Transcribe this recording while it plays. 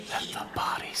the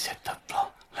bodies hit the floor.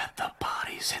 Let the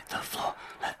bodies hit the floor.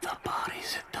 Let the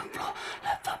bodies hit the floor.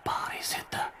 Let the bodies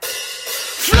hit the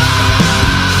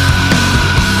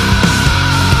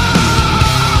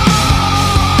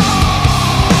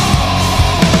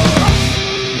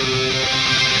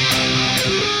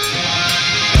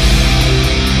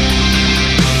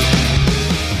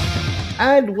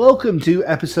And welcome to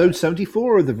episode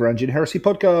 74 of the Varangian Heresy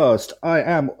podcast. I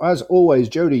am, as always,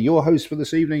 Jody, your host for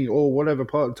this evening, or whatever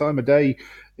time of day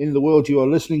in the world you are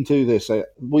listening to this.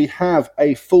 We have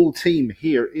a full team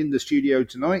here in the studio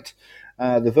tonight,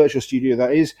 the virtual studio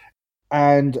that is,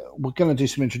 and we're going to do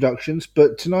some introductions.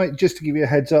 But tonight, just to give you a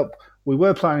heads up, we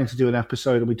were planning to do an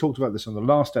episode, and we talked about this on the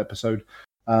last episode.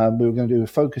 We were going to do a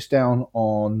focus down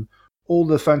on all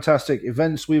the fantastic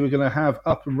events we were going to have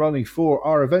up and running for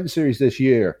our event series this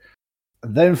year.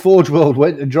 And then Forge World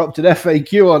went and dropped an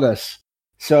FAQ on us.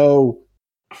 So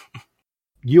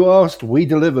you asked, we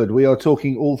delivered. We are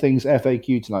talking all things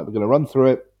FAQ tonight. We're going to run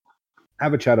through it,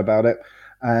 have a chat about it,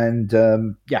 and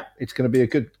it's going to be a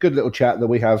good little chat that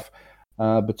we have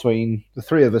between the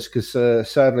three of us, because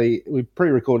sadly we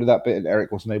pre-recorded that bit and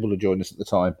Eric wasn't able to join us at the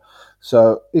time.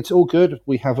 So it's all good.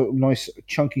 We have a nice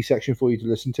chunky section for you to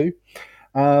listen to.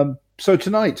 So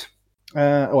tonight,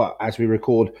 as we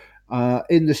record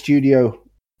in the studio,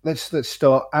 let's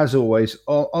start as always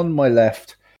on my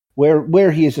left,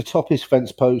 where he is atop his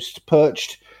fence post,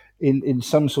 perched in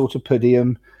some sort of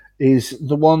podium, is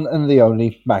the one and the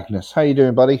only Magnus. How you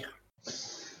doing, buddy?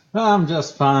 I'm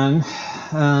just fine.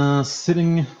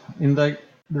 Sitting in the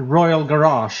Royal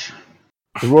Garage.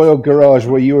 The Royal Garage,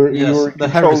 where you were the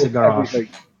Heresy Garage.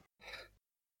 Everything.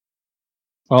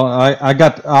 Well, I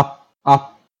got up.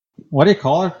 What do you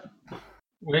call it?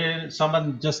 When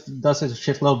someone just does it a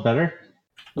shitload better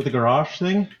with the garage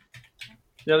thing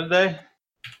the other day.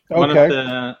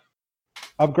 Okay.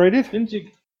 Upgraded?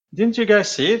 Didn't you guys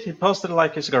see it? He posted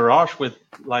like his garage with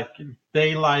like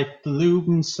daylight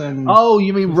lumens and. Oh,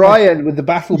 you mean Ryan with the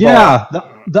battle bar? Yeah,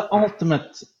 the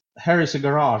ultimate Heresy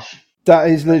Garage. That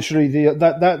is literally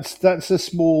that's a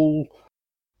small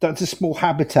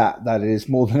habitat, that is,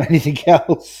 more than anything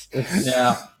else.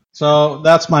 Yeah. So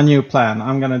that's my new plan.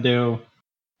 I'm gonna do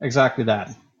exactly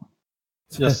that.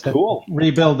 Just cool.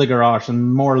 Rebuild the garage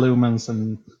and more lumens,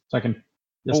 and so I can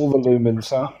just all the lumens,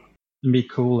 huh? And be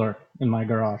cooler in my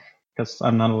garage because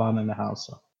I'm not alone in the house.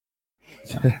 So.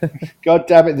 Yeah. God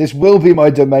damn it! This will be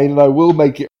my domain, and I will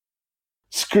make it.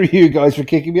 Screw you guys for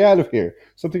kicking me out of here.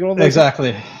 Something along those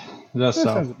exactly. Just that so.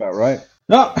 Sounds about right.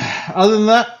 No, other than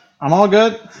that, I'm all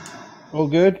good. All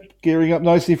good. Gearing up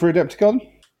nicely for Adepticon.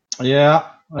 Yeah.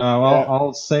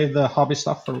 I'll save the hobby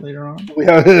stuff for later on.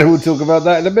 We'll talk about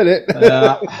that in a minute.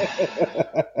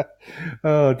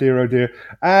 Oh dear.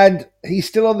 And he's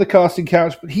still on the casting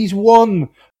couch, but he's one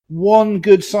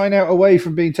good sign out away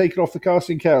from being taken off the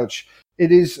casting couch.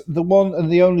 It is the one and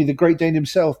the only, the Great Dane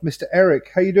himself, Mr.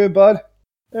 Eric. How you doing, bud?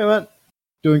 Hey, man.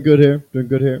 Doing good here.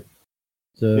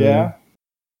 So,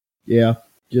 yeah.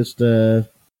 Just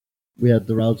we had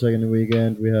the route in the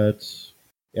weekend. We had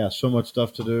so much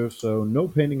stuff to do. So no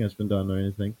painting has been done or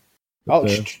anything.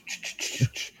 But,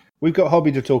 we've got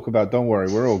hobby to talk about. Don't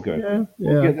worry, we're all good. Yeah.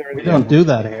 We'll we don't do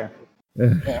that here.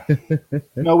 Yeah.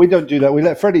 No, we don't do that. We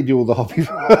let Freddie do all the hobby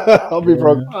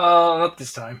program. Not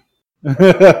this time.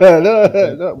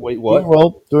 No, wait,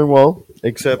 what? Doing well.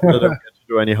 Except that I don't get to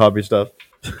do any hobby stuff.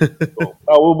 Cool.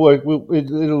 We'll work.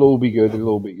 It'll all be good.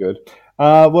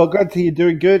 Well, glad to hear you're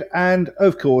doing good. And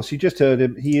of course, you just heard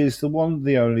him. He is the one,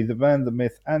 the only, the man, the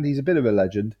myth, and he's a bit of a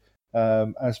legend,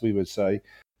 as we would say.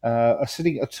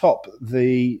 Sitting atop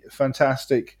the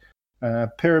fantastic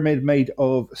pyramid made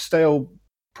of stale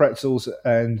pretzels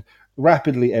and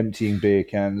rapidly emptying beer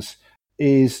cans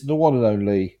is the one and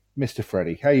only Mr.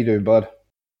 Freddie. How you doing, bud?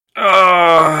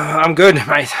 I'm good,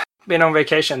 mate. Been on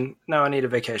vacation. Now I need a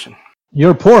vacation.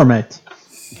 You're poor, mate.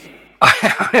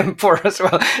 I am poor as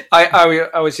well.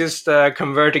 I was just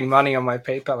converting money on my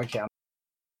PayPal account.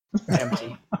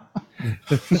 Empty.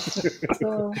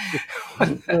 Oh,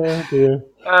 dear.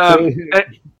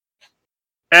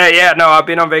 I've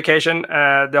been on vacation.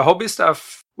 The hobby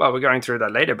stuff, well, we're going through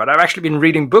that later, but I've actually been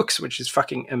reading books, which is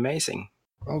fucking amazing.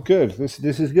 Oh, good. This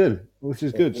is good.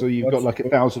 So you've got like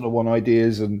 1,001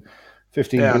 ideas and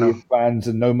 15 million plans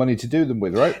and no money to do them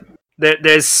with, right?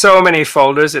 There's so many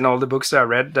folders in all the books that I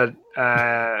read that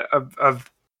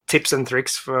of tips and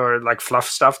tricks for like fluff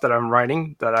stuff that I'm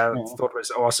writing that I thought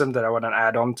was awesome, that I want to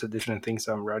add on to different things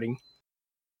I'm writing.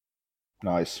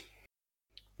 Nice.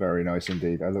 Very nice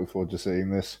indeed. I look forward to seeing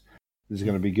this. This is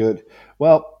going to be good.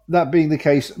 Well, that being the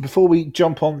case, before we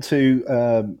jump on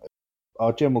to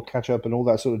our general catch up and all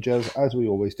that sort of jazz, as we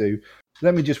always do,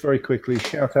 let me just very quickly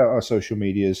shout out our social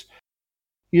medias.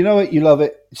 You know it, you love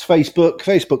it. It's Facebook,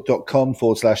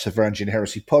 facebook.com/the Varangian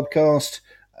Heresy Podcast.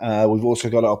 We've also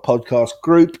got our podcast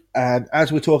group. And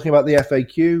as we're talking about the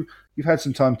FAQ, you've had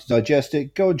some time to digest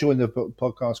it. Go and join the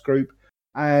podcast group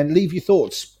and leave your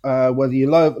thoughts, whether you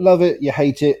love it, you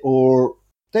hate it, or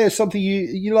there's something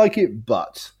you like it,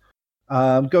 but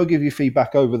go give your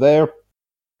feedback over there.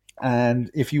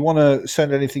 And if you want to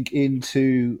send anything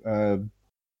into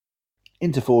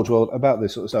Forge World about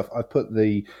this sort of stuff, I've put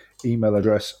the email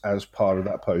address as part of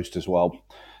that post as well.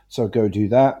 So go do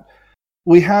that.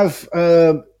 We have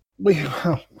I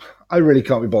really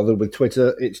can't be bothered with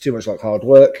Twitter. It's too much like hard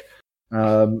work.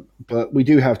 But we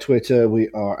do have Twitter. We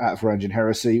are at Varangian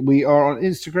Heresy. We are on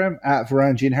Instagram at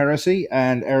Varangian Heresy,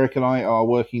 and Eric and I are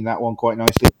working that one quite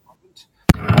nicely.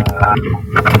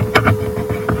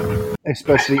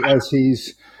 Especially as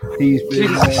he's been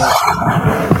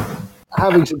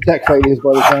having some tech failures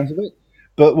by the sounds of it.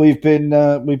 But we've been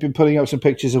putting up some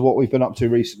pictures of what we've been up to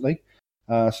recently,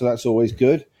 so that's always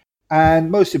good. And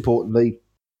most importantly,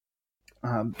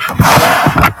 the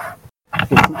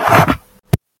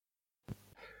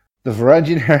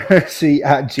Varangian Heresy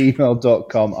at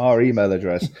gmail.com, our email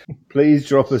address. Please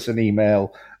drop us an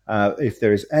email if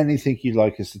there is anything you'd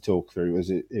like us to talk through.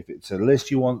 If it's a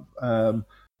list you want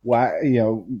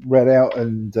read out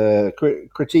and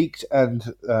critiqued and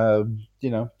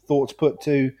thoughts put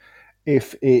to,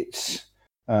 if it's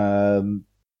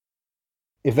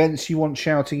events you want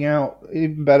shouting out,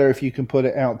 even better if you can put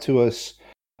it out to us.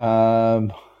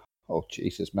 Oh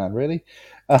Jesus, man, really?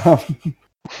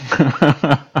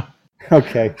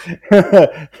 Okay.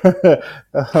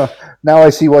 Now I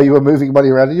see why you were moving money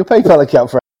around in your PayPal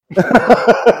account, friend.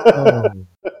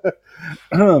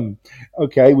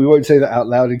 Okay, we won't say that out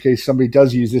loud in case somebody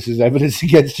does use this as evidence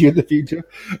against you in the future.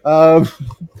 No,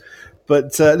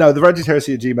 the Varangian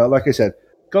Heresy at Gmail, like I said,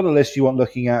 got a list you want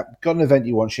looking at, got an event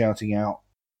you want shouting out,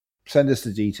 send us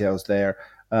the details there.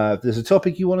 If there's a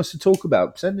topic you want us to talk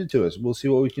about, send it to us. We'll see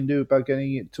what we can do about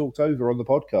getting it talked over on the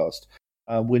podcast.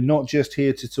 We're not just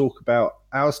here to talk about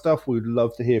our stuff. We'd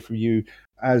love to hear from you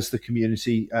as the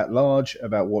community at large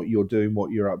about what you're doing,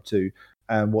 what you're up to,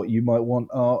 and what you might want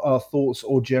our thoughts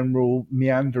or general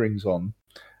meanderings on.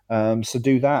 So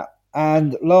do that.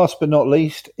 And last but not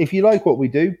least, if you like what we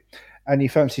do and you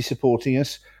fancy supporting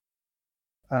us,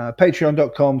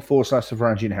 patreon.com/the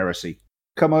Varangian Heresy.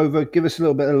 Come over, give us a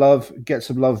little bit of love, get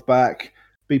some love back,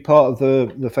 be part of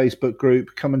the Facebook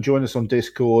group, come and join us on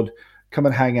Discord, come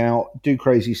and hang out, do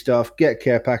crazy stuff, get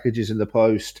care packages in the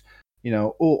post,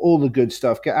 all the good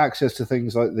stuff, get access to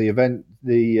things like the event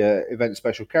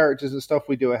special characters and stuff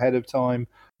we do ahead of time,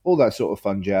 all that sort of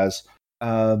fun jazz.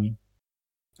 Go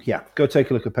take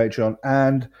a look at Patreon.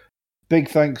 And big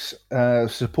thanks,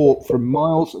 support from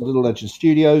Miles at Little Legend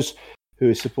Studios, who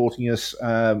is supporting us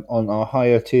on our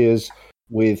higher tiers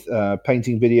with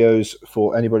painting videos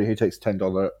for anybody who takes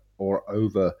 $10 or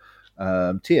over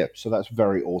tier. So that's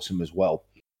very awesome as well.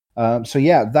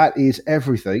 That is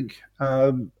everything.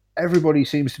 Everybody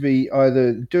seems to be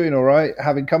either doing all right,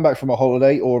 having come back from a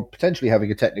holiday, or potentially having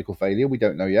a technical failure. We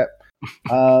don't know yet.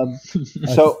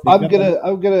 So I'm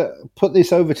gonna put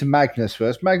this over to Magnus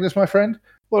first. Magnus, my friend,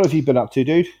 what have you been up to,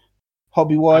 dude?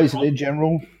 Hobby wise and in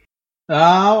general?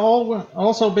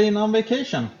 Also been on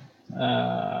vacation.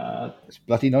 It's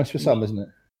bloody nice for some, isn't it?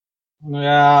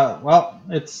 Yeah, well,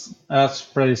 it's, as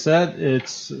Freddie said,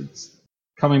 it's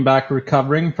coming back,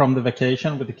 recovering from the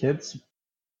vacation with the kids.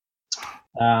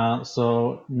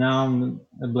 So now I'm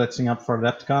blitzing up for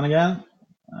Adepticon again,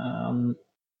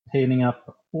 painting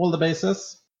up all the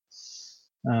bases,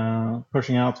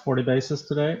 pushing out 40 bases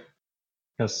today,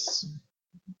 because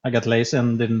I got lazy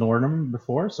and didn't order them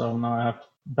before, so now I have to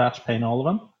batch paint all of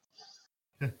them.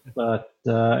 But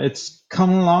it's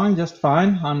coming along just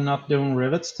fine. I'm not doing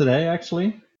rivets today,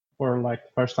 actually, for the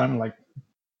first time in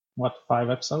 5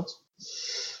 episodes.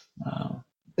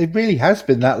 It really has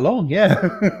been that long, yeah.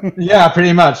 Yeah,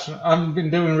 pretty much. I've been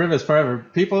doing rivets forever.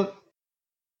 People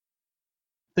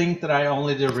think that I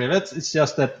only do rivets. It's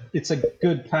just that it's a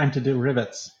good time to do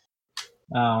rivets.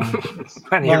 It's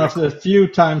one of the few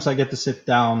times I get to sit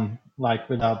down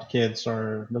without the kids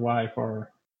or the wife,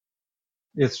 or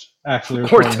it's actually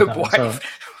recording time. So,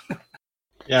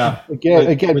 yeah.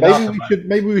 Again,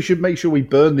 maybe we should make sure we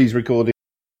burn these recordings.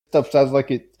 Stuff sounds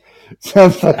like it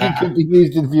could be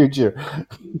used in future.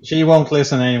 She won't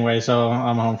listen anyway, so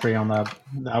I'm home free on that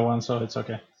one, so it's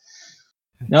okay.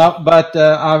 No, but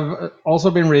I've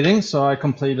also been reading, so I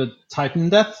completed Titan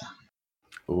Death.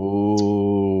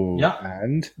 Ooh. Yeah.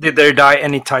 And did there die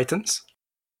any Titans?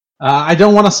 I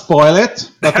don't want to spoil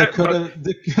it, but there could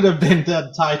have been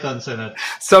dead Titans in it.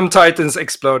 Some Titans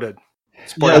exploded.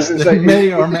 Yes, they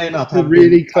may or may not have.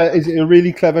 Is it a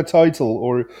really clever title,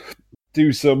 or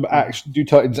do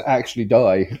Titans actually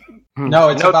die? No,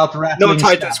 it's about rattling. No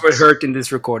Titans were hurt in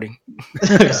this recording.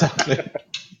 Exactly.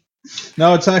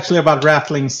 No, it's actually about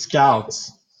rattling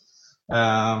scouts.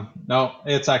 No,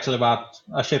 it's actually about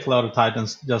a shitload of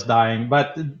Titans just dying.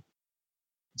 But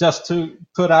just to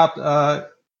put out,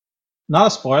 not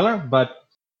a spoiler, but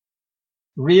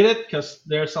read it, because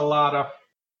there's a lot of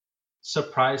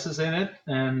surprises in it,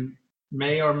 and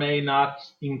may or may not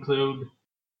include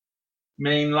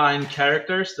mainline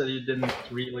characters that you didn't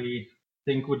really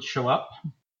think would show up.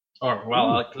 Or,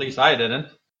 well, at least I didn't.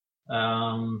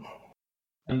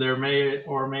 And there may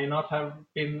or may not have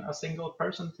been a single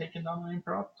person taking down an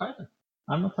Imperator Titan.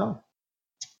 I'm not telling.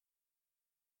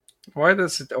 Why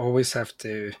does it always have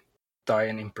to die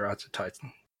an Imperator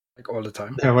Titan? Like all the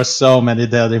time? There were so many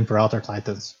dead Imperator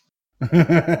Titans.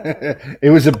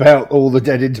 It was about all the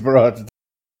dead Imperators.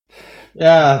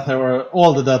 Yeah, there were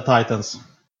all the dead Titans.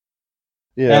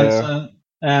 Yeah.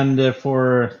 And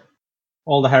for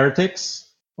all the heretics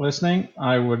listening,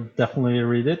 I would definitely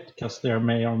read it, because there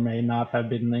may or may not have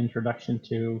been an introduction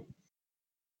to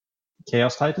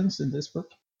Chaos Titans in this book.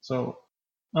 So,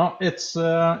 no, it's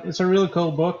a really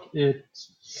cool book. It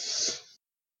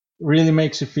really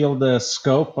makes you feel the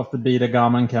scope of the Beta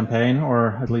Gammon campaign,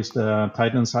 or at least the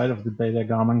Titan side of the Beta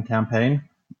Gammon campaign.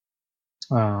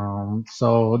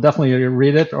 So definitely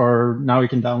read it, or now you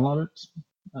can download it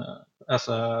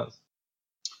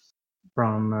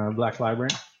from Black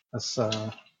Library as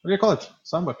what do you call it?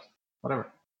 Songbook, whatever.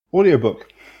 Audiobook.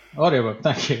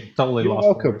 Thank you. Totally You're lost.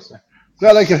 welcome.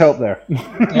 Glad I could help there.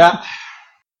 Yeah.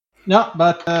 No,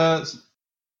 but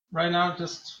right now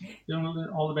just doing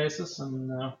all the bases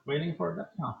and waiting for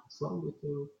that slowly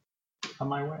to come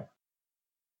my way.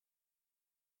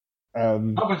 How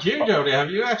about you, Jody? Have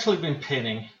you actually been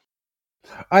pinning?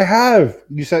 I have.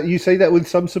 You say that with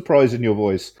some surprise in your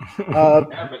voice.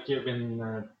 Yeah, but you've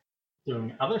been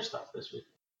doing other stuff this week.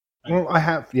 Well, I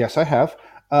have. Yes, I have.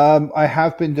 I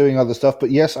have been doing other stuff,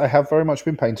 but yes, I have very much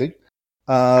been painting.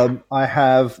 I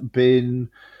have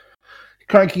been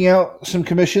cranking out some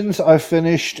commissions. I've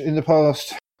finished in the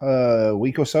past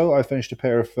week or so. I finished a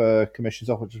pair of commissions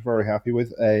off, which I was very happy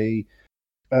with. A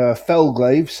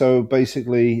Fellglaive, so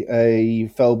basically a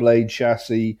Fellblade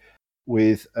chassis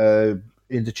with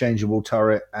interchangeable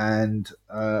turret, and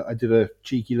I did a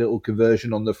cheeky little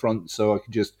conversion on the front so I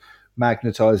could just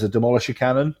magnetize a demolisher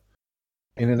cannon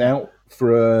in and out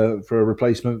for a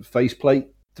replacement faceplate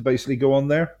to basically go on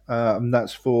there. And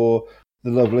that's for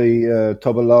the lovely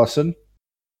Tobbe Larsen.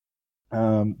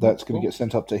 That's going to get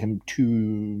sent up to him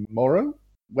tomorrow,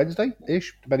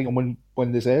 Wednesday-ish, depending on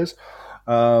when this airs.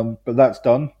 But that's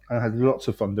done. I had lots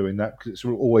of fun doing that, because it's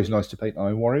always nice to paint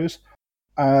Iron Warriors.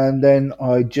 And then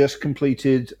I just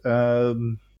completed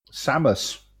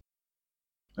Samus,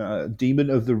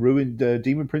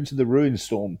 Demon Prince of the Ruin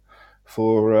Storm,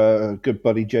 for good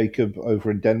buddy Jacob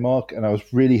over in Denmark, and I was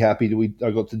really happy that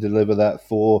I got to deliver that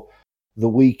for the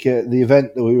week, the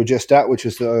event that we were just at, which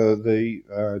was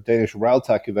the Danish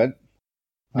Raltak event.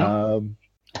 No.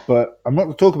 But I'm not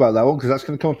going to talk about that one, because that's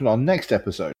going to come up in our next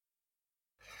episode.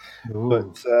 Ooh.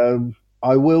 But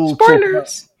I will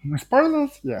spoilers.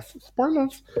 Spoilers, yes,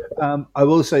 spoilers. I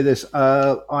will say this: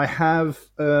 I have,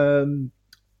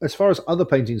 as far as other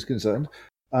paintings concerned,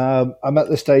 I'm at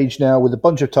the stage now with a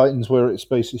bunch of Titans where it's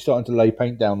basically starting to lay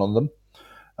paint down on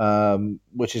them,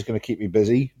 which is going to keep me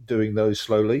busy doing those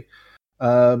slowly.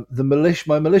 My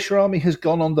militia army has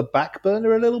gone on the back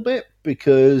burner a little bit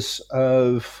because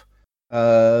of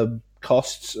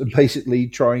costs and basically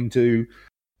trying to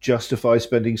justify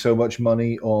spending so much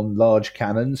money on large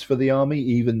cannons for the army,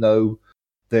 even though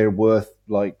they're worth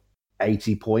like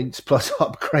 80 points plus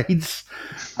upgrades.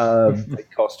 They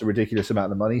cost a ridiculous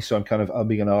amount of money, so I'm kind of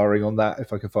umming and ahhing on that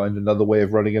if I can find another way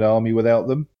of running an army without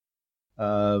them.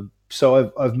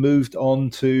 So I've moved on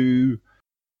to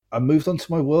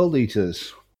my World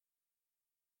Eaters.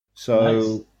 So nice.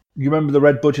 You remember the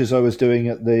Red Butchers I was doing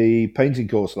at the painting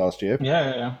course last year?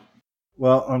 Yeah.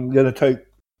 Well, I'm going to take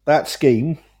that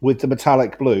scheme with the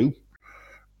metallic blue,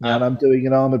 and I'm doing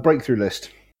an armored breakthrough list.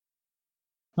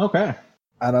 Okay.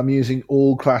 And I'm using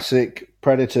all classic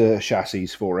Predator chassis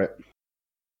for it.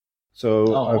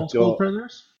 So old school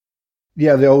Predators?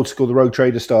 Yeah, the old school, the Rogue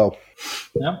Trader style.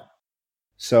 Yep.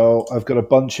 So I've got a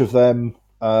bunch of them,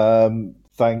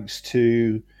 thanks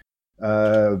to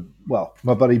my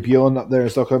buddy Bjorn up there in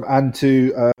Stockholm, and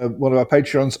to one of our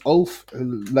patrons, Ulf,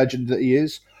 legend that he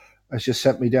is. has just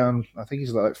sent me down. I think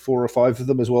he's like 4 or 5 of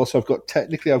them as well. So I've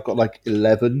got like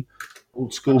 11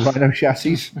 old school Rhino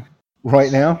chassis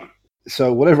right now.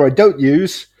 So whatever I don't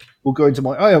use will go into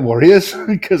my Iron Warriors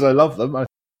because I love them.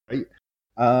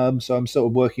 So I'm sort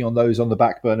of working on those on the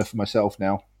back burner for myself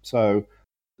now. So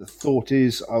the thought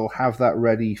is I'll have that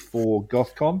ready for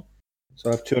GothCon. So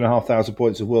I have 2,500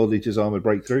 points of World Eater's Armored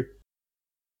Breakthrough,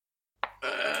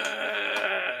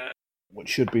 which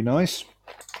should be nice.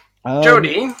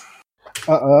 Jody?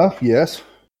 Yes.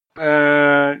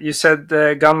 You said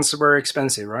the guns were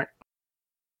expensive, right?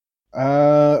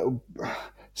 I've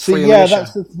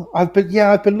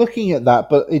been looking at that,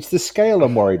 but it's the scale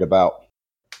I'm worried about.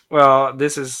 Well,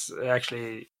 this is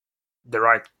actually the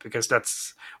right, because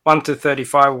that's 1 to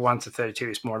 35 or 1 to 32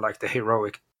 is more like the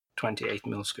heroic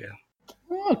 28mm scale.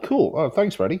 Oh, cool. Oh,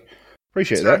 thanks, Freddie.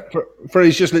 Appreciate that.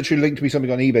 Freddie's just literally linked me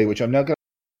something on eBay, which I'm now going to...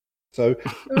 So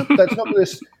that's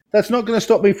not going to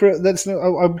stop me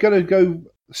I'm going to go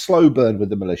slow burn with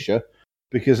the militia,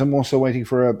 because I'm also waiting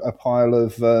for a pile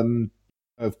of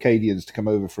Cadians to come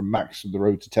over from Max of the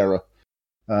Road to Terror,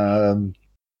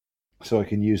 so I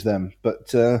can use them.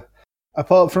 But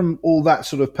apart from all that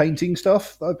sort of painting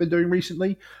stuff that I've been doing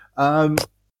recently,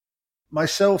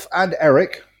 myself and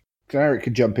Eric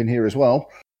could jump in here as well.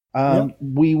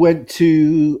 We went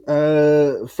to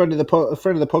a friend of the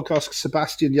podcast,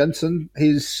 Sebastian Jensen.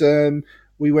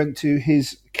 We went to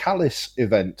his Callis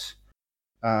event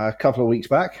a couple of weeks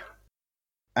back,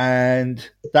 and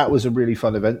that was a really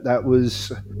fun event. That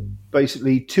was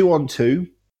basically 2-on-2,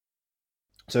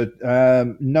 so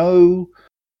no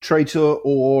traitor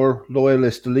or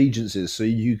loyalist allegiances. So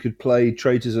you could play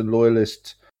traitors and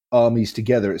loyalist armies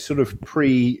together. It's sort of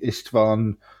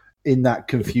pre-Istvan, in that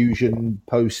confusion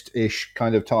post-ish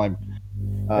kind of time.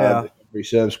 If memory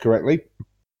serves correctly.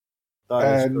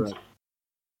 That is correct.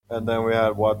 And then we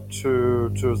had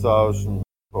 2,000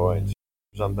 points,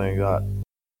 something like that.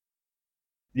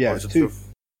 Yeah,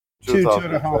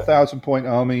 2,500 point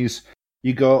armies.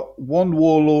 You got one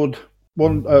warlord,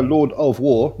 one Lord of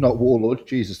War, not warlord.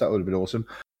 Jesus, that would have been awesome.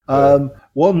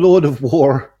 One Lord of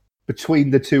War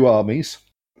between the two armies,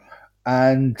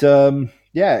 and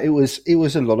it was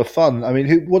a lot of fun. I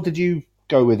mean, what did you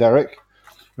go with, Eric?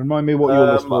 Remind me what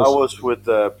your list was. I was with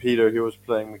Peter. He was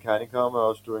playing Mechanicum. I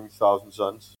was doing Thousand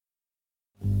Suns.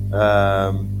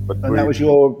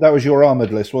 That was your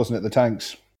armored list, wasn't it? The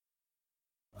tanks.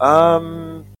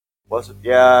 Was it?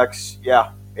 Yeah.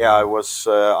 It was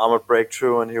Armored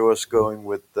Breakthrough, and he was going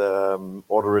with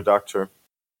Order Reductor.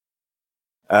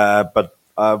 But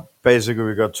basically,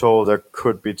 we got told there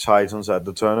could be Titans at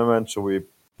the tournament, so we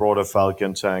brought a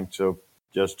Falcon tank to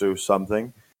just do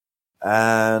something.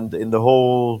 And in the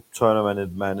whole tournament,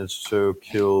 it managed to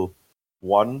kill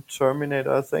one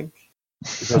Terminator, I think,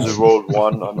 because it rolled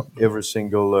 1 on every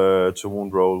single to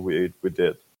wound roll we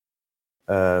did.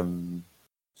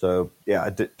 So yeah,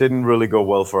 it didn't really go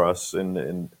well for us.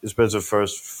 In especially the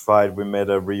first fight, we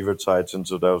met a Reaver Titan,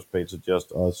 so that was basically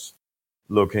just us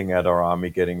looking at our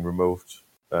army getting removed.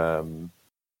 In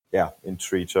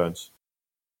 3 turns.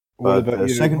 But the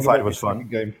second fight was fun.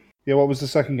 Game? Yeah, what was the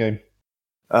second game?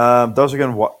 That was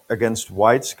against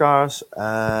White Scars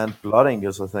and Blood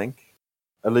Angels, I think.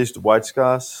 At least White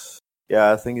Scars.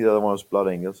 Yeah, I think the other one was Blood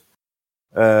Angels.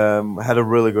 Had a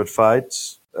really good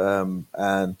fight, and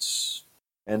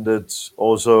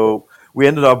we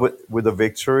ended up with a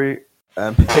victory,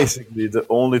 and basically the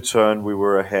only turn we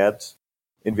were ahead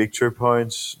in victory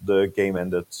points, the game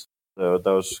ended. So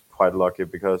that was quite lucky,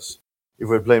 because if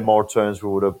we played more turns, we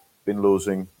would have been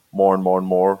losing more and more and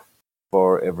more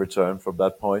for every turn from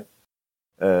that point.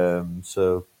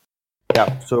 So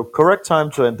correct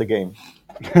time to end the game.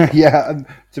 Yeah, and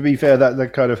to be fair,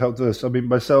 that kind of helped us. I mean,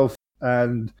 myself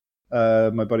and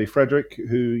my buddy Frederick,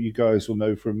 who you guys will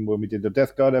know from when we did the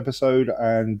Death Guard episode,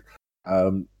 and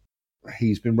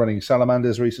he's been running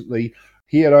Salamanders recently.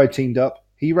 He and I teamed up.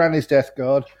 He ran his Death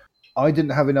Guard. I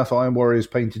didn't have enough Iron Warriors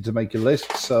painted to make a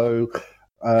list, so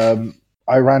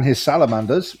I ran his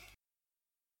Salamanders.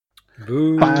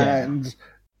 Boo. And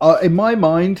in my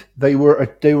mind, they were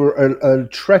a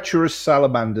treacherous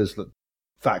Salamanders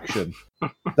faction.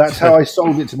 That's how I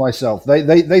sold it to myself.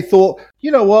 They thought,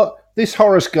 you know what, this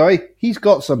Horus guy, he's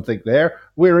got something there.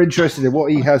 We're interested in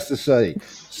what he has to say.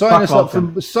 Sign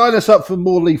us up for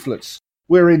more leaflets.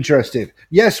 We're interested.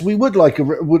 Yes, we would like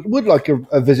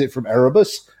a visit from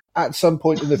Erebus at some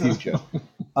point in the future.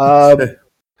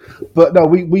 But no,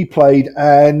 we played,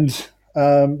 and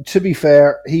to be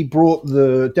fair, he brought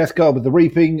the Death Guard with the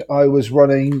Reaping. I was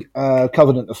running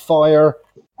Covenant of Fire,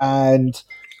 and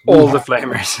all the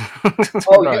flamers.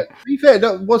 Oh, yeah. To be fair,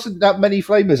 there wasn't that many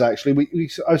flamers actually.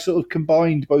 I sort of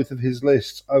combined both of his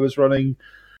lists. I was running,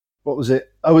 what was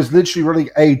it? I was literally running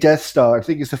a Death Star. I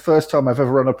think it's the first time I've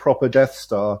ever run a proper Death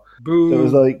Star. Boom. So it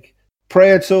was like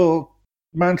Praetor,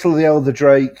 Mantle of the Elder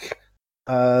Drake,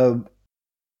 the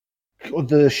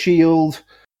Shield.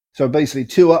 So basically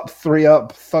 2 up, 3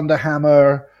 up,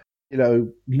 Thunderhammer,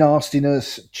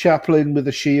 nastiness, Chaplain with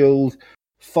a shield,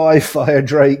 5 Fire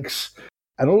Drakes.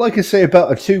 And all I can say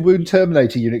about a 2-wound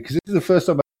Terminator unit, because this is the first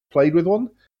time I've played with one,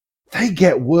 they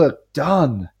get work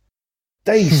done.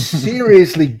 They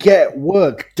seriously get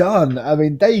work done. I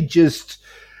mean, they chewed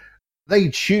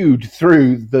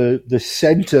through the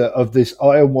center of this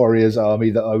Iron Warriors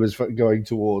army that I was going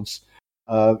towards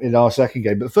in our second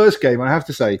game. But first game, I have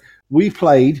to say,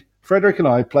 Frederick and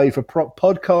I played for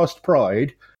Podcast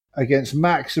Pride against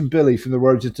Max and Billy from the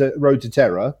Road to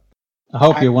Terror. I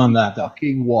hope you won that, though.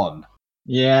 Fucking won.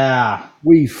 Yeah.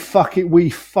 We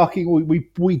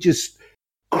just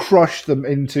crushed them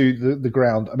into the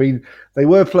ground. I mean, they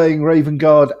were playing Raven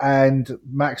Guard and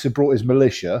Max had brought his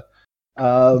militia.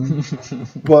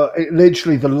 But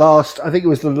literally I think it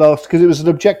was the last, because it was an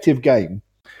objective game.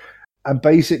 And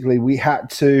basically we had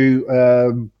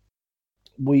to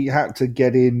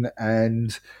get in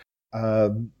and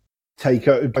take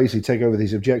over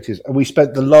these objectives. And we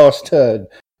spent the last turn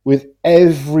with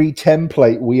every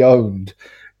template we owned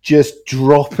just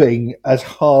dropping as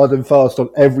hard and fast on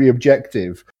every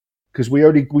objective, because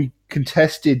we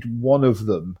contested one of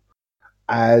them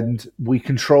and we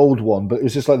controlled one, but it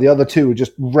was just like the other two were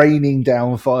just raining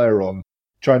down fire on,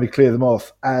 trying to clear them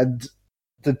off. And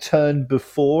the turn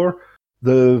before,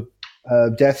 the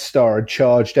Death Star had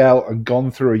charged out and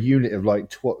gone through a unit of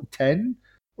like 10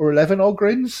 or 11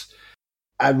 Ogryns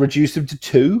and reduced them to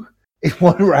 2 in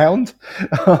one round,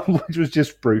 which was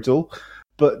just brutal.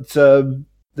 But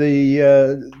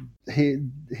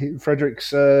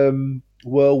Frederick's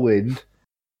Whirlwind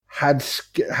had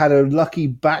a lucky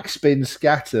backspin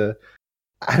scatter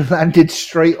and landed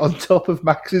straight on top of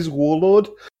Max's Warlord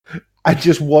and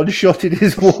just one-shotted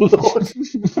his Warlord.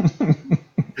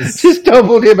 Just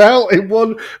doubled him out in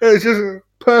one. It was just a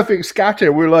perfect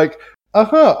scatter. We're like,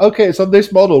 okay, it's on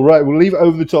this model, right? We'll leave it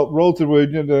over the top, roll to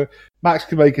wound, Max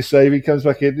can make a save. He comes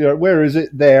back in. Where is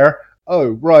it? There.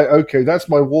 Oh, right. Okay, that's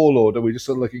my Warlord. And we just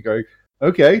sort of look and go,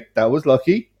 okay, that was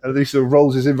lucky. And then he sort of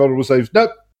rolls his invulnerable saves. Nope.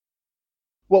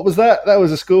 What was that? That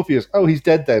was a Scorpius. Oh, he's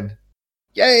dead then.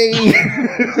 Yay!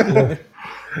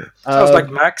 Sounds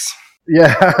like Max.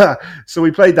 Yeah. So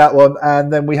we played that one,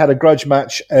 and then we had a grudge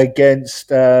match against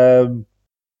who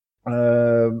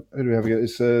do we have again?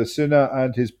 It's Suna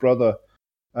and his brother.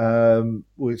 So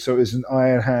it was an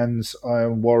Iron Hands,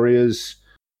 Iron Warriors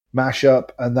mashup,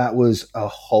 and that was a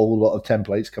whole lot of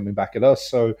templates coming back at us.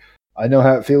 So I know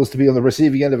how it feels to be on the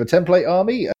receiving end of a template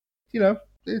army.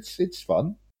 It's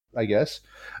fun, I guess.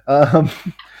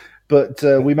 But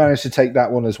we managed to take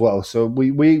that one as well. So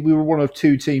we were one of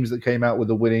 2 teams that came out with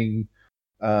a winning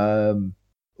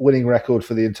record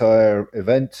for the entire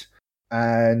event.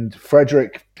 And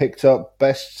Frederick picked up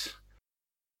best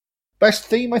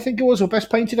theme, I think it was, or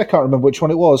best painted. I can't remember which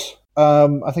one it was.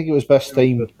 I think it was best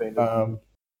theme.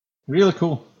 Really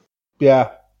cool.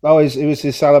 Yeah. Oh, it was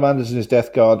his Salamanders and his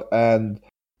Death Guard, and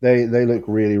they look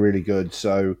really, really good.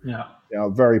 So yeah,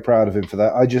 I'm very proud of him for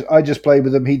that. I just played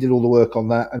with him. He did all the work on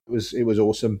that, and it was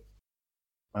awesome.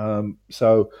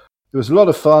 So it was a lot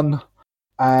of fun,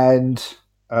 and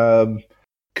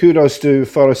kudos to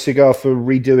Forest Cigar for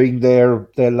redoing their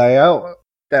layout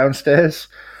downstairs.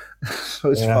 So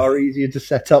it's far easier to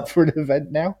set up for an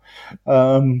event now.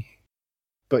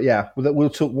 But yeah, we'll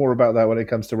talk more about that when it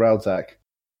comes to Ralzak.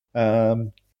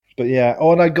 But yeah,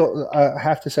 and I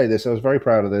have to say this, I was very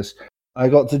proud of this. I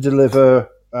got to deliver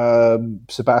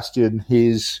Sebastian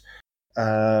his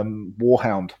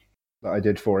Warhound that I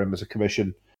did for him as a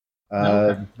commission.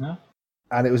 And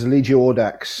it was a Legio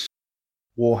Audax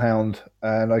Warhound,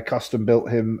 and I custom built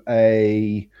him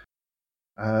a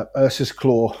Ursus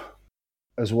Claw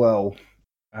as well.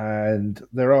 And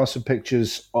there are some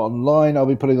pictures online. I'll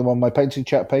be putting them on my painting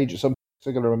chat page at some point.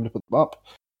 I'm going to remember to put them up.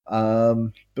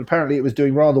 But apparently it was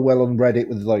doing rather well on Reddit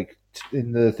with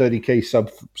in the 30k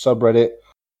subreddit,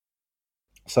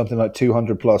 something like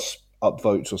 200 plus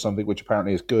upvotes or something, which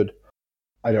apparently is good.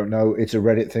 I don't know. It's a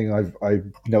Reddit thing. I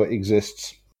know it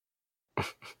exists.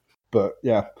 But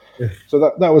yeah,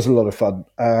 so that was a lot of fun.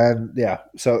 And yeah,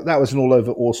 so that was an all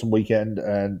over awesome weekend.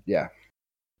 And yeah,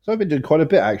 so I've been doing quite a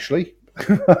bit actually.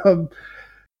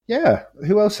 Yeah,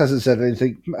 who else hasn't said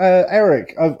anything?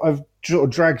 Eric, I've sort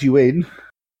of dragged you in.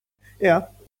 Yeah.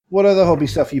 What other hobby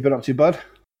stuff have you been up to, bud?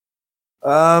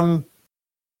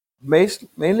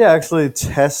 mainly actually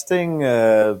testing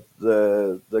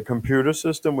the computer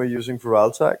system we're using for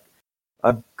Altec.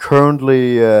 I'm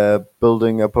currently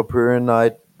building a Papyrian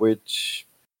Knight, which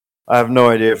I have no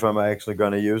idea if I'm actually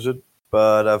going to use it.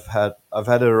 But I've had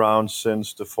it around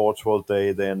since the Forge World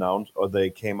Day they announced or they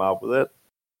came out with it.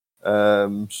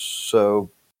 So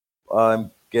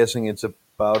I'm guessing it's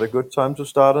about a good time to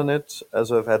start on it,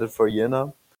 as I've had it for a year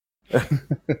now.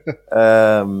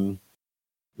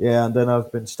 Yeah, and then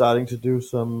I've been starting to do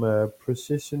some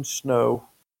precision snow.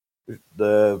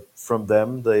 From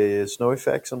them the snow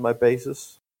effects on my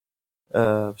bases.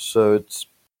 So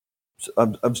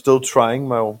I'm still trying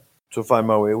to find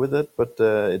my way with it, but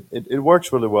it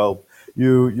works really well.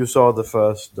 You saw the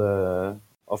first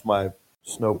of my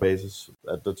snow bases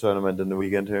at the tournament in the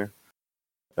weekend here.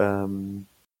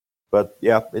 But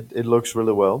yeah, it looks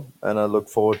really well, and I look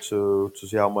forward to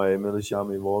see how my militia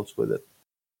army evolves with it.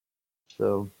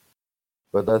 So,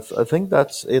 but I think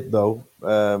that's it though.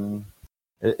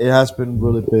 It has been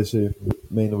really busy,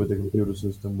 mainly with the computer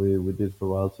system we did for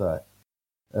Wildtide.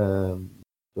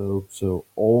 So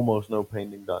almost no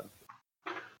painting done.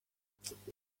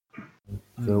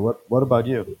 So what about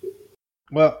you?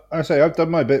 Well, I say I've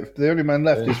done my bit. The only man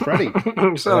left is Freddie.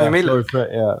 So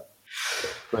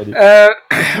Freddie. I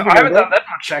haven't done that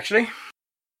much actually.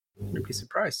 You'd be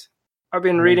surprised. I've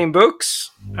been reading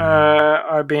books.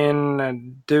 I've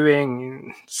been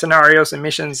doing scenarios and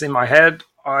missions in my head.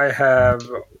 I have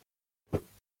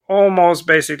almost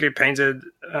basically painted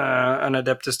an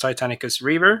Adeptus Titanicus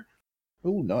Reaver.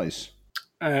 Oh, nice.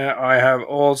 I have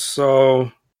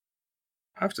also...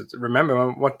 I have to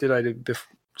remember, what did I do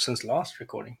since last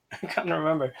recording? I can't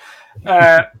remember.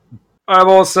 I've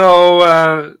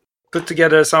also put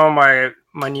together some of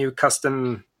my new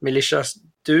custom militia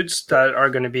dudes that are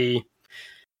going to be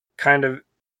kind of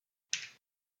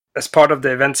as part of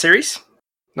the event series.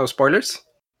 No spoilers,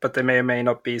 but they may or may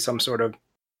not be some sort of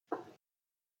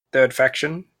third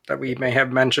faction that we may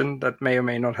have mentioned that may or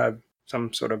may not have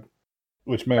some sort of...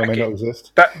 Which may or may not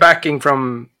exist. Backing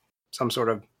from some sort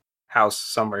of house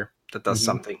somewhere that does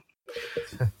something.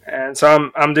 And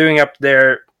so I'm doing up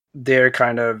their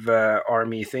kind of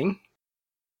army thing.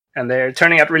 And they're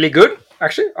turning out really good.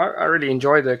 Actually, I really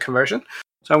enjoy the conversion.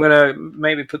 So I'm going to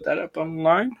maybe put that up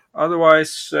online.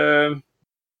 Otherwise, I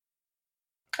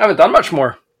haven't done much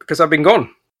more because I've been gone.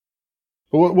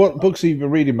 What books have you been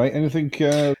reading, mate? Anything?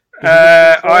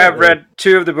 I have read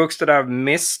 2 of the books that I've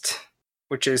missed,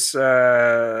 which is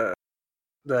the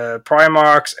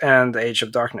Primarchs and the Age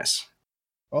of Darkness.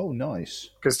 Oh, nice.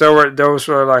 Because those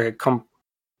were like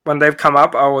when they've come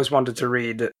up, I always wanted to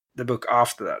read the book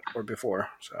after that or before.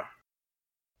 So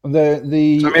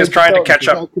the I'm just trying to catch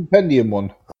up. Is that a compendium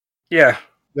one? Yeah.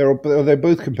 Are they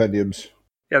both compendiums?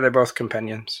 Yeah, they're both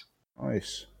compendiums.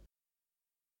 Nice.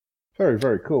 Very,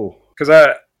 very cool. Because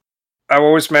I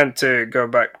always meant to go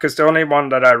back, because the only one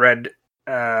that I read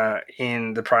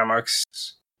in the Primarchs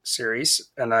series,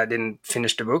 and I didn't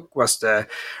finish the book, was the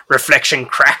Reflection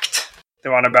Cracked, the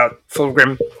one about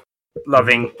Fulgrim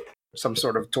loving some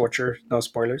sort of torture. No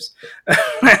spoilers.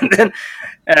 And then,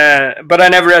 but I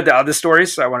never read the other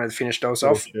stories, so I wanted to finish those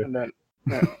off. And then,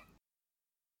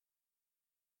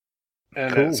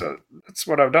 cool. So that's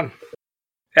what I've done.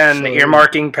 And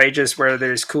earmarking pages where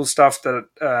there's cool stuff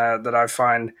that I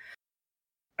find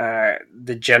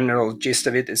the general gist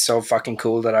of it is so fucking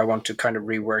cool that I want to kind of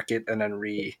rework it and then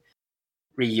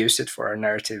reuse it for our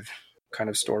narrative kind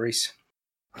of stories.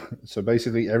 So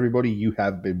basically, everybody, you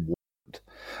have been warned.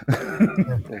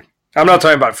 Yeah. I'm not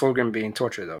talking about Fulgrim being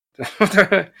tortured, though.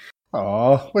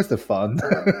 Oh, where's the fun?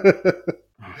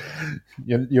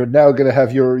 You're now going to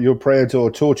have your Praetor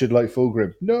tortured like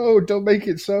Fulgrim. No, don't make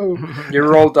it so. You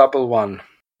roll double 1.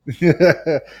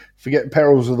 Forget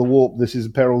Perils of the Warp. This is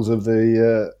Perils of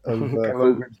the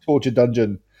Fulgrim's torture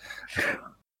dungeon.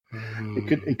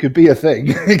 It could be a thing.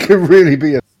 It could really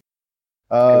be a thing.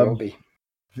 It will be.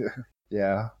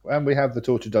 Yeah, and we have the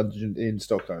torture dungeon in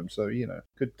Stockholm, so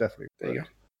could definitely. There you go.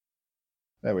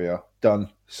 There we are. Done.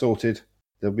 Sorted.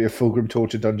 There'll be a Fulgrim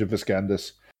torture dungeon for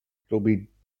Scandus. It'll be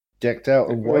decked out.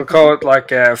 And we'll call it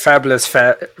like a Fabulous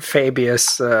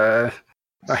Fabius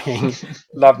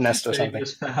love nest or something.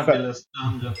 Fabulous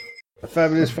dungeon.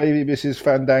 Fabulous Fabius's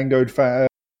fandangoed fun.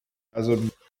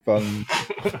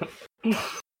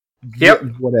 Yep.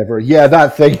 Whatever. Yeah,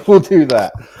 that thing. We'll do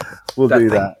that. We'll do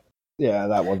that. Yeah,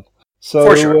 that one. So,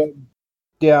 for sure.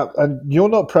 Yeah, and you're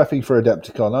not prepping for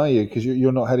Adepticon, are you? Because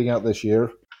you're not heading out this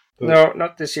year. No,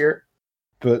 not this year.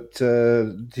 But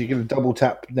you're going to double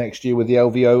tap next year with the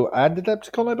LVO and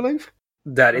Adepticon, I believe?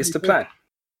 That is the plan.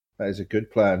 That is a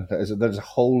good plan. That is a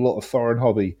whole lot of foreign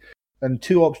hobby and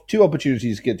two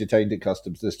opportunities to get detained at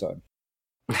customs this time.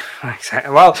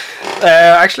 Exactly. Well,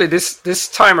 actually, this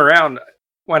time around,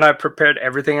 when I prepared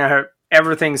everything, I had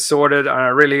everything sorted, and I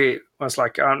really was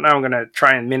like, now I'm gonna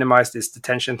try and minimize this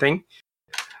detention thing.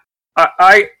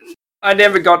 I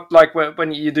never got, like,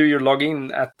 when you do your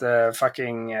login at the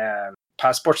fucking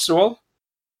passport stall.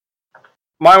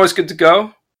 Mine was good to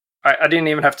go. I didn't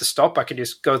even have to stop. I could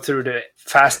just go through the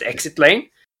fast exit lane.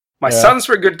 My sons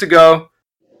were good to go.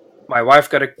 My wife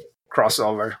got a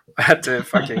crossover. I had to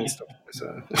fucking stop.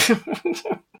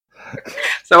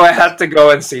 So I had to go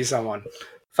and see someone.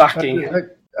 Fucking.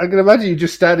 I can imagine you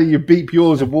just standing, you beep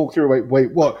yours and walk through.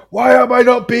 Wait, what? Why am I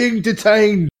not being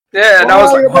detained? Yeah, and I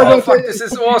was like, oh, fuck, this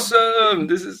is awesome.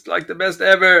 This is like the best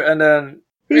ever. And then.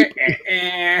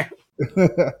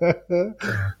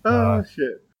 Oh,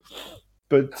 shit.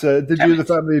 But did you and the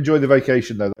family enjoy the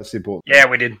vacation, though? That's important. Yeah,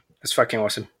 we did. It's fucking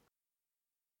awesome.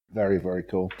 Very, very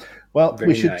cool. Well,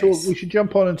 we should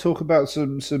jump on and talk about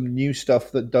some new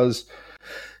stuff that does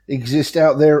exist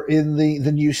out there in the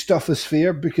new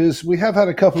stuffosphere, because we have had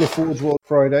a couple of Forge World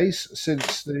Fridays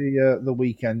since the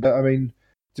weekend. I mean,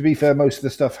 to be fair, most of the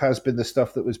stuff has been the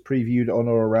stuff that was previewed on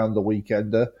or around the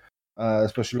weekender,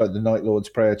 especially like the Night Lords,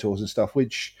 Praetors and stuff,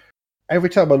 which every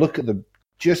time I look at them,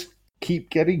 just keep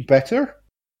getting better.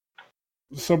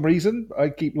 For some reason, I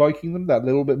keep liking them that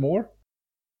little bit more.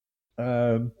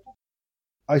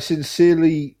 I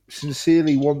sincerely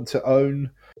want to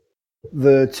own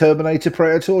the Terminator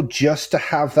Praetor just to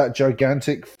have that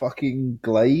gigantic fucking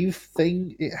glaive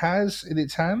thing it has in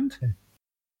its hand.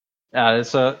 Yeah,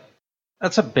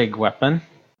 that's a big weapon.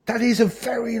 That is a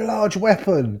very large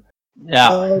weapon.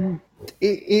 Yeah.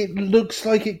 It looks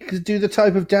like it could do the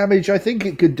type of damage I think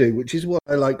it could do, which is what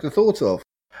I like the thought of.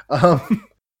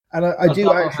 And I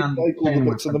do actually like all the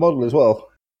bits of the model as well.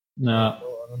 No.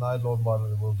 The Night Lord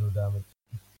model will do damage.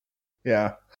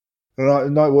 Yeah.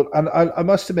 And I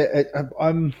must admit,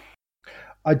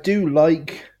 I do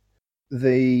like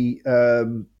the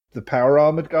power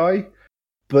armored guy,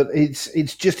 but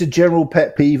it's just a general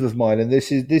pet peeve of mine, and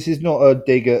this is not a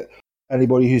dig at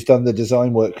anybody who's done the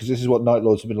design work, because this is what Night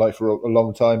Lords have been like for a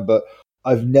long time. But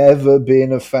I've never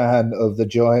been a fan of the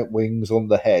giant wings on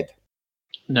the head.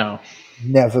 No,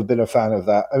 never been a fan of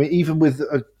that. I mean, even with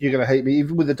you're going to hate me,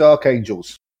 even with the Dark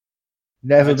Angels,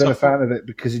 never been a fan of it,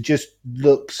 because it just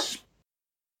looks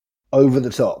over the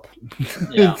top.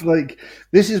 Yeah. It's like,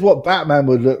 this is what Batman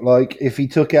would look like if he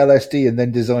took LSD and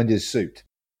then designed his suit.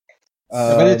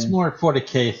 But it's more a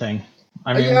 40k thing.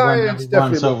 I mean, it's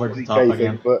definitely over the top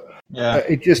again. But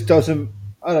it just doesn't.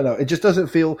 I don't know. It just doesn't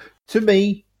feel to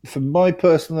me, for my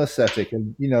personal aesthetic.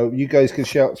 And you guys can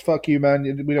shout, "Fuck you, man!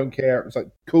 We don't care." It's like,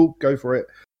 cool, go for it.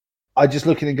 I just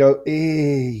look at it and go,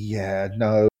 yeah,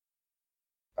 no.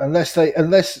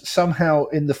 Unless somehow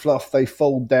in the fluff they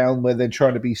fold down where they're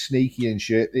trying to be sneaky and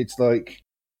shit. It's like,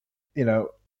 the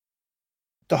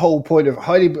whole point of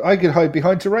hiding. I could hide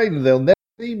behind terrain and they'll never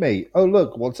see me. Oh,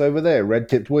 look, what's over there?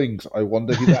 Red-tipped wings. I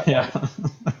wonder who that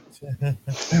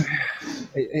is.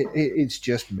 It's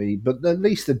just me, but at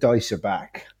least the dice are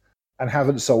back and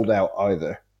haven't sold out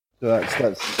either. So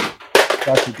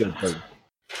that's a good thing.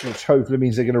 Which hopefully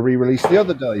means they're going to re-release the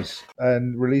other dice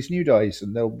and release new dice,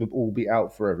 and they'll all be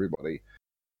out for everybody.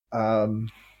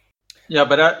 Yeah,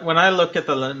 but when I look at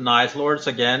the Night Lords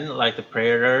again, like the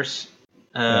Praetors,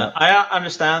 I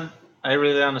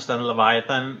really understand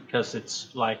Leviathan, because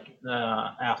it's like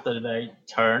after they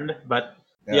turned, but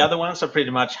the other ones are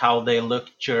pretty much how they look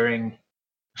during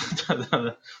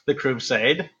the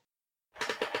Crusade.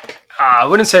 I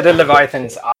wouldn't say the Leviathan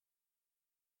is up.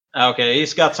 Okay,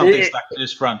 he's got something stuck to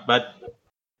his front, but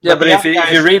if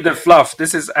you read the fluff,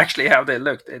 this is actually how they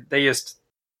looked.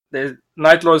 The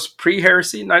Night Lords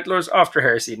pre-heresy, Night Lords after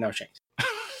heresy, no change.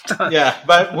 Yeah,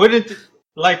 but wouldn't,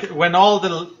 like, when all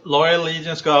the loyal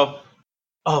legions go,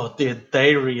 oh, did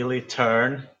they really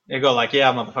turn? They go like,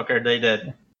 yeah, motherfucker, they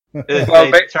did. They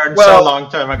turned so long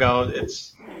time ago.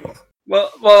 It's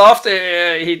well after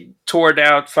he tore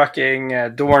out fucking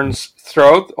Dorn's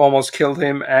throat, almost killed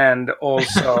him, and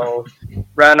also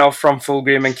ran off from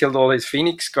Fulgrim and killed all his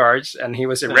Phoenix guards, and he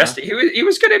was arrested. He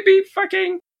was gonna be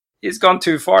fucking. He's gone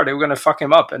too far. They were gonna fuck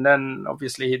him up, and then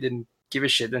obviously he didn't give a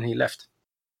shit, and he left.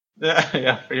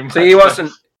 Yeah, pretty much. So he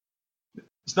wasn't.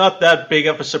 It's not that big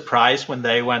of a surprise when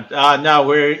they went, no,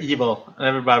 we're evil. And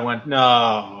everybody went,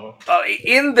 no.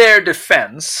 In their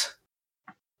defense,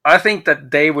 I think that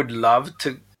they would love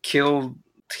to kill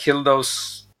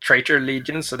those traitor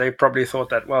legions, so they probably thought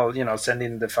that, send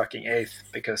in the fucking 8th,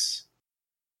 because...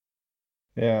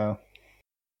 Yeah.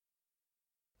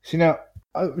 See, now,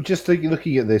 I'm just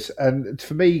looking at this, and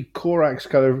for me, Korax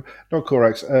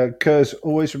Kurz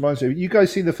always reminds me. You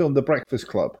guys seen the film The Breakfast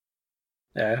Club?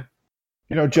 Yeah.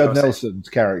 You know Judd Nelson's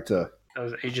character. That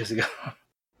was ages ago.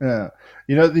 Yeah,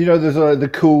 you know, there's the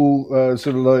cool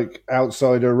sort of like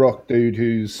outsider rock dude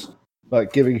who's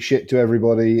like giving shit to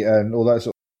everybody and all that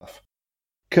sort of stuff.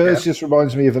 Kurz just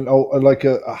reminds me of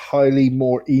a highly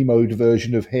more emoed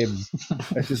version of him.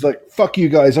 It's just like, fuck you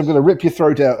guys, I'm going to rip your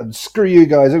throat out, and screw you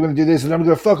guys, I'm going to do this, and I'm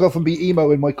going to fuck off and be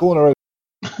emo in my corner.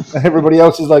 And everybody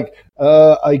else is like,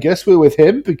 I guess we're with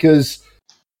him because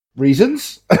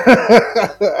reasons.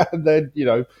 And then,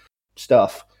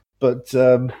 stuff. But,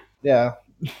 yeah,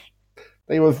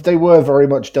 they were very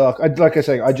much dark. Like I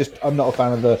say, I'm not a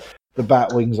fan of the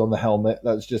bat wings on the helmet.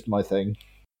 That's just my thing.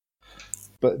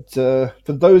 But for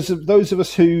those of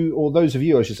us those of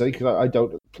you, I should say, because I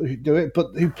don't do it,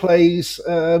 but who plays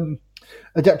Adeptus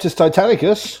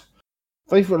Titanicus,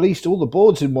 they've released all the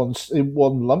boards in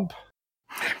one lump,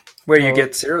 where you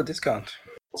get 0 discount.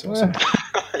 Awesome.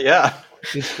 Yeah,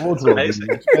 it's boards. Were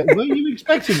you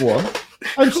expecting one?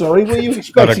 I'm sorry, were you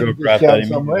expecting a discount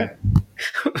somewhere?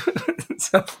 It's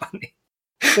so funny.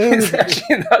 It's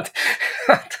actually not.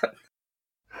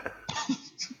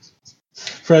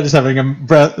 Fred is having a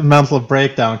mental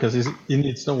breakdown because he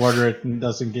needs to order it and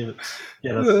doesn't get a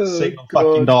single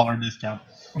fucking dollar discount.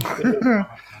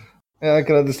 Yeah, I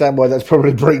can understand why that's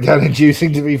probably breakdown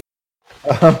inducing to be.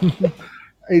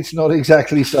 It's not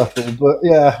exactly subtle, but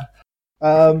yeah.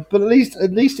 But at least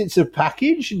it's a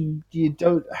package, and you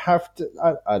don't have to.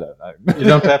 I don't know. You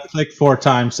don't have to click 4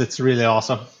 times. It's really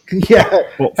awesome. Yeah.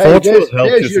 Well, hey,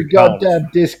 there's your goddamn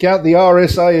discount. The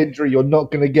RSI injury you're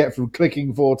not going to get from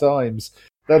clicking 4 times.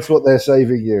 That's what they're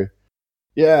saving you.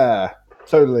 Yeah,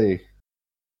 totally.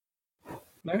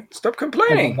 No, stop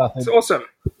complaining. It's awesome.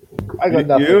 I got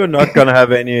nothing. You're not going to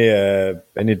have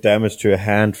any damage to your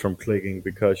hand from clicking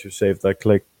because you saved that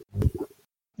click.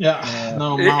 Yeah,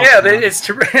 no. It's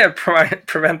to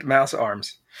prevent mouse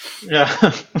arms.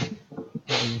 Yeah.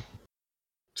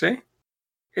 See,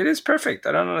 it is perfect.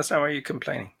 I don't understand why you're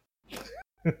complaining.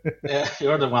 Yeah,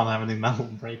 you're the one having a mental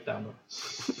breakdown.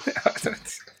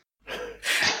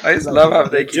 I just love how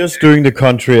they just doing the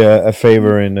country a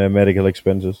favor in medical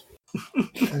expenses.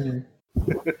 Yeah,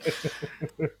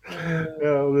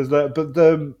 there's that, but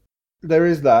there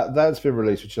is that. That's been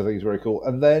released, which I think is very cool.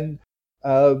 And then.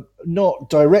 Not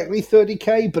directly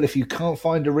 30k, but if you can't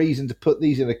find a reason to put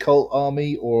these in a cult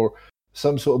army or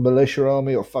some sort of militia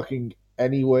army or fucking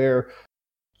anywhere,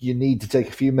 you need to take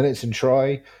a few minutes and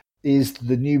try, is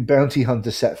the new Bounty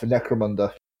Hunter set for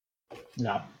Necromunda.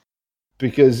 No.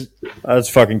 Because... That's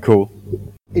fucking cool.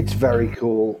 It's very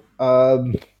cool.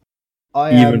 Baron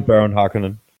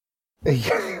Harkonnen.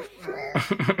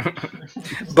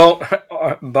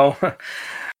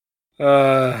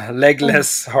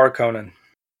 Legless Harkonnen.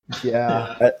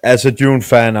 Yeah. As a Dune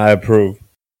fan, I approve.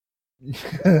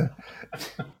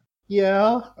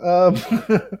 Yeah.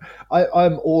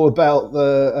 I'm all about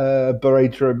the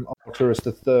Baratheon Arturus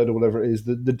III or whatever it is.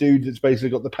 The dude that's basically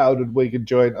got the powdered wig and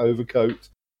giant overcoat.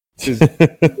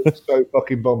 It's so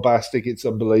fucking bombastic. It's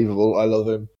unbelievable. I love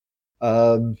him.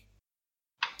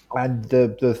 And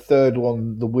the third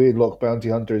one, the Weirdlock Bounty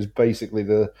Hunter, is basically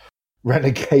the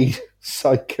Renegade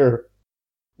Psyker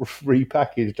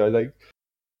repackaged, I think.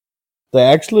 They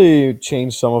actually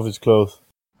changed some of his clothes.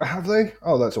 Have they?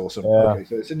 Oh, that's awesome. Yeah. Okay,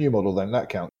 so it's a new model then. That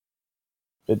counts.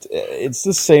 It's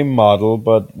the same model,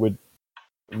 but with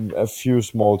a few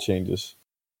small changes.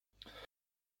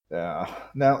 Yeah.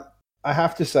 Now, I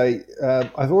have to say,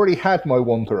 I've already had my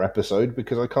one per episode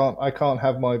because I can't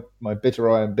have my bitter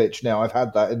iron bitch now. I've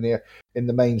had that in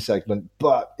the main segment.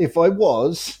 But if I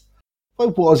was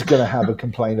going to have a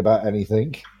complaint about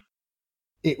anything,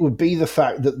 it would be the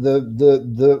fact that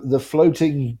the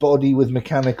floating body with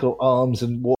mechanical arms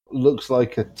and what looks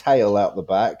like a tail out the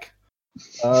back,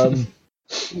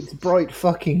 it's bright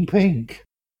fucking pink.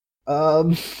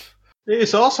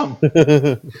 It's awesome.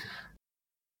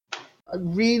 I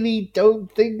really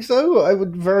don't think so. I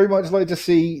would very much like to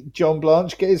see John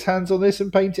Blanche get his hands on this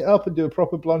and paint it up and do a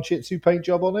proper Blanchitsu paint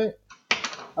job on it.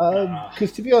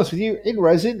 Because to be honest with you, in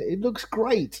resin, it looks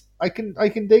great. I can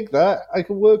dig that. I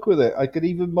can work with it. I could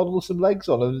even model some legs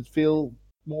on it and feel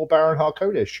more Baron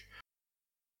Harkonish.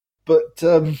 But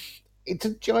it's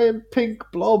a giant pink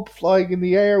blob flying in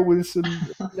the air with some...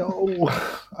 No,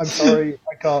 I'm sorry,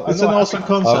 I can't. It's an awesome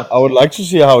concept. I would like to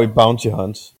see how he bounty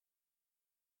hunts.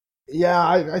 Yeah,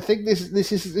 I think this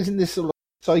isn't this sort of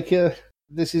Psyker.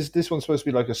 This one's supposed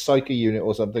to be like a Psyker unit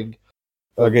or something.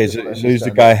 Okay, so he's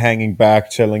the guy hanging back,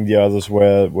 telling the others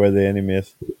where the enemy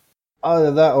is.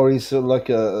 Either that, or he's sort of like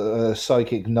a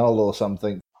psychic null or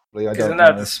something. Isn't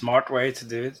that the smart way to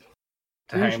do it?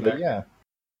 To hang back? Yeah.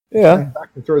 Yeah. Hang back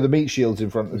and throw the meat shields in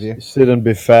front of you. Sit and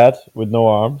be fat with no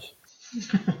arms.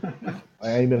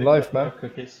 I aim in life, man.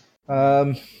 Cookies.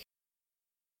 But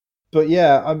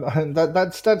yeah,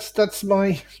 that's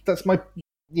my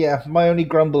my only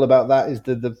grumble about that is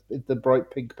the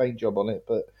bright pink paint job on it.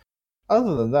 But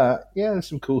other than that, yeah, there's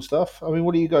some cool stuff. I mean,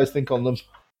 what do you guys think on them?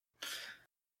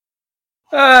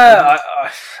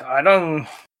 I don't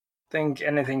think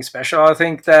anything special. I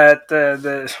think that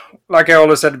the like I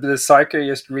always said, the Psyker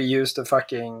just reused the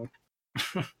fucking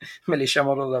militia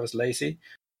model that was lazy.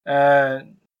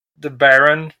 The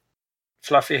Baron,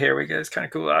 fluffy hair we get is kind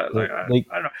of cool. I don't know.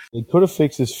 They could have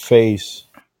fixed his face,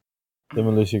 the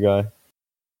militia guy.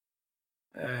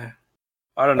 I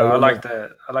don't know. I like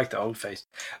the old face,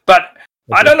 but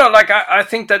okay. I don't know. Like I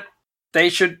think that they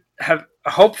should have.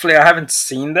 Hopefully, I haven't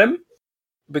seen them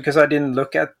because I didn't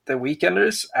look at the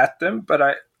Weekenders at them. But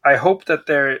I hope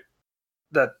that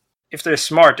if they're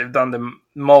smart, they've done the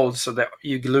molds so that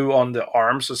you glue on the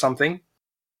arms or something,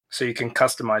 so you can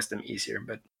customize them easier.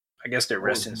 But I guess their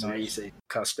resins are easy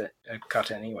to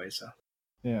cut anyway. So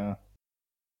yeah.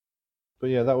 But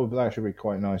yeah, that would actually be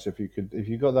quite nice if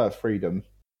you got that freedom.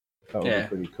 That would be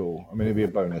pretty cool. I mean, it'd be a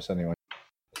bonus anyway.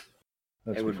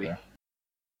 It would be.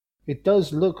 It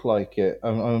does look like it.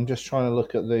 I'm just trying to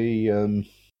look at the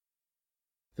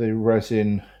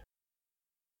resin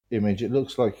image. It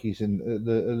looks like he's in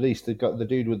at least the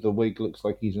dude with the wig looks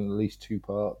like he's in at least 2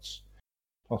 parts,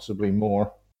 possibly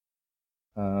more.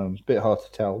 Bit hard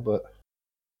to tell, but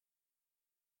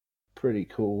pretty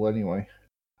cool anyway.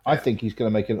 I think he's going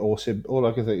to make an awesome. All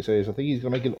I can say is I think he's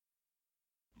going to make an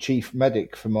chief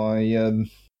medic for my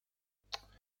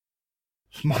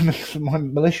my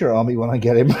militia army when I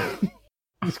get him.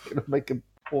 He's going to make an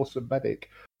awesome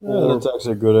medic. Yeah, that's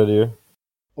actually a good idea.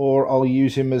 Or I'll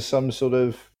use him as some sort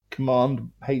of command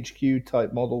HQ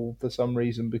type model for some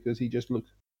reason because he just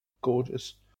looks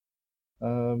gorgeous.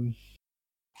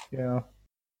 Yeah.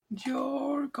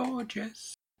 You're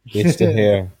gorgeous. It's the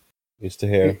hair. It's the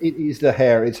hair. It is the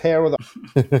hair. It's hair with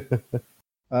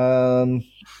a...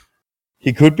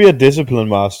 He could be a discipline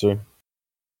master.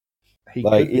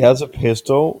 He has a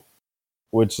pistol,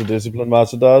 which the discipline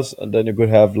master does, and then you could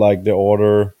have like the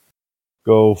order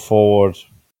go forward,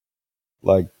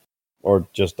 or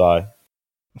just die.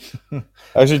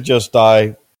 Actually, just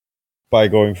die by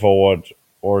going forward,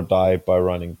 or die by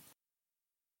running.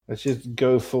 Let's just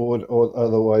go forward, or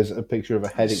otherwise a picture of a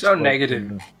head. So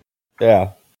negative.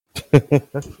 Yeah.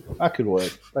 That could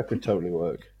work. That could totally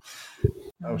work.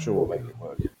 I'm sure we'll make it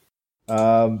work.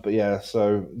 But yeah,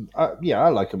 so I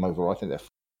like them overall. I think they're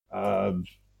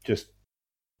just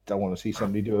don't want to see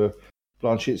somebody do a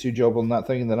Blanchitsu job on that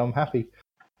thing, and then I'm happy.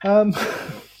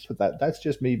 But that's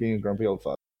just me being a grumpy old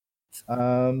fuck.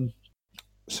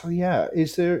 So yeah,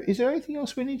 is there anything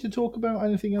else we need to talk about?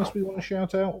 Anything else we want to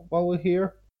shout out while we're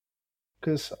here?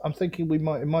 Because I'm thinking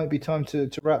it might be time to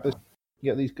wrap this.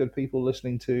 Get these good people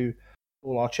listening to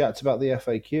all our chats about the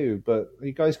FAQ. But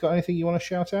you guys got anything you want to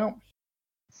shout out?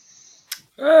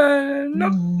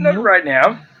 Not right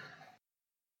now.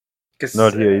 Because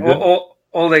not here either.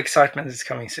 All the excitement is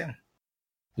coming soon.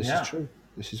 This is true.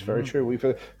 This is very true. We've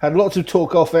had lots of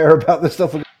talk off air about the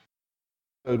stuff.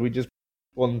 We just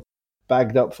one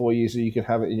bagged up for you so you can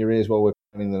have it in your ears while we're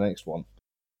planning the next one.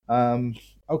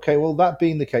 Okay, well, that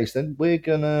being the case, then we're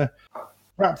gonna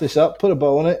wrap this up, put a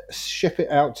bow on it, ship it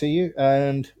out to you,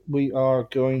 and we are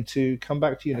going to come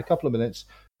back to you in a couple of minutes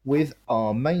with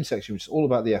our main section, which is all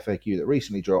about the FAQ that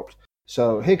recently dropped.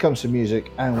 So here comes some music,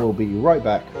 and we'll be right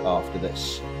back after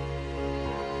this.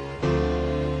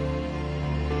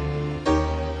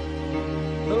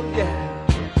 Oh, yeah.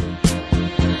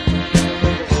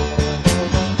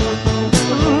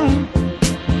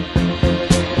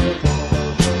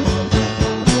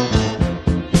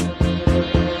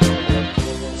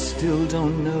 Still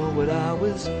don't know what I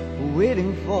was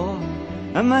waiting for,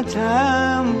 and my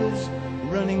time was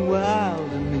running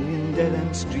wild, a million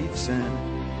dead-end streets,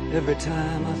 and every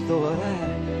time I thought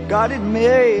I got it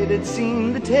made, it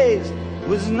seemed the taste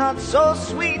was not so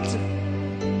sweet.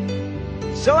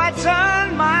 So I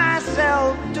turned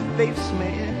myself to face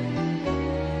me,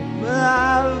 but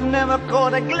I've never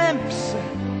caught a glimpse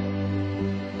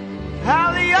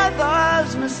how the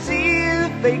others must see the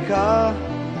faker.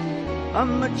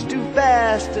 I'm much too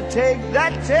fast to take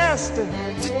that test.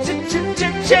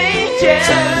 Changes.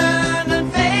 Turn and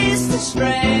face the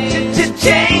strain.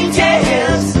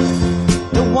 Changes.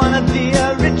 Don't wanna be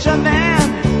a richer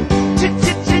man.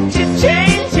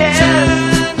 Changes.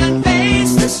 Turn and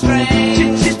face the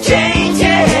strain.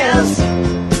 Changes.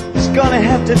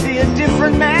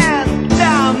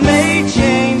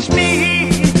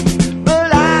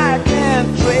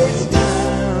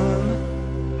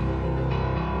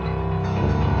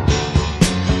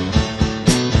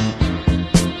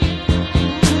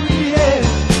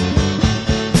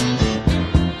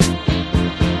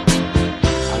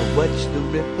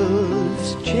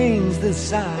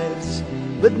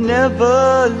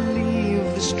 never leave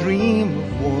the stream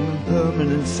of warm and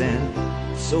permanent sand.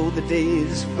 So the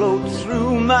days float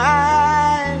through my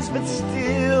eyes, but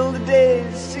still the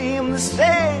days seem the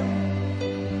same.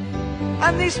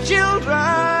 And these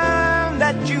children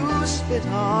that you spit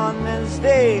on as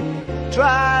they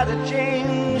try to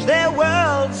change their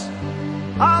worlds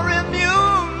are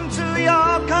immune to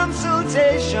your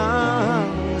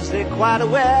consultations. They're quite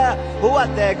aware of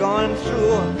what they're going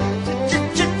through.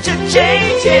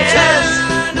 Changes.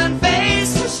 Turn and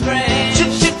face the strange.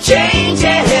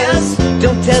 Changes.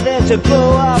 Don't tell them to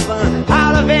blow up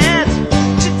out of it.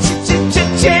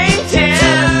 Changes.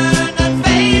 Turn and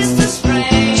face the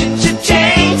strange.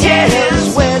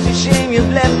 Changes. Where's your shame? You've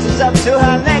left us up to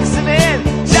our next event.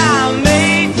 Time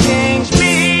may change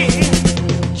me.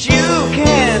 You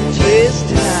can't twist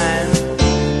time.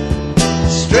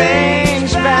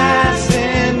 Strange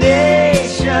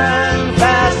fascination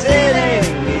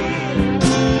fascinating me.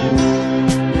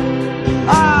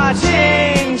 Our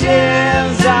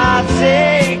changes are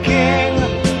taking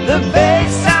the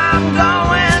pace I'm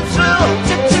going through.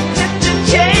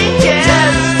 Changes.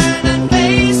 Turn and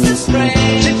face the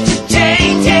strange.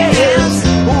 Changes.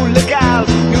 Oh, look out,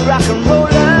 you rock and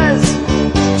rollers.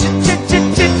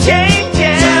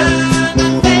 Changes. Turn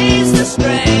and face the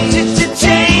strange.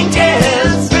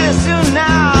 Changes. Pretty soon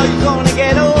now you're gonna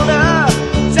get older.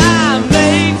 Time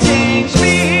may change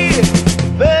me,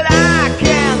 but I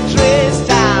can't trace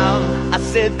time. I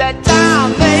said that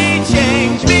time may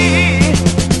change me,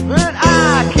 but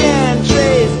I can't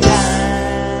trace time.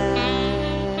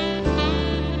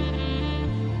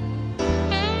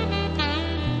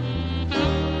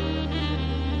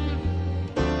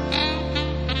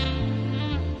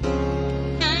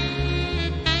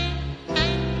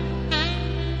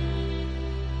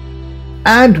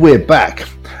 And we're back.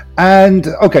 And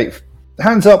okay,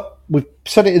 hands up. We've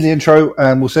said it in the intro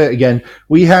and we'll say it again.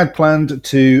 We had planned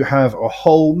to have a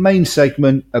whole main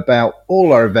segment about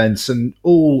all our events and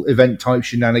all event type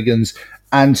shenanigans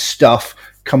and stuff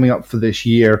coming up for this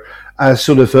year as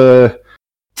sort of a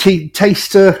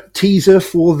teaser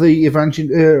for the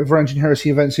Varangian Heresy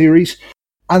event series.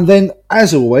 And then,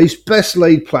 as always, best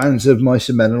laid plans of mice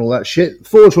and men and all that shit.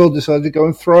 Forge World decided to go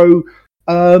and throw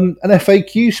an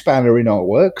FAQ spanner in our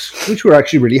works, which we're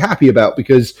actually really happy about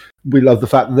because we love the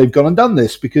fact that they've gone and done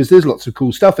this because there's lots of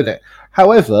cool stuff in it.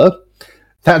 However,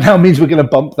 that now means we're going to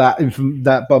bump that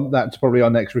to probably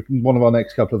one of our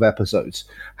next couple of episodes.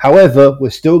 However,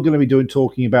 we're still going to be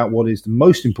talking about what is the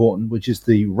most important, which is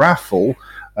the raffle,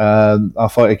 our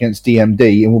fight against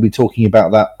DMD, and we'll be talking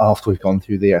about that after we've gone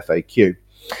through the FAQ.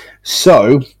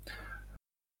 So,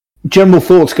 general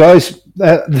thoughts, guys.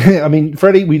 I mean,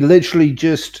 Freddie, we literally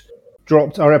just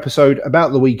dropped our episode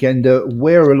about the Weekender,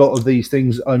 where a lot of these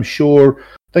things, I'm sure,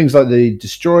 things like the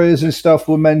destroyers and stuff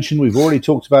were mentioned. We've already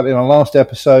talked about it in our last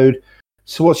episode.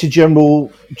 So, what's your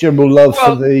general love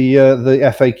for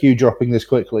the FAQ dropping this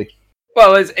quickly?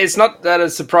 Well, it's not that a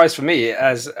surprise for me,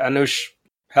 as Anush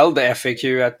held the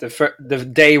FAQ at the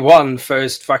day one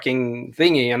first fucking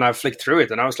thingy, and I flicked through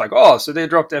it, and I was like, oh, so they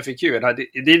dropped FAQ, and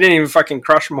it didn't even fucking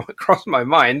cross my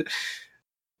mind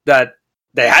that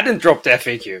they hadn't dropped the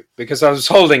FAQ because I was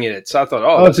holding it. So I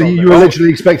thought, so you were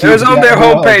literally expecting it was on their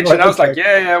homepage, and I was like,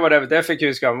 yeah, whatever. The FAQ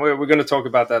is gone. We're going to talk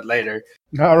about that later.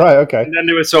 All right, okay. And then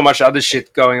there was so much other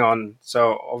shit going on.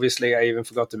 So obviously, I even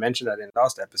forgot to mention that in the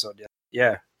last episode.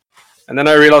 Yeah. And then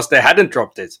I realized they hadn't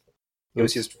dropped it. It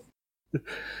was just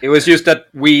that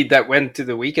we that went to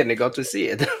the weekend and got to see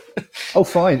it. Oh,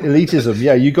 fine. Elitism.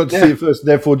 Yeah, you got to see it first,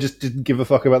 therefore just didn't give a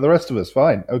fuck about the rest of us.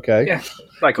 Fine. Okay. Yeah,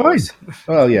 like always.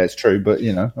 Well, yeah, it's true, but,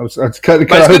 you know, I was kind of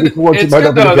hoping for once it might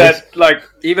not be the case. That, like,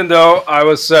 even though I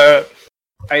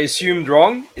assumed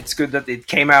wrong, it's good that it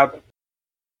came out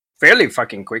fairly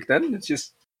fucking quick then. It's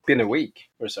just been a week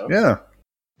or so. Yeah.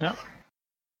 Yeah.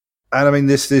 And I mean,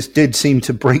 this did seem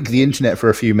to break the internet for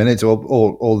a few minutes, or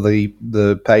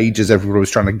the page as everyone was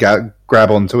trying to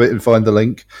grab onto it and find the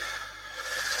link.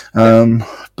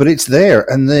 But it's there,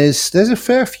 and there's literally a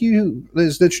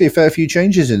fair few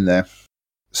changes in there.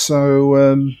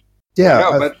 So yeah,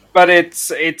 no, but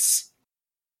it's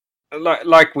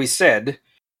like we said.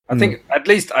 I think at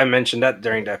least I mentioned that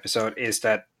during the episode is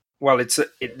that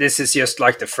this is just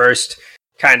like the first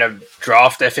kind of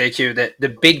draft FAQ. That the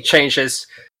big changes.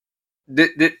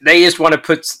 They just want to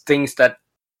put things that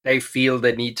they feel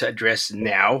they need to address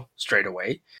now, straight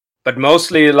away. But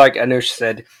mostly, like Anush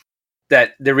said,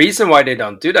 that the reason why they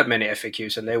don't do that many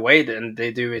FAQs and they wait and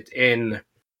they do it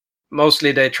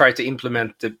mostly they try to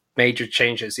implement the major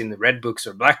changes in the red books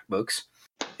or black books.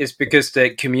 is because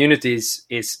the community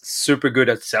is super good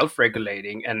at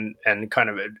self-regulating and kind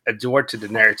of adore to the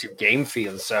narrative game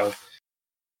feel. So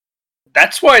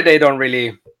that's why they don't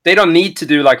need to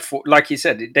do like he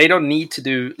said, they don't need to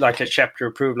do like a chapter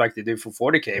approved like they do for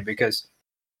 40K, because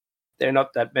there are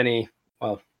not that many.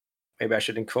 Well, maybe I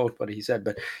shouldn't quote what he said,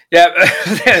 but yeah.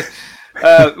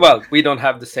 Well, we don't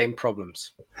have the same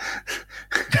problems.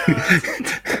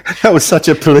 That was such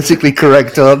a politically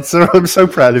correct answer. I'm so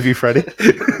proud of you, Freddie.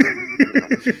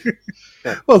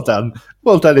 Well done.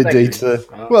 Well done indeed, sir.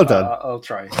 Well done. I'll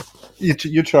try.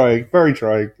 You're trying. Very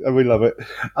trying. And we love it.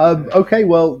 Okay,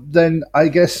 well, then I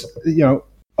guess,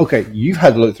 okay, you've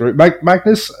had a look through it.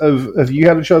 Magnus, have you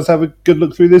had a chance to have a good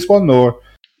look through this one, or?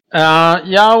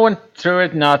 Yeah, I went through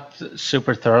it not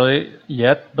super thoroughly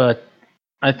yet, but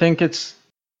I think it's,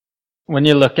 when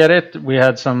you look at it, we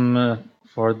had some,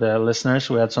 for the listeners,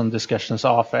 we had some discussions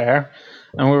off air,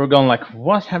 and we were going like,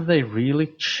 what have they really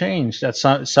changed at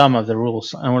some of the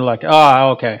rules? And we're like,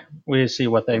 okay, we see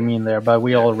what they mean there, but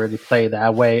we already play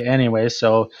that way anyway,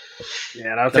 so.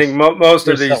 Yeah, and I think most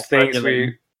of these things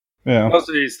we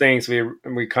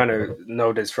kind of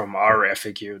noticed from our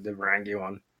FAQ, the Varangi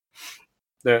one.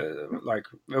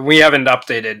 We haven't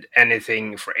updated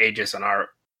anything for ages on our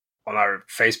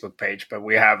Facebook page, but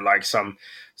we have like some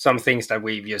things that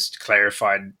we've just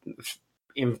clarified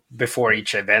before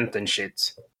each event and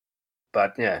shit.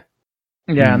 But yeah,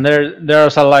 and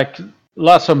there's like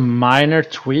lots of minor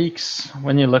tweaks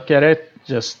when you look at it,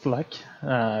 just like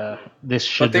this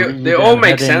should. But they all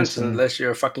make sense unless you're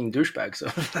a fucking douchebag.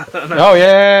 So. Oh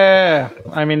yeah,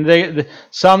 I mean they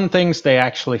some things they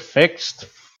actually fixed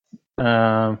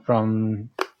from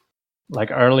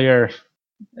like earlier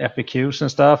FAQs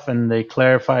and stuff, and they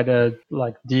clarified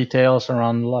like details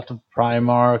around a lot of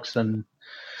Primarchs and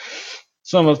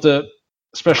some of the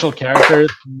special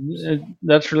characters.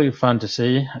 That's really fun to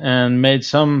see, and made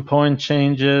some point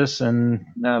changes and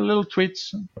little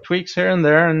tweaks here and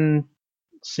there, and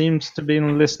seems to be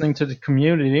listening to the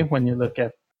community when you look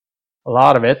at a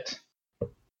lot of it.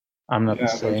 I'm not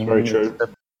saying very true.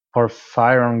 Poor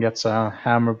Firearm gets a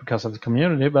hammer because of the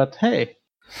community, but hey.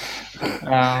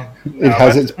 It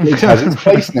has its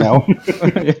place now.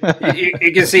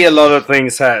 You can see a lot of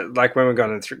things like when we're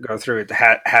going to go through it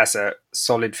has a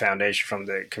solid foundation from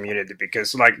the community,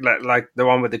 because like the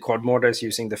one with the quad mortars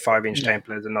using the 5-inch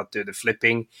template and not do the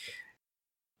flipping.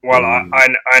 Well,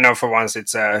 I know for once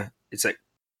it's a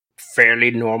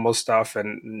fairly normal stuff,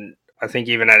 and I think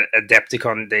even at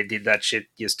Adepticon they did that shit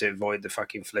just to avoid the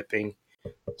fucking flipping.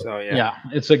 So yeah,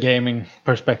 it's a gaming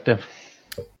perspective.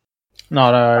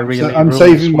 Not a really. I'm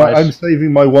saving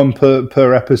my one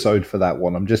per episode for that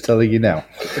one. I'm just telling you now.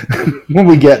 When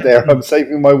we get there, I'm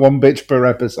saving my one bitch per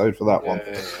episode for that one.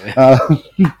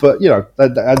 But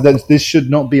this should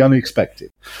not be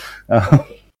unexpected.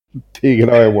 Being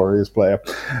an Iron Warriors player,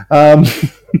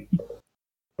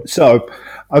 so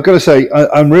I've got to say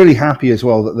I'm really happy as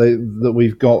well that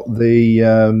we've got the.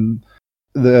 I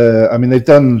mean, they've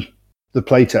done the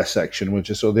playtest section, which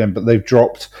is sort of the end, but they've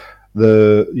dropped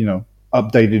the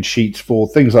updated sheets for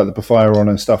things like the Porphyron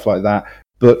and stuff like that,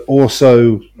 but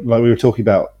also, like we were talking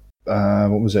about,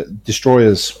 what was it?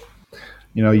 Destroyers.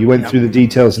 You went through the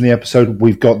details in the episode.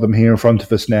 We've got them here in front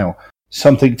of us now.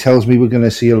 Something tells me we're going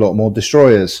to see a lot more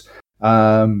Destroyers.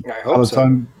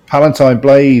 Palatine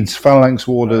Blades, Phalanx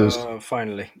Warders.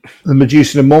 Finally. The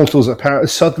Medusan Immortals apparently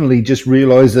suddenly just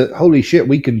realised that, holy shit,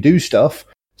 we can do stuff.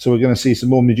 So we're going to see some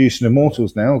more Medusan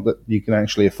Immortals now that you can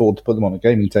actually afford to put them on a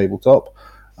gaming tabletop.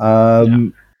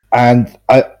 And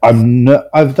I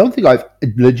don't think I've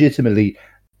legitimately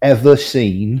ever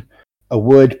seen a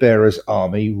Wordbearer's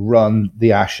army run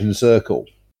the Ashen Circle.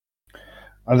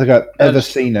 I don't think I've ever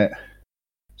seen it.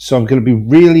 So I'm going to be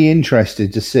really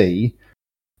interested to see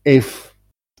if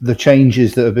the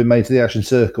changes that have been made to the Ashen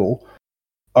Circle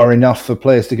are enough for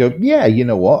players to go, yeah, you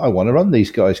know what, I want to run these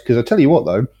guys. Because I tell you what,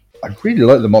 though, I really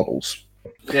like the models.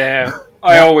 Yeah,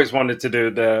 I always wanted to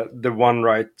do the one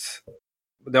right.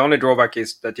 The only drawback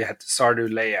is that you had to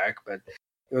Sardu Layak, but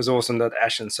it was awesome that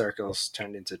Ashen Circles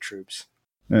turned into troops.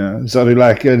 Yeah, Sardu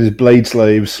Layak and his Blade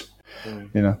Slaves.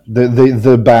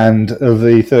 The band of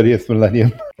the 30th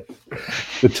millennium.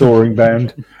 The touring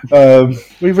band.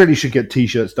 We really should get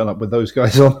T-shirts done up with those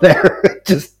guys on there.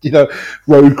 Just,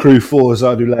 Road Crew 4,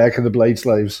 Sardu Layak and the Blade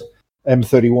Slaves.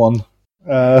 M31.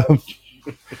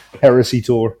 Heresy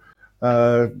Tour.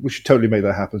 We should totally make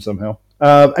that happen somehow.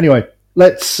 Anyway,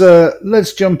 let's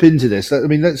jump into this.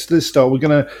 Let's start.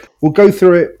 We'll go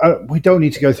through it. We don't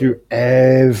need to go through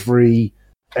every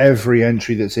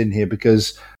entry that's in here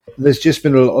because there's just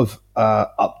been a lot of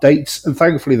updates, and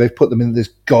thankfully they've put them in this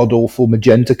god awful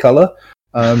magenta color.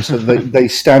 So they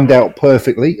stand out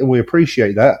perfectly, and we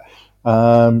appreciate that.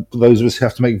 For those of us who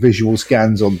have to make visual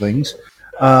scans on things.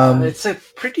 It's a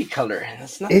pretty color.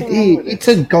 It's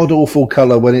a god-awful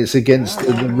color when it's against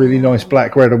the really nice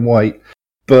black, red, and white.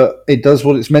 But it does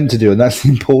what it's meant to do, and that's the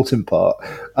important part.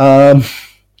 But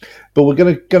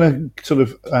we're gonna sort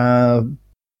of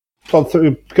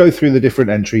go through the different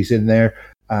entries in there,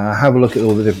 have a look at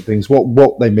all the different things,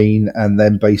 what they mean, and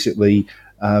then basically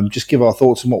just give our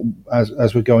thoughts on what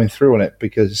as we're going through on it,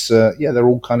 because they're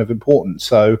all kind of important.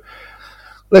 So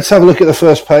let's have a look at the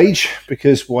first page,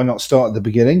 because why not start at the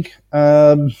beginning?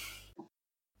 There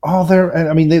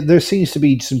seems to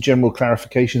be some general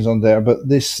clarifications on there, but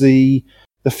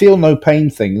the feel no pain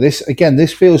thing. This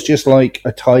feels just like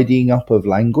a tidying up of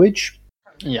language.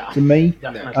 Yeah, to me.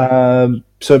 Definitely.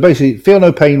 So basically, feel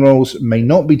no pain rolls may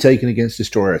not be taken against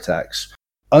destroyer attacks.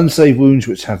 Unsaved wounds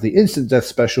which have the instant death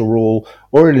special rule,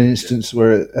 or in an instance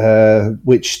where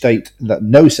which state that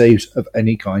no saves of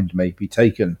any kind may be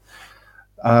taken.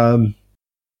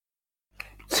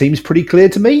 Seems pretty clear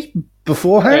to me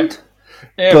beforehand.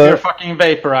 If you're fucking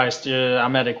vaporized, a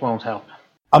medic won't help.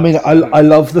 I mean, I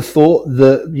love the thought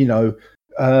that,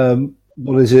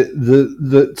 what is it?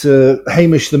 That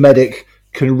Hamish the medic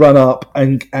can run up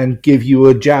and give you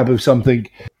a jab of something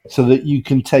so that you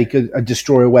can take a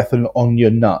destroyer weapon on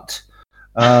your nut.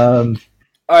 I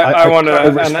want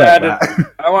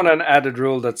an added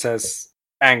rule that says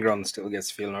Angron still gets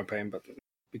feel no pain, but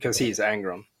because he's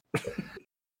Angron.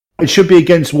 It should be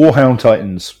against Warhound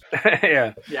Titans.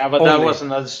 Yeah, but that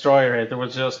wasn't a destroyer hit. It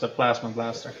was just a plasma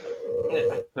blaster.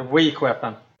 The weak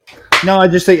weapon. No, I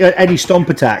just think any stomp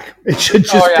attack. It should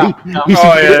just be. No. You should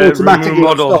get it automatically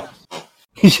on stomps.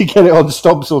 You should get it on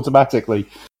stomps automatically.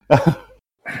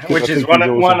 Which is one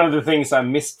of the things I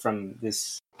missed from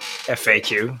this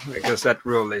FAQ, because that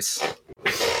rule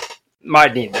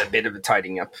might need a bit of a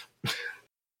tidying up.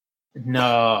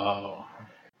 No.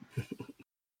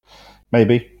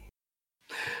 Maybe.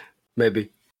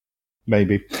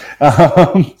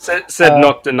 Said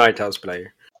not the Night House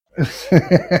player.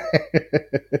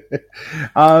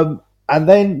 And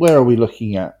then where are we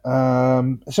looking at?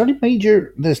 Is there any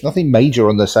major? There's nothing major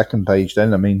on the second page.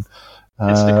 Then I mean,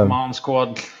 it's the command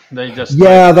squad. They just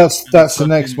that's the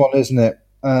next one, isn't it?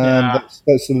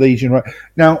 That's the Legion, right?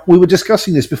 Now we were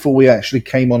discussing this before we actually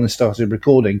came on and started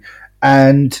recording,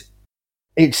 and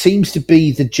it seems to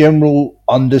be the general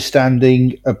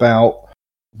understanding about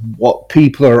what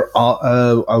people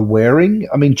are wearing.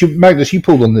 I mean, Magnus, you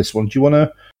pulled on this one. Do you want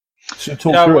to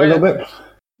talk through it a little bit?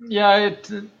 Yeah,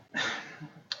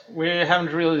 we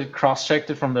haven't really cross-checked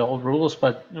it from the old rules,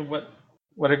 but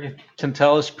what I can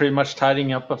tell is pretty much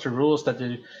tidying up of the rules that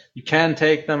you can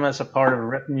take them as a part of a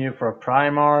retinue for a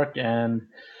Primarch, and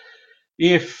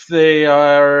if they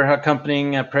are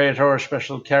accompanying a Praetor or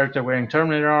special character wearing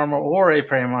Terminator armor or a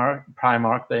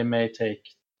Primarch, they may take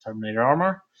Terminator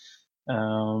armor.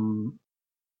 And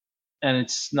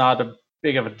it's not a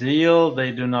big of a deal.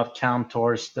 They do not count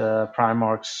towards the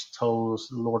Primarch's total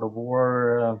Lord of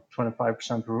War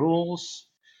 25% rules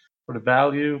for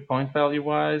the point value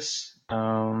wise.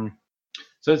 So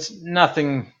it's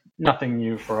nothing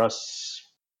new for us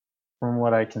from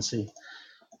what I can see.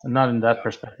 Not in that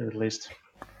perspective, at least.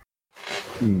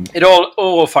 It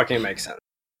all fucking makes sense.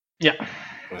 Yeah.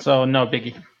 So no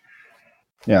biggie.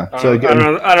 Yeah. So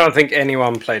I don't think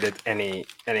anyone played it any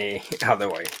other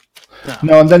way.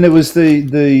 No, and then there was the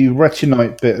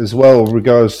Retinite bit as well, in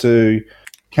regards to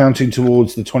counting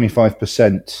towards the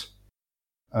 25%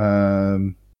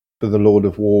 for the Lord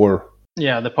of War.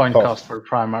 Yeah, the point cost for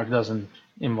Primarch doesn't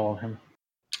involve him.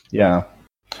 Yeah.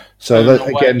 So that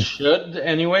again it should,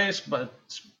 anyways, but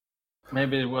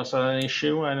maybe it was an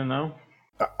issue. I don't know.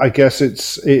 I guess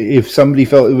it's if somebody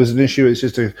felt it was an issue, it's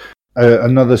just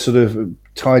another sort of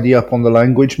tidy up on the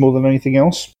language more than anything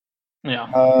else.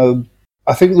 Yeah.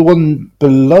 I think the one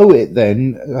below it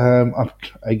then,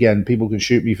 again, people can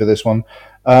shoot me for this one,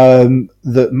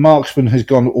 that Marksman has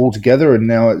gone all together and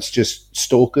now it's just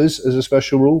Stalkers as a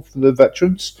special rule for the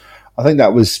veterans. I think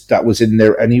that was in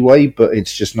there anyway, but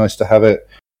it's just nice to have it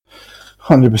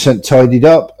 100% tidied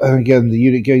up. And again, the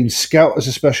unit gains Scout as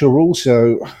a special rule,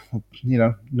 so,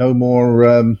 no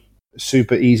more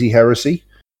super easy heresy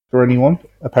for anyone,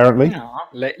 apparently. Yeah.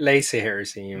 Lazy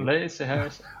heresy. Lazy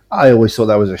heresy. I always thought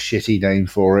that was a shitty name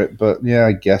for it, but yeah,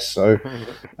 I guess so.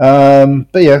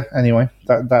 But yeah, anyway,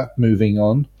 that moving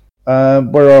on.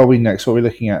 Where are we next? What are we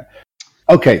looking at?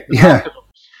 Okay, yeah.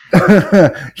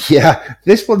 Yeah,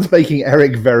 this one's making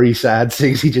Eric very sad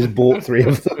since he just bought 3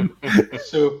 of them.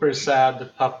 Super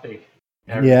sad puppy.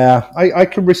 Eric. Yeah, I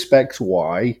can respect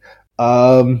why.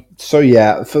 So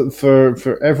yeah,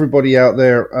 for everybody out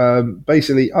there,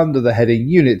 basically under the heading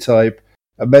unit type,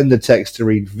 amend the text to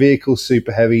read vehicle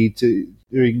super heavy to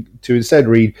instead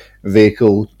read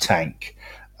vehicle tank.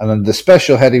 And then the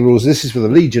special heading rules, this is for the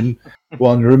Legion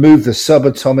one, remove the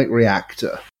subatomic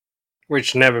reactor.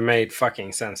 Which never made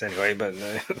fucking sense anyway, but...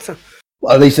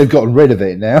 Well, at least they've gotten rid of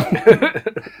it now.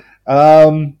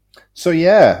 So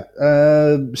yeah,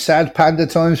 sad panda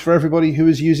times for everybody who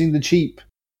is using the cheap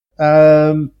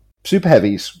super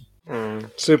heavies.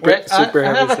 Super I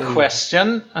have heavy a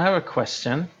question. I have a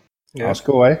question. Yeah. Ask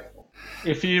away.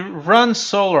 If you run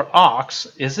Solar Ox,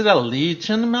 is it a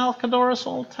Legion Malcador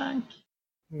assault tank?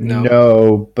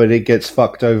 No, but it gets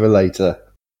fucked over later.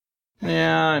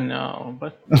 Yeah, I know,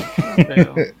 but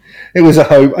It was a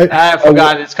hope. I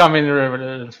forgot it's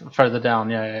coming further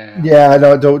down. Yeah. Yeah,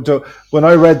 no, don't. When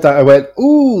I read that, I went,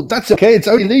 "Ooh, that's okay. It's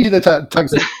only Legion that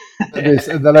tanks this."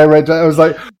 And then I read that, I was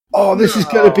like, "Oh, this is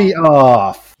going to be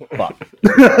fuck."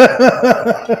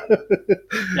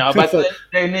 No, but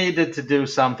they needed to do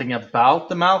something about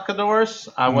the Malcadors.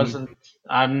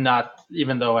 I'm not,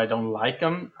 even though I don't like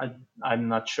them. I'm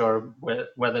not sure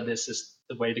whether this is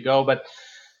the way to go, but.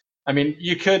 I mean,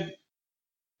 you could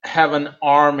have an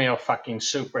army of fucking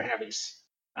super heavies.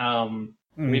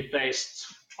 We faced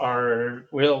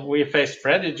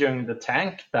Freddy during the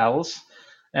tank battles,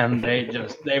 and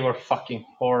they were fucking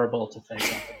horrible to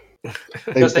face.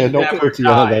 They're not pretty,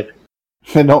 are they?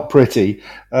 They're not pretty.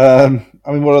 I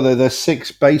mean, what are they? They're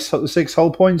 6 hull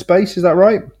points base. Is that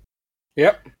right?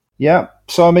 Yep. Yeah.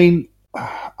 So I mean,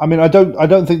 I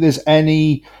don't think there's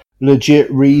any legit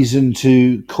reason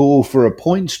to call for a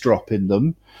points drop in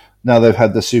them now they've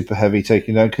had the super heavy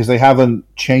taken down, because they haven't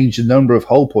changed the number of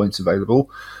hull points available.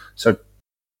 So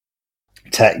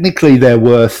technically they're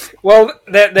worth... Well,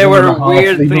 there were a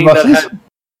weird thing that had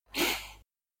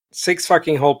 6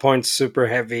 fucking hull points super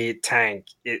heavy tank.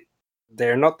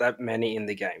 There are not that many in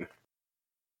the game.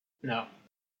 No.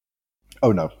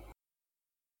 Oh, no.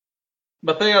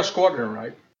 But they are squadron,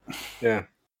 right? Yeah.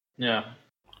 Yeah.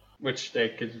 Which they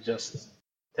could just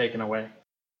taken away.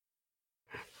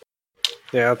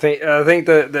 Yeah, I think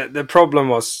the problem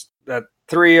was that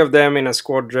 3 of them in a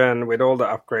squadron with all the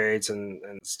upgrades and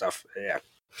stuff. Yeah,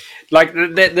 like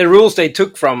the rules they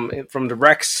took from the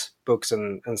Rex books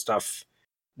and stuff.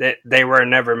 They were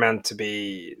never meant to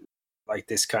be like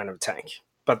this kind of tank,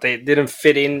 but they didn't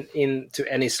fit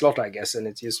into any slot, I guess, and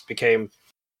it just became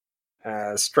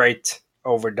straight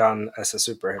overdone as a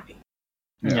super heavy.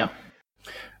 Yeah.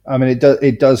 I mean,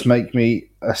 it does make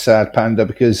me a sad panda,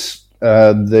 because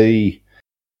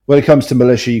when it comes to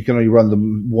militia, you can only run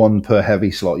them 1 per heavy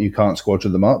slot. You can't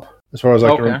squadron them up, as far as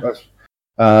I can remember,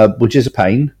 which is a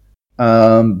pain,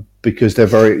 because they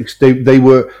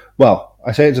were, well,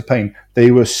 I say it's a pain.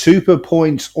 They were super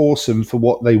points awesome for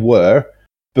what they were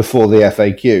before the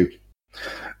FAQ.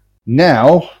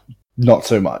 Now, not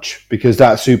so much, because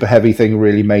that super heavy thing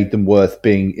really made them worth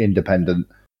being independent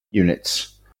units.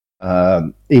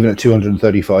 Even at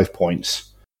 235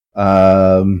 points,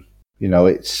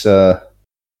 it's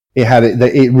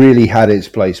it really had its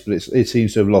place, but it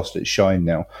seems to have lost its shine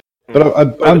now.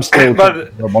 But I'm still.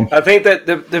 But I think that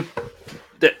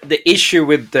the issue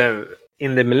with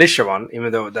in the militia one,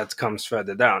 even though that comes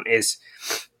further down, is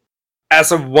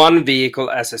as a 1 vehicle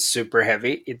as a super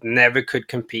heavy, it never could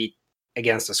compete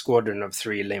against a squadron of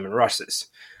 3 Lehman Russes.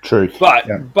 True,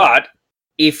 but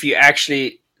if you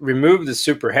actually remove the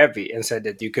super heavy and said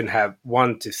that you can have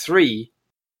 1 to 3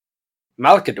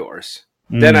 Malcadors,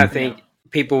 then I think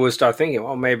people will start thinking,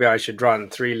 well, maybe I should run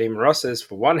 3 Lehman Russes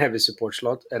for 1 heavy support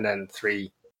slot and then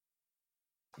 3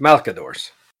 Malcadors.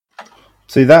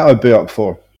 See, that I'd be up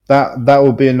for. That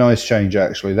would be a nice change,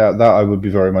 actually. That I would be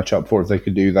very much up for if they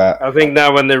could do that. I think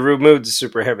now when they remove the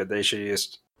super heavy, they should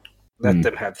just let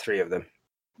them have 3 of them.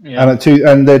 Yeah.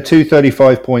 And they're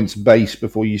 235 points base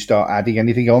before you start adding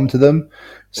anything onto them.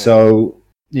 So,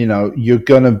 you're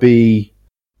going to be...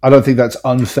 I don't think that's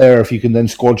unfair if you can then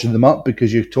squadron them up,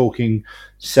 because you're talking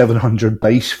 700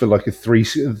 base for like a three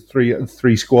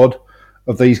squad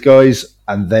of these guys,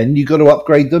 and then you got to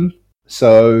upgrade them.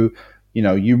 So,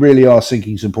 you really are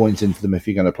sinking some points into them if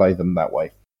you're going to play them that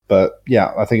way. But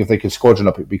yeah, I think if they could squadron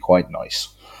up, it'd be quite nice.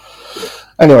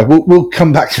 Anyway, we'll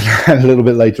come back to that a little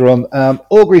bit later on.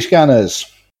 Augury scanners.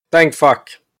 Thank fuck.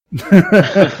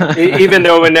 Even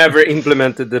though we never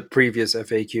implemented the previous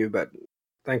FAQ, but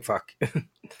thank fuck.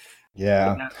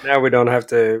 Yeah. Now we don't have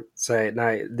to say,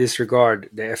 disregard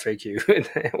the FAQ.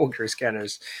 The Augury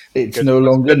scanners. It's no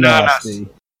longer nasty.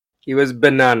 He was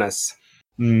bananas.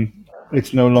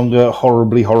 It's no longer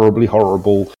horribly, horribly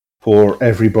horrible for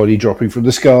everybody dropping from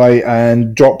the sky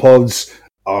and drop pods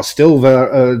are still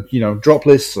drop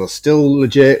lists are still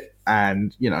legit,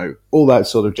 and all that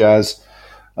sort of jazz.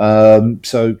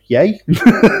 So yay.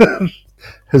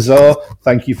 Huzzah!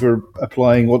 Thank you for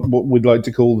applying what we'd like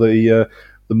to call the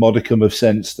modicum of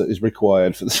sense that is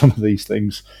required for some of these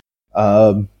things.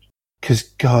 Because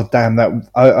god damn, that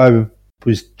I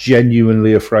was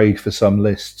genuinely afraid for some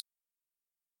lists.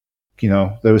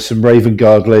 There were some Raven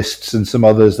Guard lists and some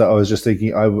others that I was just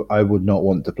thinking I would not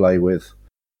want to play with.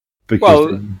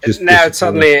 Well, now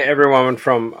suddenly everyone went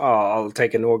from I'll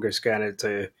take an Augur Scanner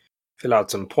to fill out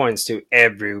some points to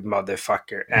every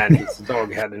motherfucker, and his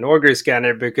dog had an Augur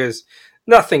Scanner because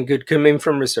nothing good come in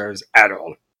from reserves at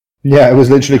all. Yeah, it was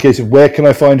literally a case of where can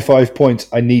I find 5 points?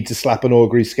 I need to slap an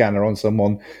Augury Scanner on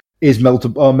someone. Is Melter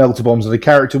Bombs of the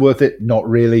character worth it? Not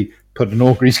really. Put an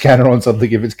Augury Scanner on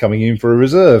something if it's coming in for a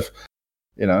reserve.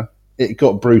 It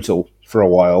got brutal for a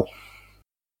while.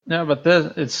 Yeah, but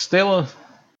it's still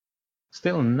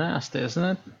nasty, isn't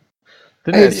it?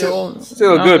 It's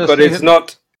still good, but it's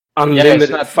not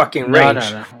unlimited fucking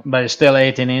range. No. But it's still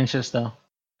 18 inches, though.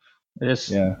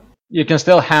 Yeah. You can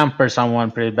still hamper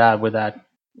someone pretty bad with that.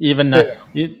 Even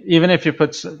if you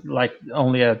put like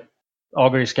only a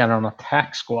Augury Scanner on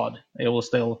attack squad, it will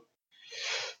still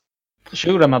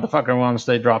shoot a motherfucker once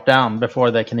they drop down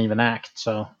before they can even act.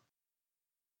 So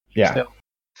yeah. Still.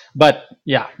 But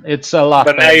yeah, it's a lot.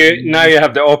 But now you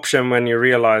have the option when you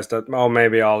realize that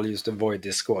maybe I'll use to avoid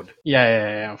this squad.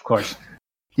 Yeah, of course.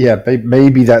 Yeah,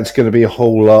 maybe that's going to be a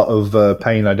whole lot of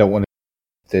pain I don't want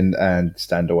to and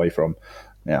stand away from.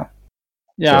 Yeah.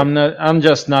 Yeah, so. I'm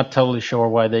just not totally sure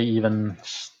why they even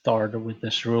started with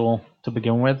this rule to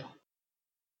begin with.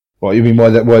 What you mean? Why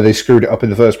they screwed it up in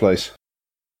the first place?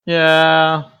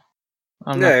 Yeah.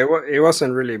 It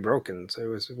wasn't really broken, so it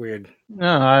was weird.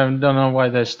 No, I don't know why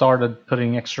they started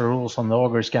putting extra rules on the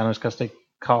Augur Scanners, because they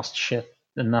cost shit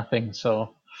and nothing.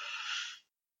 So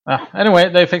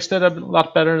anyway, they fixed it a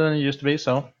lot better than it used to be,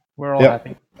 so we're all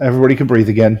happy. Everybody can breathe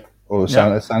again, or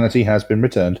sanity has been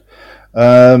returned.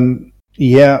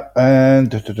 Yeah,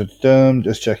 and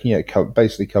just checking. Yeah, it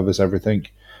basically covers everything.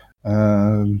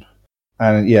 And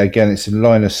yeah, again, it's in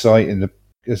line of sight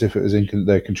as if it was in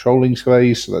their controlling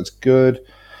space, so that's good.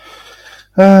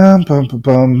 I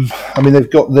mean, they've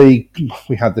got we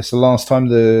had this the last time.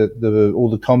 All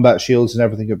the combat shields and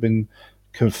everything have been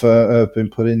been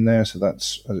put in there, so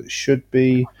that's as it should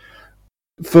be.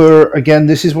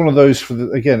 This is one of those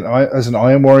as an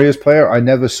Iron Warriors player, I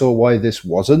never saw why this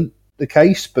wasn't the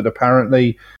case, but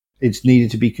apparently it's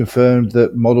needed to be confirmed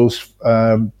that models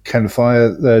can fire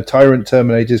the Tyrant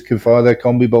Terminators, can fire their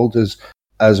combi bolters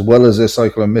as well as their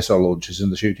Cyclone missile launchers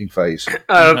in the shooting phase.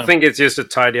 I don't think it's just to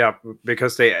tidy up,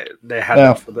 because they had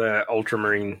that for the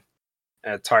Ultramarine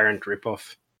Tyrant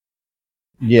ripoff.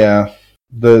 Yeah,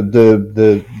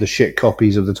 the shit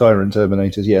copies of the Tyrant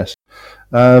Terminators, yes.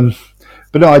 But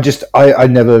no, I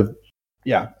never.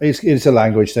 Yeah, it's a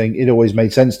language thing. It always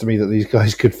made sense to me that these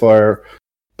guys could fire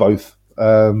both.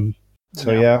 What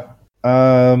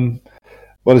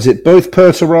is it? Both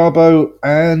Perturabo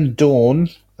and Dawn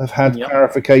have had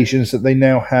clarifications that they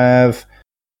now have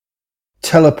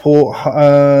teleport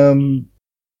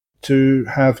to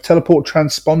have teleport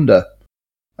transponder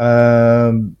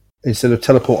instead of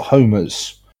teleport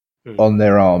homers on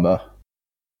their armor.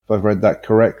 If I've read that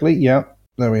correctly, yeah,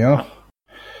 there we are.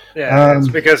 Yeah, it's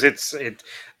because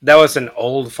that was an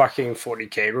old fucking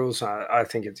 40k rule, so I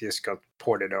think it just got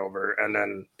ported over, and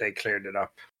then they cleared it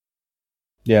up.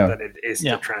 Yeah, that it is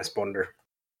the transponder.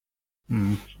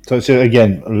 So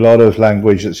again, a lot of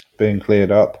language that's being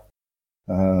cleared up,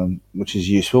 which is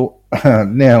useful.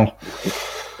 Now,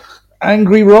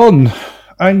 Angron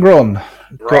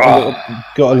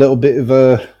got a little bit of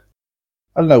a.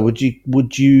 I don't know. Would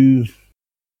you?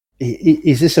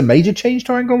 Is this a major change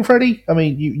to Angron, Freddy? I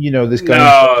mean, you know this guy.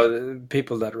 No,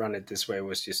 people that run it this way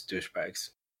was just douchebags.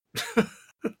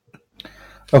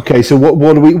 Okay, so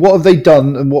what have they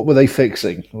done, and what were they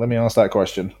fixing? Let me ask that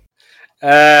question.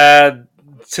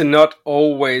 To not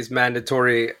always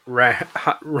mandatory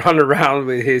run around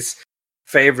with his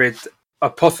favorite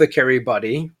apothecary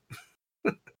buddy,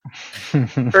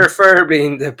 preferably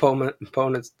in the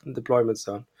opponent's deployment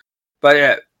zone.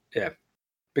 But yeah,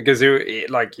 because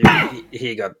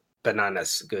he got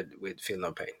bananas good with Feel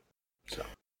No Pain. So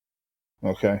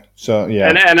okay, so yeah,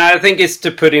 and I think it's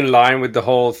to put in line with the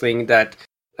whole thing that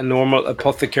a normal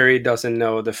apothecary doesn't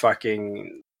know the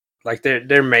fucking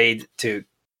they're made to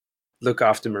look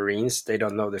after Marines. They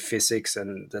don't know the physics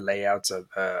and the layouts of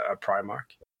a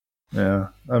Primarch. Yeah,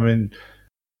 I mean,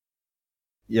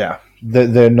 yeah,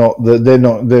 they're not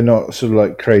sort of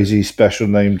like crazy special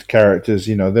named characters.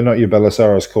 You know, they're not your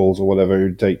Belisarius calls or whatever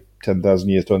who take 10,000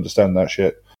 years to understand that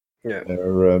shit. Yeah.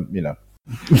 They're,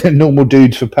 they're normal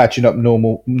dudes for patching up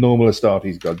normal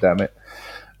Astartes, goddammit.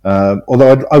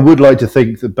 Although I would like to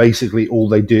think that basically all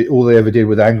they ever did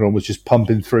with Angron was just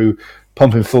pumping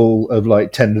full of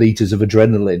like 10 liters of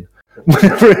adrenaline.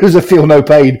 Whenever it was a feel no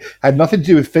pain, had nothing to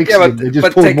do with fixing it. They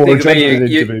just poured more adrenaline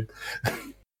into him.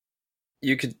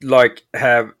 You could like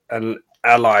have an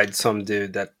allied some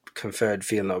dude that conferred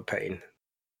feel no pain.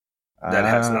 That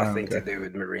has nothing to do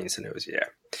with Marines, and it was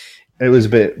a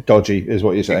bit dodgy, is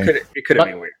what you're saying. It could have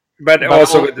been weird, but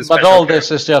also with the but all this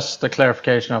is just the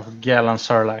clarification of Galen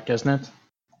Sarlacc, isn't it?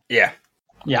 Yeah,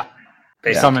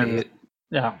 basically.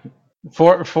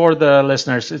 For the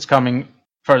listeners, it's coming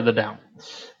further down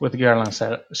with Galen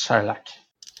Sarlacc.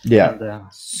 Yeah, and,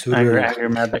 angry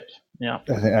medic. Yeah,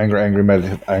 I think angry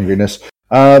medic, angriness.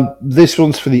 This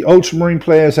one's for the Ultramarine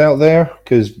players out there,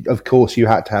 because of course you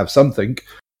had to have something,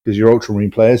 because you're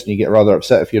Ultramarine players and you get rather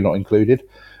upset if you're not included.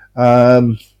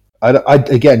 I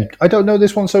don't know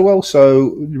this one so well.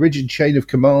 So, rigid chain of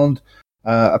command.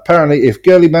 Apparently, if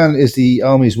Girlyman is the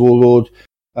army's warlord,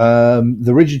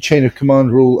 the rigid chain of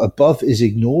command rule above is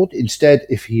ignored. Instead,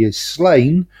 if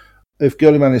Girlyman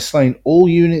is slain, all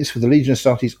units for the Legion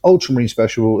Astartes Ultramarine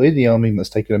special rule in the army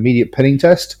must take an immediate pinning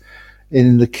test.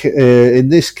 In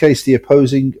this case, the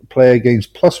opposing player gains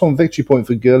 +1 victory point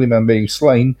for Girlyman being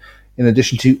slain, in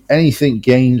addition to anything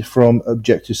gained from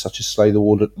objectives such as slay the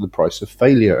warlord at the price of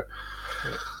failure.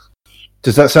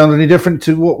 Does that sound any different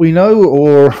to what we know,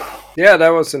 or? Yeah, that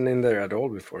wasn't in there at all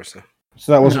before, so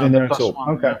that wasn't in there at all.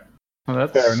 Okay, well,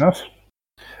 fair enough.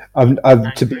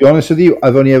 I've to be honest with you,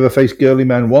 I've only ever faced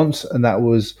Girlyman once, and that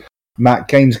was Matt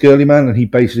Kane's Girlyman, and he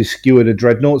basically skewered a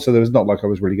dreadnought, so it was not like I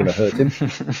was really going to hurt him.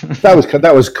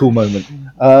 that was a cool moment.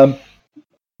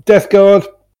 Death Guard.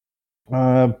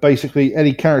 Basically,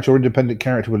 any character or independent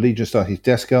character with Legion Astartes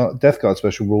Death Guard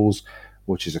special rules,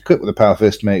 which is equipped with a Power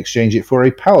Fist, may exchange it for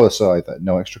a Power Scythe at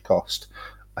no extra cost.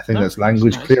 I think that's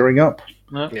language clearing up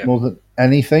more than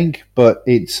anything, but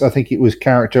I think it was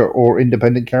character or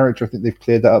independent character. I think they've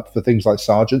cleared that up for things like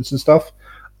sergeants and stuff.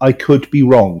 I could be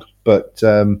wrong, but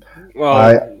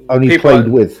I only played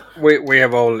with. We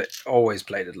have always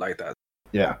played it like that.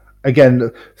 Yeah.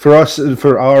 Again, for us,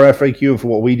 for our FAQ and for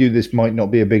what we do, this might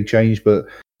not be a big change, but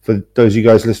for those of you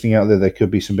guys listening out there could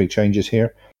be some big changes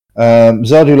here.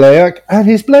 Zardu Layak and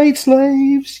his Blade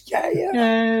Slaves.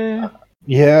 Yeah.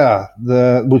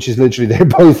 Which is literally, they're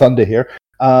both under here.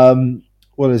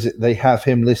 What is it? They have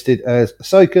him listed as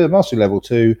Psyker, Mastery Level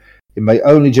 2. It may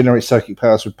only generate psychic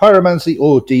powers with Pyromancy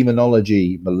or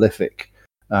Demonology, Malefic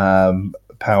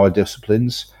power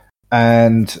disciplines.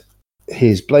 And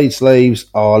his Blade Slaves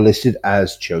are listed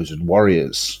as Chosen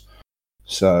Warriors.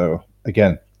 So,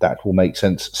 again, that will make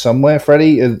sense somewhere.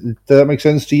 Freddie, does that make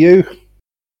sense to you?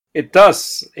 It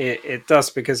does. It does,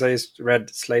 because I read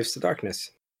Slaves to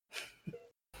Darkness.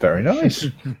 Very nice.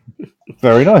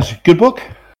 Very nice. Good book?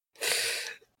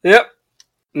 Yep.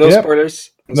 No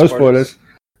spoilers. No spoilers.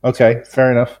 Okay,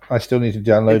 fair enough. I still need to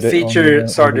download it. It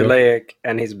features Zardu Layak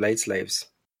and his Blade Slaves.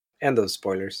 End of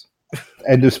spoilers.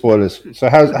 End of spoilers. So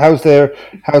how's their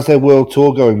world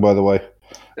tour going, by the way?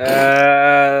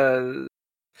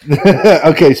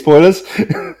 Okay, spoilers.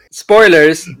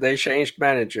 Spoilers. They changed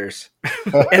managers.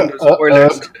 End of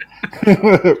spoilers.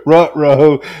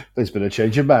 Row. There's been a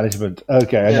change of management.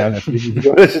 Okay, I now need to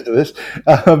go listen to this.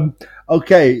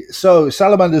 Okay, so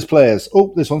Salamanders players.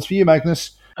 Oh, this one's for you,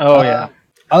 Magnus. Oh yeah.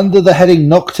 Under the heading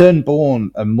Nocturne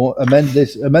Born, amend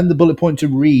the bullet point to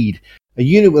read: a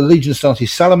unit with Legion Astartes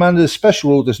Salamanders special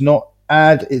rule does not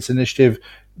add its initiative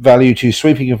value to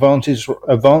sweeping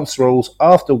advance rolls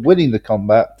after winning the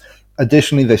combat.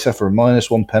 Additionally, they suffer a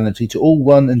 -1 penalty to all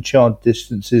run and charge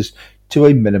distances to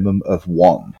a minimum of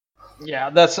 1.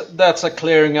 Yeah, that's a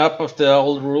clearing up of the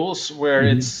old rules where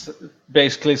it's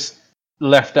basically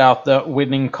left out the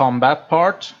winning combat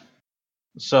part.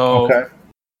 So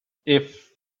if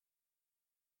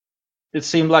it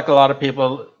seemed like a lot of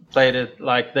people played it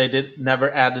like they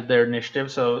never added their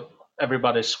initiative, so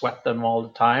everybody swept them all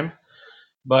the time.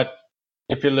 But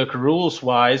if you look rules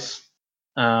wise,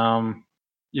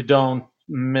 you don't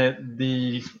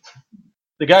the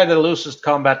guy that loses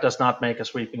combat does not make a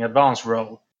sweeping advance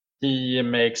roll. He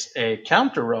makes a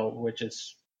counter roll, which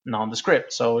is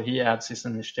nondescript, so he adds his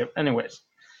initiative anyways.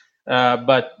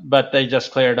 But they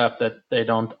just cleared up that they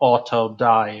don't auto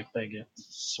die if they get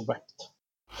swept.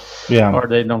 Yeah, or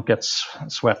they don't get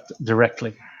swept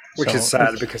directly. Which is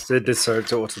sad because they deserve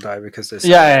to auto die because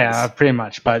they're pretty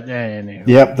much. But anyway.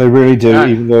 Yep, they really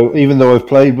do. Even though I've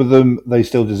played with them, they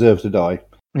still deserve to die.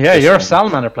 Yeah, you're a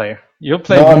Salamander player. You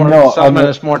played more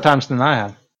Salamanders more times than I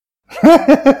have.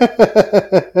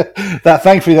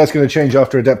 Thankfully, that's going to change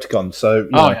after Adepticon. So,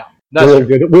 yeah. We're all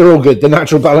good. We're all good. The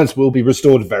natural balance will be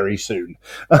restored very soon.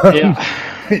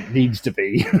 It needs to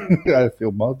be. I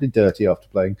feel mildly dirty after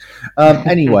playing.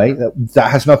 Anyway,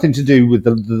 that has nothing to do with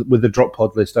the drop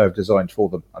pod list I've designed for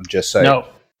them. I'm just saying. No,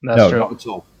 that's true. Not at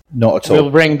all. Not at all.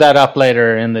 We'll bring that up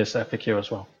later in this FAQ as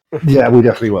well. Yeah, we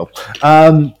definitely will.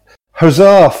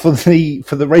 Huzzah for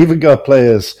the Raven Guard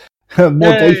players.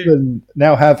 More Dacemen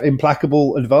now have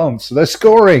implacable advance. So they're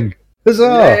scoring.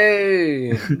 Huzzah!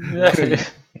 Yay!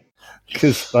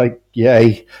 Because,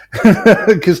 yay!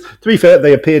 Because to be fair,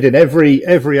 they appeared in every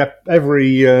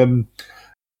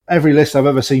list I've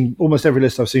ever seen. Almost every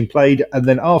list I've seen played, and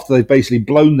then after they've basically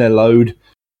blown their load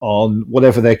on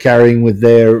whatever they're carrying with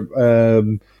their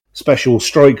special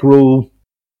strike rule,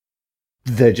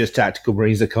 they're just tactical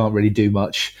Marines that can't really do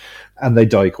much, and they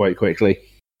die quite quickly.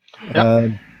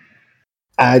 Yep.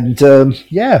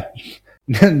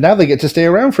 Now they get to stay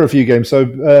around for a few games. So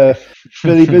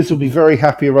Billy Biz will be very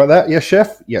happy about that. Yes,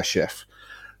 chef. Yes, chef.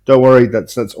 Don't worry,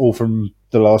 that's all from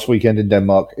the last weekend in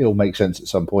Denmark. It'll make sense at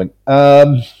some point.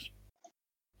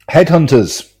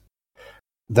 Headhunters.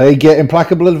 They get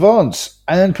implacable advance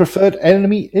and preferred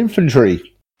enemy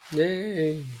infantry.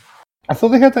 Yay! I thought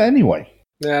they had that anyway.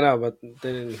 Yeah, no, but they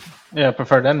didn't. Yeah,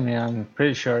 preferred enemy. I'm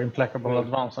pretty sure implacable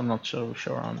advance. I'm not so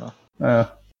sure on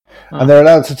that. And they're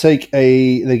allowed to take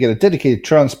they get a dedicated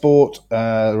transport,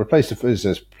 replace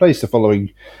the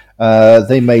following.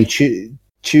 They may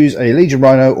choose a Legion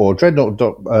Rhino or Dreadnought,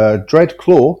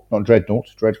 Dreadclaw, not Dreadnought,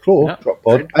 Dreadclaw drop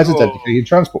pod as a dedicated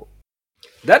transport.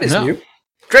 That is new.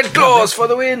 Dreadclaws for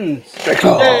the win!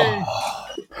 Dreadclaw!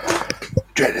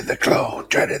 Dreaded the claw.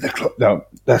 No,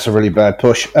 that's a really bad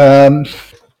push.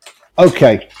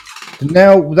 Okay.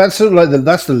 Now that's sort of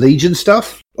that's the Legion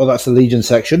stuff, or that's the Legion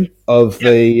section of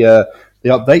the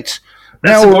updates.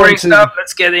 That's the boring stuff.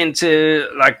 Let's get into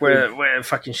where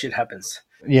fucking shit happens.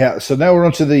 Yeah. So now we're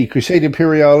onto the Crusade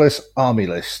Imperialis army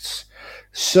lists.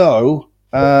 So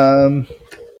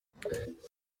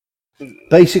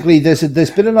basically, there's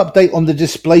been an update on the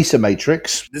Displacer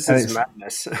Matrix. This is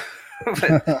madness,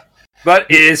 but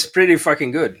it is pretty fucking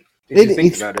good.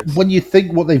 When you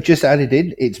think what they've just added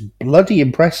in, it's bloody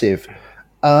impressive,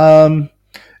 and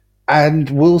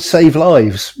will save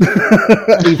lives,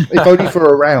 if only for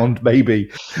a round,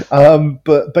 maybe.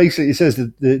 But basically, it says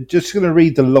that just going to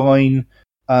read the line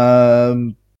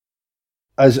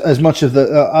as much of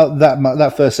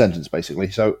that first sentence, basically.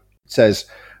 So it says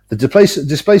the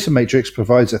displacer matrix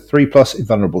provides a 3+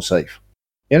 invulnerable save.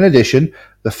 In addition,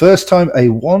 the first time a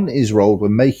 1 is rolled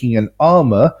when making an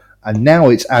armor. And now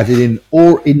it's added in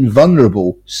or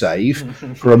invulnerable save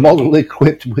for a model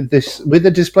equipped with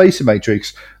the displacer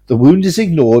matrix. The wound is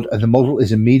ignored and the model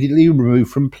is immediately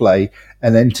removed from play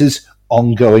and enters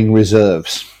ongoing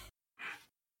reserves.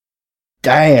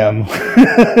 Damn.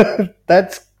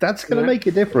 That's going to make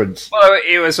a difference. Well,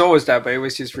 it was always that, but it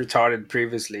was just retarded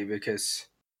previously because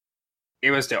it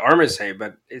was the armor save,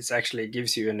 but it actually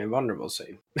gives you an invulnerable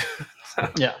save.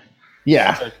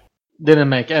 Yeah. So it didn't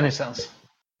make any sense.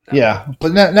 Yeah,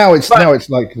 but now it's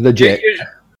like legit.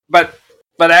 But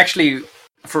actually,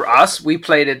 for us, we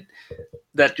played it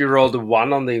that you rolled a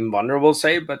 1 on the invulnerable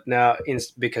save, but now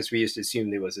because we used to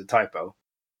assume there was a typo.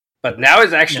 But now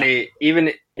it's actually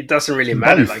even it doesn't really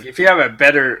matter. Like if you have a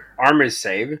better armor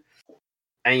save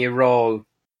and you roll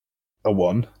a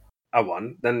 1,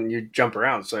 then you jump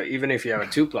around. So even if you have a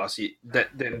 2+, the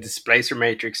displacer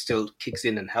matrix still kicks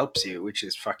in and helps you, which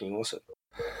is fucking awesome.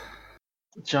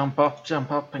 Jump up,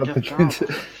 and get dropped.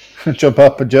 Jump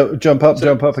up, and jump up,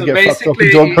 and get fucked up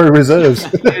into ongoing reserves.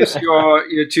 Use your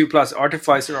 2+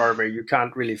 artificer armor, you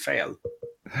can't really fail.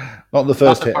 Not the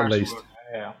first hit, at least.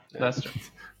 Yeah, that's true.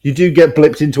 You do get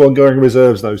blipped into ongoing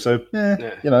reserves, though, so,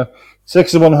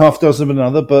 6 of one, half dozen of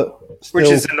another, but still...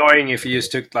 Which is annoying if you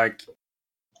just took,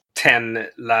 10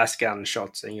 last gun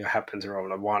shots and you happen to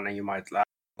roll a 1 and you might I'll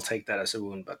take that as a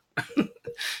wound, but...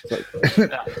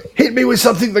 Hit me with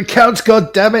something that counts,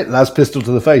 goddammit! Last pistol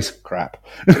to the face. Crap.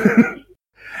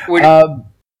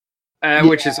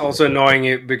 Which is also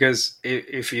annoying because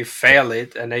if you fail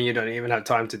it and then you don't even have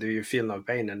time to do your feel no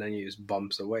pain and then you just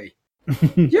bumps away.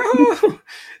 Yo!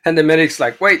 And the medic's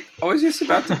like, wait, I was just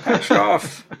about to patch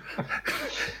off.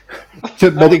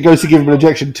 The medic goes to give him an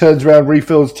injection, turns around,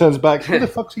 refills, turns back. Where the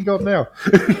fuck's he got now?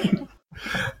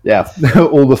 Yeah,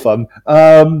 all the fun.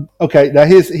 Okay, now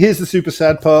here's the super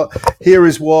sad part. Here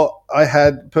is what I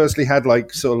personally had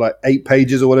 8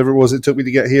 pages or whatever it was it took me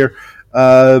to get here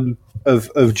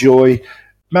of joy.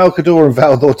 Malcador and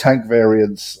Valdor tank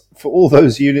variants for all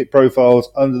those unit profiles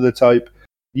under the type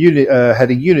Unit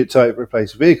heading unit type,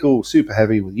 replace vehicle super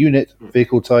heavy with unit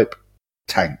vehicle type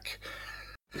tank.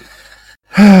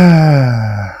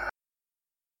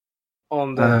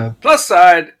 On the plus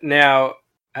side, now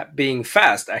being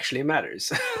fast actually matters.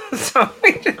 So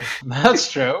That's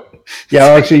true. Yeah,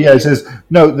 actually, yeah. It says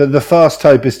no. The fast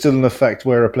type is still in effect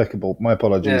where applicable. My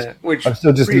apologies. yeah, which I'm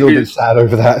still just a little bit sad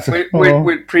over that.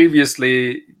 with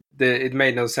previously, it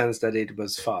made no sense that it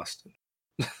was fast.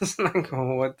 It's like,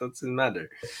 oh, what does it matter?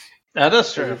 Yeah,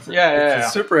 that's true. Yeah.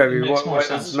 It's super heavy. It makes more Why does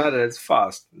sense. it matter? It's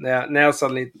fast. Now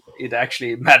suddenly it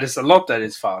actually matters a lot that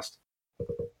it's fast.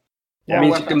 Yeah, It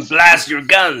means you can blast your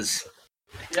guns.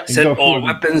 Yep. Set go all for it.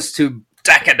 weapons to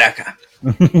Daka Daka.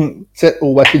 Set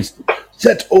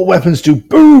all weapons to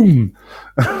boom.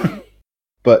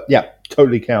 But yeah,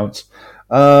 totally counts.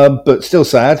 But still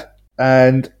sad.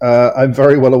 And I'm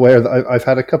very well aware that I've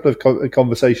had a couple of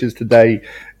conversations today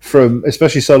from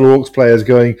especially Solar Orcs players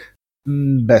going,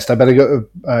 best I better go.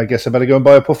 I guess I better go and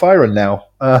buy a Porphyron now.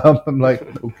 I'm like,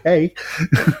 okay.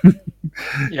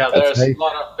 Yeah, That's there's me. a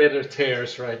lot of bitter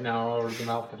tears right now over the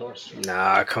Malcadors.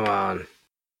 Nah, come on.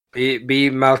 Be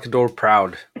Malcador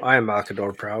proud. I am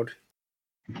Malcador proud.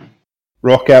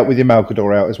 Rock out with your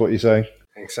Malcador out is what you're saying.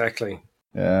 Exactly.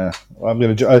 Yeah, well, I'm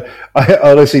gonna. I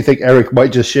honestly think Eric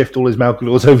might just shift all his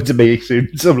Malcadors over to me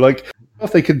soon. So I'm like,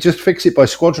 if they could just fix it by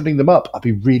squadroning them up, I'd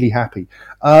be really happy.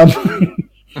 That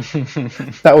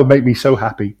would make me so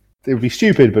happy. It would be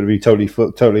stupid, but it'd be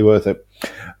totally worth it.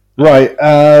 Right.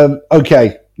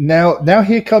 Okay. Now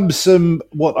here comes some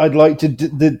what I'd like to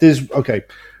do. Okay.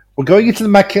 We're going into the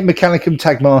Mechanicum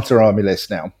Tagmata army list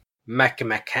now.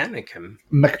 Mechanicum.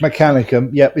 Mechanicum,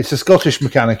 yep, it's a Scottish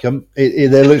Mechanicum.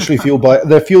 They're literally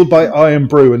fueled by Iron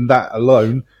Brew and that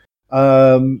alone,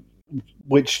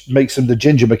 which makes them the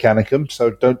Ginger Mechanicum.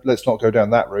 So let's not go down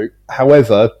that route.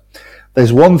 However,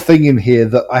 there's one thing in here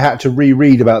that I had to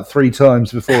reread about 3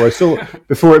 times before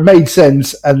before it made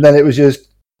sense, and then it was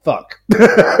just fuck.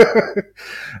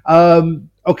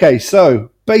 Okay,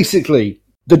 so basically,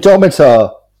 the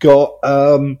Domitar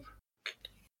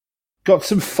got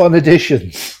some fun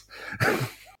additions.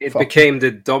 It became the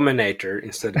Dominator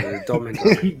instead of the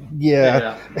Dominator.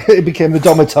 Yeah, it became the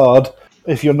Domitard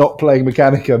if you're not playing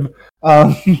Mechanicum.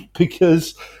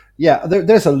 Because, yeah,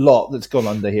 there's a lot that's gone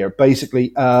under here. Basically,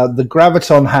 the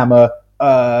Graviton Hammer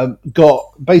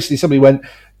basically somebody went,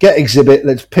 get Exhibit,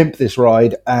 let's pimp this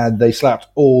ride, and they slapped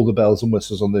all the bells and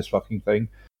whistles on this fucking thing.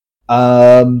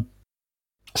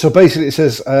 So basically it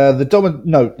says, the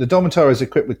Domitar is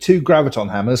equipped with 2 Graviton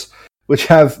Hammers, which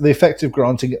have the effect of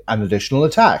granting an additional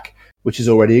attack, which is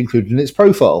already included in its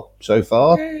profile. So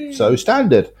far, so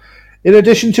standard. In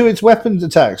addition to its weapons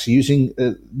attacks, using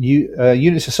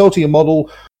units assaulting a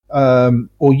model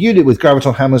or unit with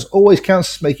Graviton Hammers always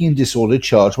counts as making a disordered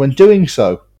charge when doing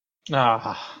so.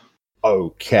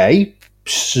 Okay,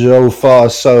 so far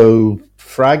so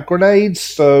frag grenades,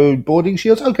 so boarding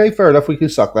shields. Okay, fair enough, we can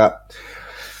suck that.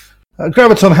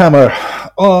 Graviton Hammer,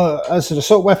 as an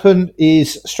assault weapon,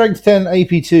 is Strength 10,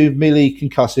 AP 2, melee,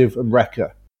 concussive, and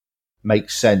wrecker.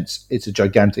 Makes sense. It's a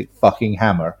gigantic fucking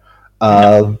hammer.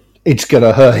 It's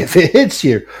gonna hurt if it hits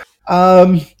you.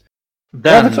 Then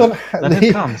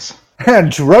it comes.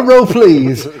 And drum roll,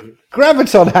 please.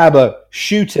 Graviton Hammer,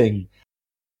 shooting.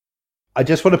 I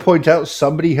just want to point out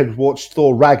somebody had watched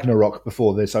Thor Ragnarok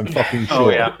before this, I'm fucking sure. Oh,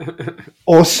 yeah.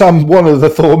 Or one of the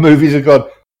Thor movies have gone,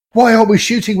 why aren't we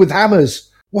shooting with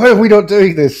hammers? Why are we not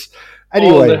doing this?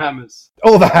 Anyway, All the hammers.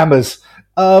 All the hammers.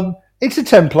 It's a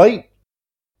template.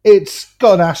 It's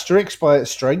got an asterisk by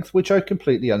its strength, which I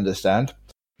completely understand.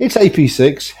 It's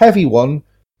AP6, heavy 1,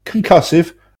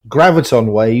 concussive,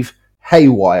 graviton wave,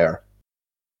 haywire.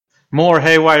 More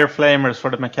haywire flamers for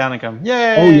the Mechanicum.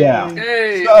 Yay! Oh, yeah.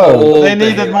 Hey, So, They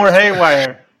needed more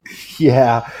haywire.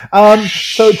 Yeah.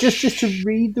 So just to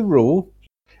read the rule,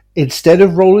 instead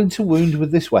of rolling to wound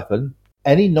with this weapon,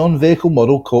 any non-vehicle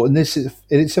model caught in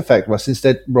its effect must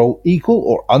instead roll equal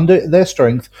or under their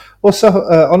strength or suffer,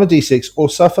 on a d6 or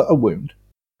suffer a wound.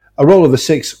 A roll of a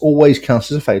 6 always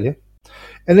counts as a failure.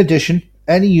 In addition,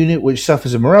 any unit which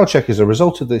suffers a morale check as a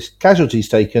result of this casualties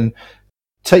taken,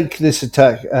 take this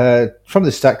attack from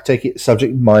this attack, take it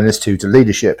subject -2 to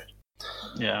leadership.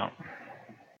 Yeah.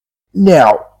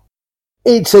 Now,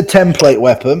 it's a template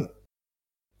weapon.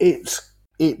 It's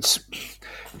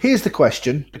here's the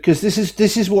question, because this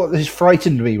is what has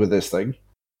frightened me with this thing.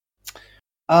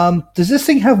 Does this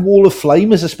thing have Wall of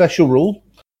Flame as a special rule?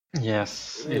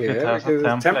 Yes, if it has a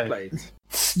template.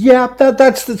 Yeah,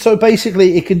 so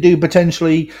basically it can do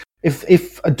potentially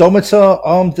if a Domitar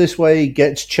armed this way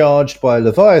gets charged by a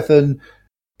Leviathan,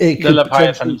 The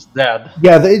Leviathan is dead.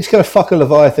 Yeah, it's going to fuck a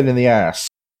Leviathan in the ass.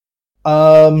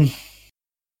 Why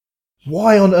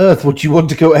on earth would you want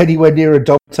to go anywhere near a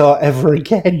Domitar ever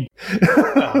again?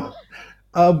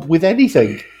 With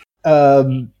anything.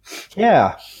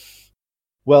 Yeah.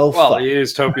 Well, you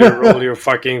just hope you roll your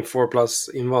fucking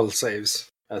 4+ invul saves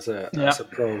as a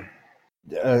pro.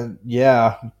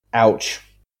 Yeah. Ouch.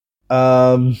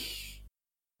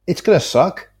 It's gonna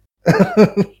suck.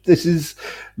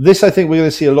 This I think we're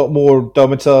gonna see a lot more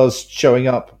Domitars showing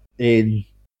up in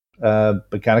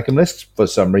Mechanicum lists for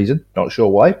some reason. Not sure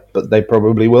why, but they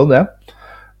probably will now.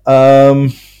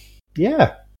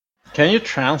 Yeah. Can you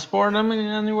transport them in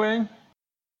any way?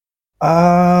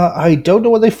 I don't know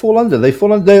what they fall under.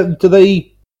 Do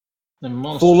they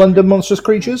fall under monstrous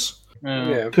creatures?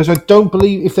 Yeah. Because I don't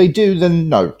believe if they do, then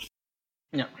no.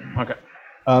 Yeah. Okay.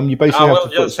 You basically have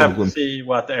to just have to see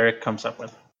what Eric comes up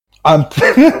with.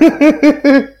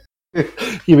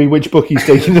 You mean which book he's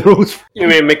taking the rules from? You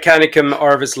mean Mechanicum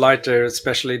Arvis Lighter,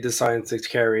 specially designed to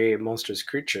carry monstrous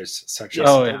creatures such as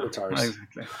Domitars.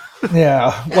 Exactly.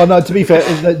 Yeah. Well, no, to be fair,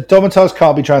 Domitars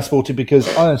can't be transported because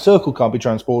Iron Circle can't be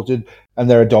transported, and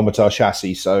they're a Domitar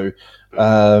chassis, so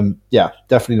yeah,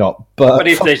 definitely not. But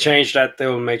if they change that, they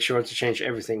will make sure to change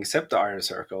everything except the Iron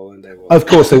Circle, and they will. Of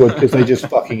course they would, because they just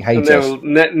fucking hate and they us. will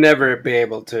never be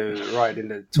able to ride in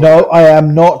the. No, I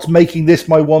am not making this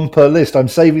my one per list. I'm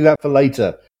saving that for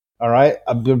later. All right,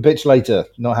 I'm going to bitch later.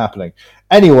 Not happening.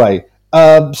 Anyway,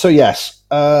 so yes,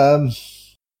 yeah,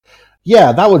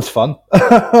 that was fun.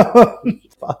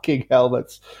 Fucking hell,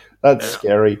 that's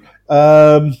scary.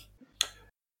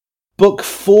 Book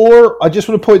 4, I just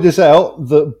want to point this out,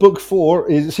 that Book 4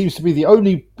 seems to be the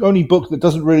only book that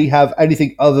doesn't really have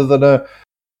anything other than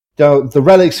the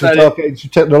Relics of Dark Age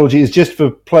technology is just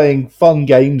for playing fun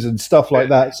games and stuff like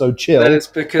that, so chill. That is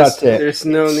because there's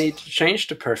no need to change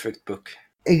the perfect book.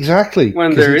 Exactly.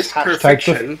 When there is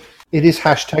perfection. It is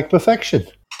 #perfection.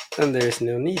 Then there is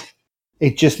no need.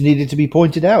 It just needed to be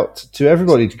pointed out to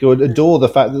everybody to go and adore the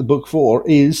fact that Book 4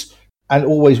 is, and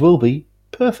always will be,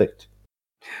 perfect.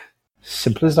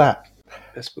 Simple as that.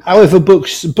 However, book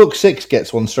 6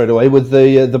 gets one straight away with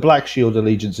the Black Shield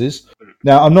allegiances.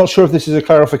 Now, I'm not sure if this is a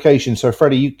clarification, so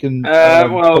Freddie, you can.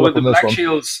 Well, with the Black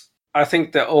Shields, I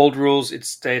think the old rules it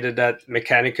stated that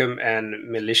Mechanicum and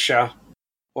Militia,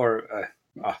 or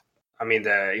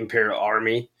the Imperial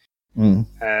Army,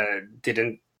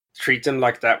 didn't treat them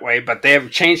like that way, but they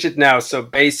have changed it now. So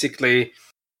basically,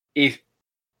 if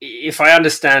I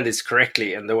understand this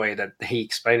correctly, and the way that he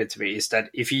explained it to me is that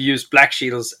if you use Black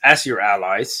Shields as your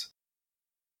allies,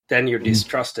 then you're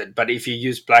distrusted. But if you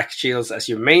use Black Shields as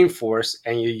your main force,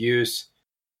 and you use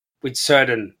with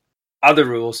certain other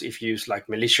rules, if you use like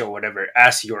Militia or whatever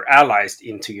as your allies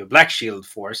into your Black Shield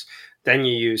force, then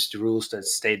you use the rules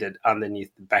that's stated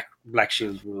underneath the Black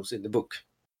Shield rules in the book.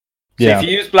 So if you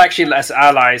use Black Shield as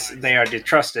allies, they are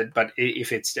distrusted. But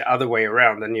if it's the other way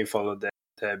around, then you follow the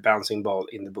bouncing ball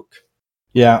in the book.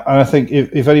 Yeah, and I think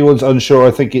if anyone's unsure,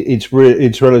 I think it's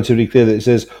relatively clear that it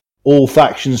says all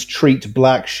factions treat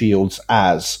Black Shields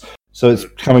as. So it's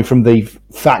coming from the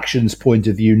faction's point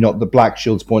of view, not the Black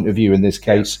Shield's point of view in this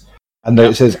case. And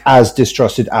then it says as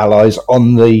distrusted allies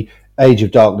on the Age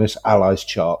of Darkness allies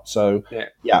chart. So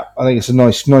yeah, I think it's a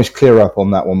nice clear up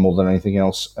on that one more than anything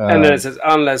else. And then it says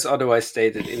unless otherwise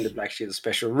stated in the Black Shield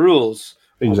special rules.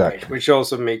 Exactly. Which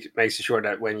also makes sure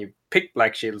that when you pick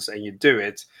Black Shields and you do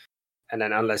it, and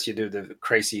then unless you do the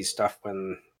crazy stuff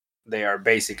when they are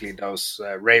basically those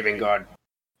Raven Guard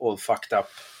all fucked up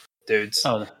dudes.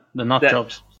 Oh, the nut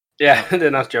jobs. Yeah,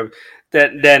 the nut job.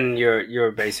 Then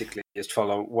you're basically just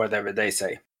follow whatever they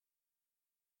say.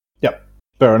 Yep,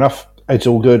 fair enough. It's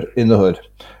all good in the hood.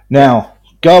 Now,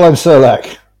 Garland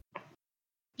Serlak.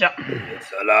 Yeah.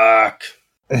 Serlak.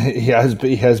 He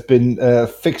has been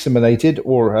fixaminated,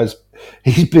 or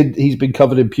he's been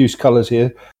covered in puce colours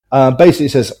here. Basically,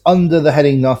 it says under the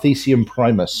heading Narthesium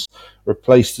Primus,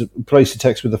 replace the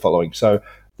text with the following. So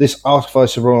this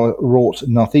artificer wrought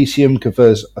Narthesium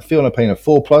confers a feel and a pain of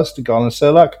 4+ to Garland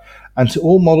Serlak, and to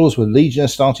all models with Legion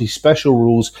Astartes special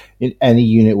rules in any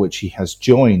unit which he has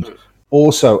joined.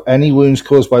 Also, any wounds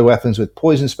caused by weapons with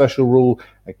poison special rule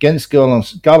against Garland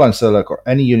Serlak or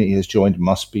any unit he has joined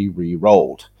must be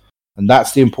re-rolled. And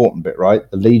that's the important bit, right?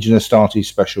 The Legion Astartes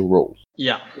special rule.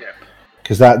 Yeah.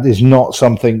 Because that is not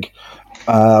something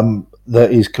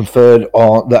that is conferred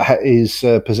on, that is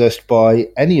possessed by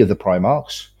any of the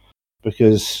Primarchs,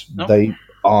 because they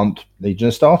aren't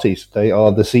Legion Astartes. They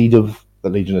are the seed of the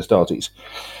Legion Astartes.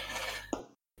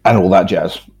 And all that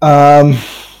jazz.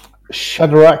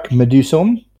 Shadrach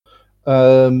Meduson,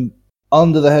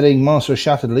 under the heading Master of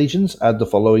Shattered Legions, add the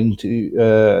following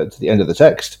to the end of the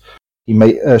text.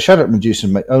 Shattered Medusa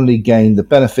may only gain the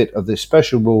benefit of this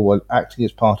special rule while acting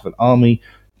as part of an army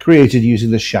created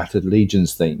using the Shattered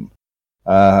Legions theme.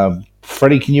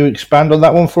 Freddie, can you expand on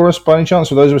that one for us by any chance,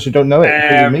 for those of us who don't know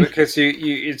it? Because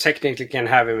you technically can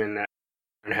have him in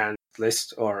a hand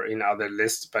list or in other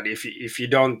lists, but if you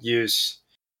don't use...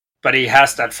 But he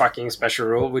has that fucking special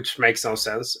rule, which makes no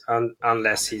sense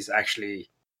unless he's actually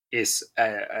is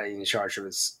in charge of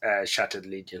his Shattered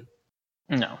Legion.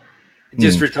 No.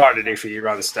 Just retarded if he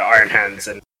runs the Iron Hands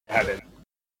and have him.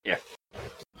 Yeah.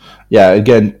 Yeah,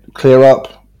 again, clear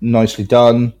up, nicely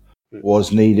done,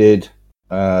 was needed.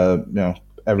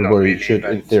 Everybody should,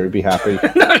 in theory, be happy.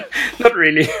 Not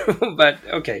really, but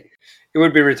okay. It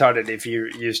would be retarded if you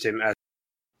used him as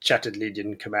Shattered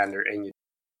Legion commander and you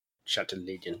Shattered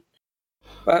Legion.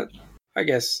 But I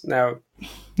guess now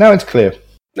it's clear.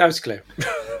 Now it's clear.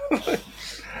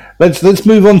 Let's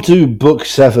move on to book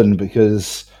 7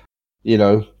 because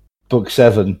book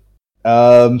 7.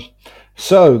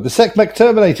 So the Sekhmet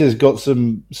Terminators got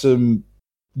some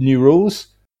new rules,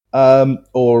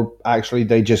 or actually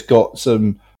they just got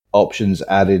some options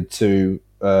added to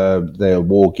their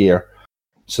war gear,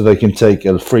 so they can take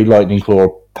a free Lightning Claw,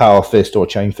 Power Fist, or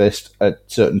Chain Fist at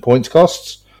certain points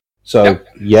costs. So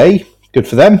yay, good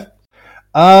for them.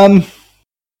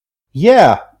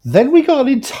 Then we got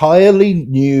an entirely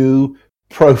new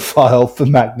profile for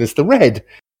Magnus the Red,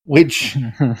 which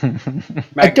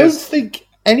I don't think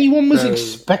anyone was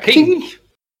expecting. Pink.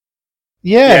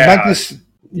 Yeah, Magnus.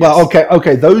 Well,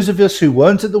 okay. Those of us who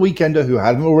weren't at the Weekender who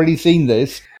hadn't already seen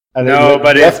this, and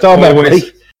left our memory.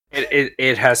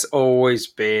 It has always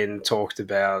been talked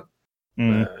about.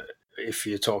 If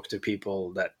you talk to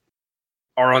people that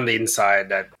are on the inside,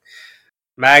 that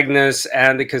Magnus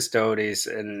and the Custodes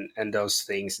and those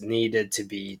things needed to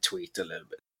be tweaked a little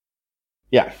bit.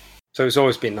 Yeah. So it's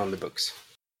always been on the books.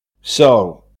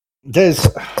 So they've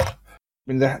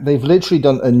literally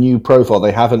done a new profile.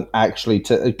 They haven't actually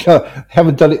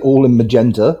haven't done it all in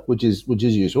magenta, which is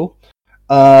usual.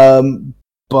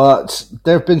 But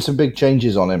there have been some big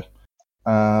changes on him.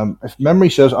 If memory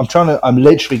serves, I'm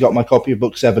literally got my copy of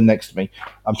book 7 next to me.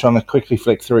 I'm trying to quickly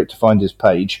flick through it to find his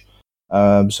page,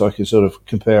 so I can sort of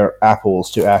compare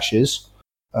apples to ashes.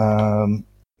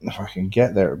 If I can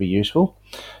get there, it'd be useful.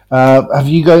 Have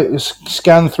you guys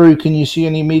scanned through? Can you see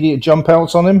any immediate jump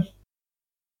outs on him?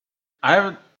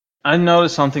 I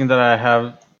noticed something that I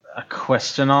have a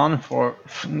question on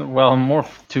more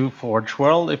to Forge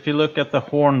World. If you look at the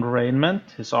Horned Raiment,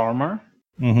 his armor,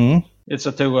 it's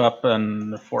a 2-up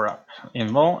and 4-up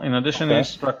invul. In addition, he's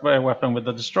struck by a weapon with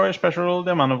the Destroyer special rule.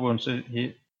 The amount of wounds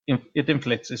it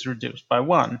inflicts is reduced by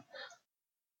 1.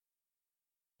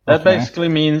 That basically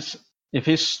means if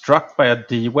he's struck by a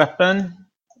D weapon,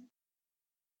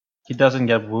 he doesn't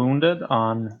get wounded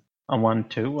on a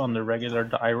 1-2 on the regular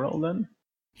die roll then?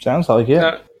 Sounds like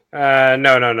it. No.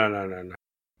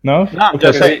 No?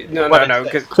 Okay. No.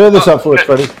 Clear this up for us,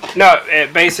 Freddie. No,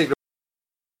 basically,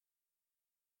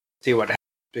 see what happens.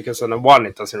 Because on a 1,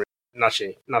 it doesn't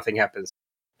nothing happens.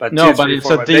 But no, but it's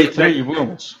a D3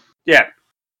 wounds. Yeah.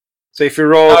 So if you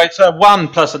roll... No, it's a 1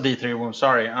 plus a D3 wound.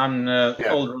 Sorry, I'm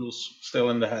old rules still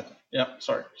in the head. Yeah,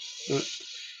 sorry.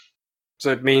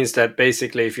 So it means that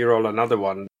basically if you roll another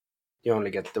 1, you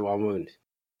only get the 1 wound.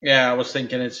 Yeah, I was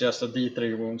thinking it's just a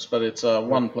D3 wounds, but it's a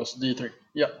 1 plus D3.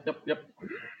 Yep.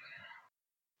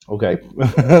 Okay.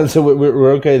 So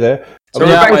we're okay there. So we're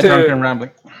back to drunken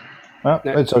rambling.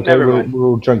 It's okay. We're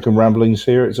all drunken ramblings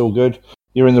here. It's all good.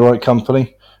 You're in the right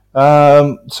company.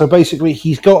 So basically,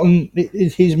 he's gotten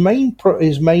his main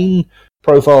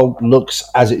profile looks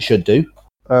as it should do.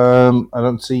 I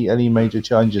don't see any major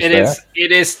changes there.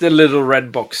 It is the little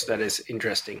red box that is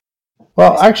interesting.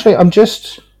 Well, actually, am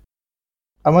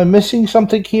I missing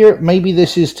something here? Maybe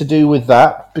this is to do with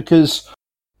that, because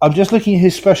I'm just looking at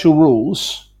his special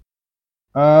rules.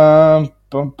 Yeah,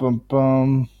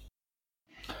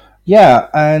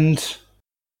 and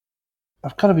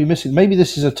I've got to be missing. Maybe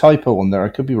this is a typo on there. I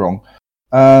could be wrong.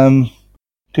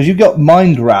 Because you've got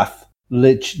Mind Wrath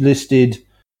listed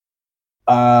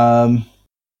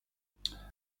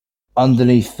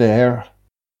underneath there,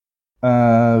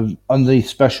 underneath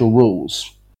special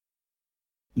rules.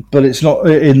 But it's not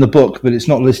in the book, but it's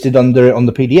not listed under it on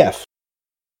the PDF.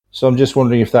 So I'm just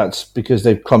wondering if that's because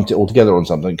they've clumped it all together on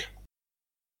something. Does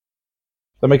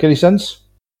that make any sense?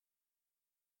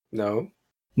 No.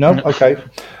 Okay.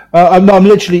 I'm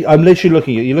literally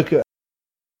looking at. You look at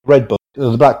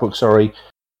the black book. Sorry,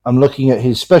 I'm looking at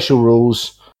his special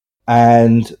rules,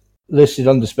 and listed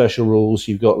under special rules,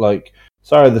 you've got like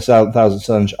Sire of the Thousand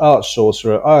Suns, Arch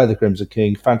Sorcerer, Eye of the Crimson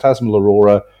King, Phantasmal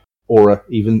Aurora, aura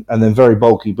even, and then very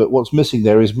bulky. But what's missing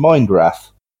there is Mind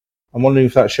Wrath. I'm wondering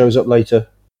if that shows up later.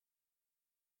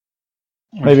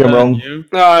 Maybe I'm wrong.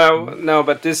 No,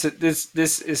 but this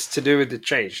is to do with the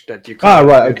change that you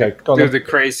can't do the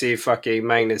crazy fucking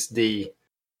Magnus D.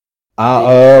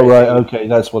 Right, okay,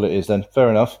 that's what it is then. Fair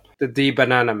enough. The D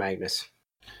Banana Magnus.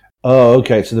 Oh,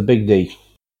 okay, so the big D.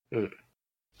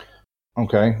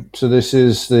 Okay, so this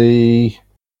is the...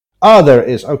 there it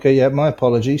is. Okay, yeah, my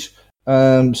apologies.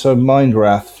 So Mind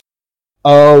Wrath.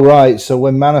 Oh, right, so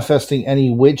we're manifesting any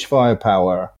Witchfire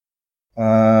power.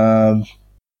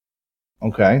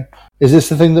 Okay. Is this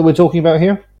the thing that we're talking about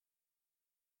here?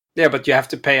 Yeah, but you have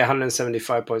to pay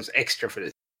 175 points extra for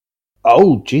this.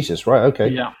 Oh, Jesus, right, okay.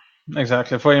 Yeah,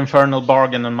 exactly. For Infernal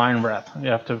Bargain and Mind Wrath, you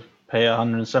have to pay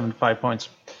 175 points.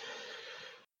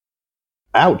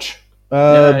 Ouch.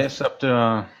 Yeah, it's up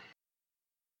to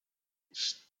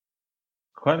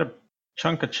quite a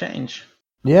chunk of change.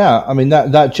 Yeah, I mean,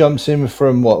 that jumps in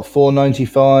from,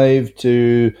 495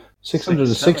 to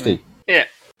 660. Yeah.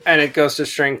 And it goes to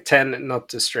strength 10, not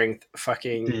to strength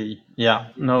fucking... D. Yeah.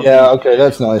 No. Yeah, okay,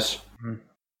 that's nice.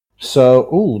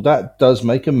 So, that does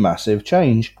make a massive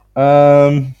change.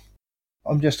 I'm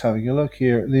just having a look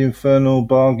here. The Infernal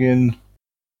Bargain.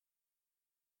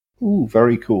 Ooh,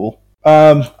 very cool.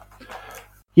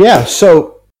 Yeah,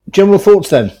 so, general thoughts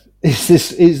then. Is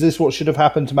this what should have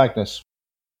happened to Magnus?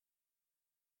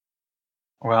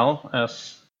 Well,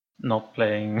 as not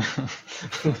playing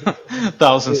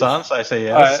Thousand Suns, I say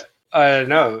yes. I don't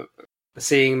know.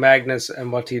 Seeing Magnus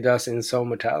and what he does in Soul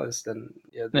Mortalis, then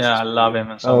yeah, I love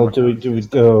him in Soul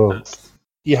Mortalis.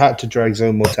 You had to drag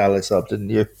Zone Mortalis up, didn't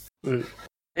you?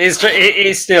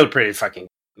 He's still pretty fucking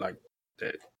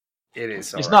it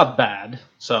is. He's not bad,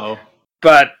 so.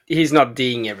 But he's not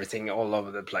D'ing everything all over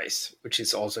the place, which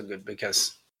is also good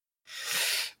because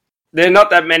there are not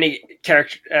that many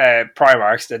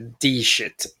Primarchs that D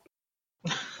shit.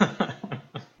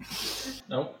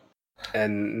 Nope.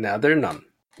 And now there are none.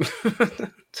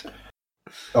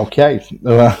 Okay.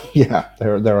 Yeah,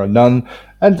 there are none,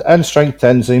 and strength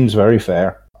 10 seems very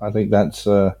fair. I think that's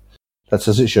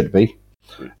as it should be.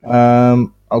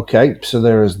 Okay, so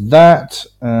there is that.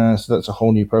 So that's a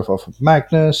whole new profile for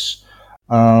Magnus.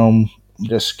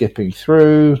 Just skipping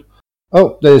through.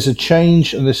 Oh, there's a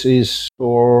change, and this is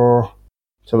for.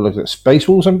 Let's have a look at Space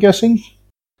Wolves, I'm guessing.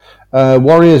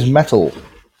 Warriors Metal.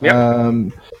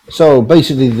 Yep. So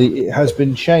basically, it has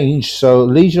been changed. So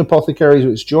Legion Apothecaries,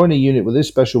 which join a unit with this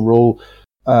special rule,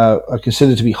 are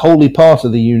considered to be wholly part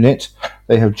of the unit.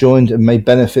 They have joined and may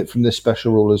benefit from this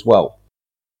special rule as well.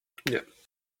 Yeah.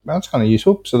 That's kind of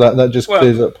useful. So that just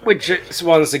clears up. Which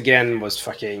once again was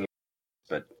fucking...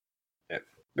 But yeah,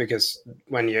 because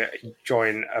when you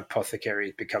join Apothecary,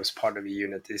 it becomes part of the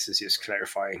unit. This is just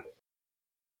clarifying.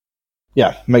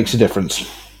 Yeah, makes a difference.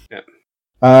 Yeah.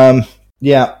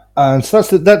 Yeah, and so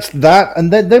that's that.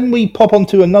 And then we pop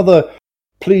onto another,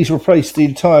 please replace the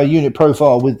entire unit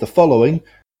profile with the following,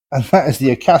 and that is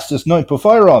the Acastus Knight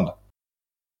Porphyron.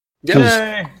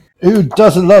 Yay! Who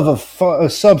doesn't love a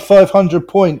sub 500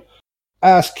 point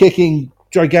ass kicking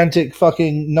gigantic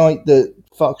fucking knight that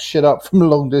fucks shit up from a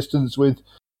long distance with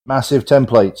massive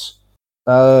templates?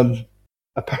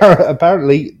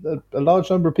 Apparently, a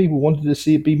large number of people wanted to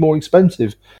see it be more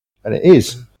expensive, and it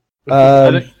is.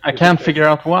 I can't figure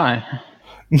out why.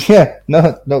 Yeah,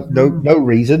 no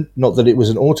reason. Not that it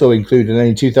was an auto include in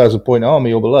any 2,000 point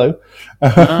army or below,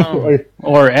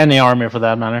 or any army for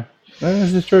that matter.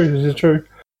 This is true.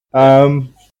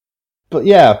 But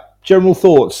yeah, general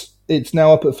thoughts. It's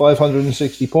now up at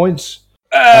 560 points.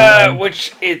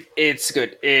 Which it's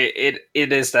good. It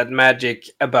is that magic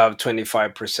above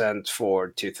 25% for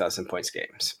 2,000 points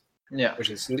games. Yeah,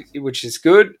 which is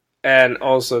good. And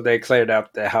also they cleared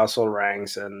up the household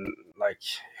ranks and like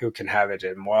who can have it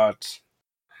and what,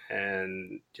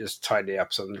 and just tidy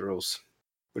up some of the rules,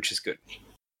 which is good.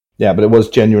 Yeah, but it was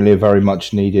genuinely a very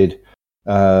much needed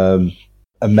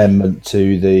amendment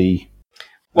to the.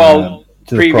 Well,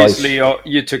 to previously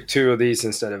you took 2 of these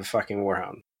instead of fucking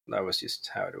Warhound. That was just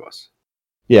how it was.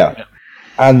 Yeah.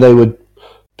 And they would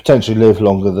potentially live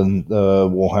longer than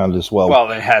Warhound as well. Well,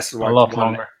 it has a lot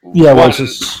longer. Yeah, well,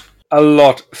 it's a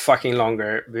lot fucking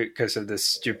longer because of this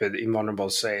stupid invulnerable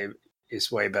save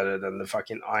is way better than the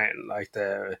fucking iron, like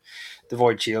the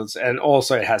void shields, and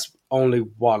also it has only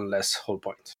 1 less hull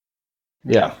point.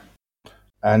 Yeah,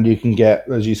 and you can get,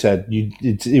 as you said,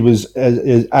 it was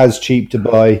as cheap to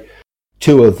buy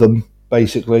 2 of them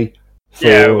basically. For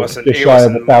it wasn't just shy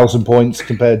of 1,000 points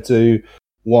compared to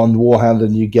 1 Warhound,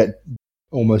 and you get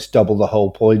almost double the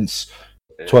hull points,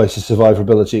 twice the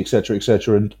survivability,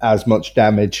 etc., and as much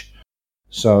damage.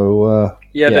 So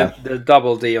the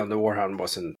double D on the Warhound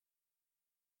wasn't.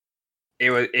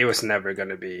 It was never going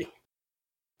to be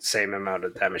the same amount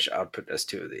of damage output as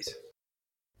two of these.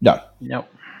 No.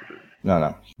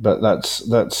 But that's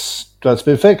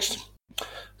been fixed.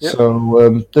 Yep.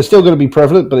 So they're still going to be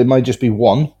prevalent, but it might just be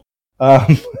one.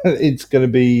 It's going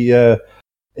to be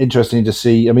interesting to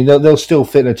see. I mean, they'll still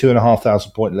fit in a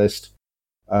 2,500 point list.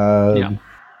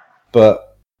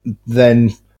 But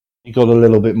then you got a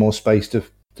little bit more space to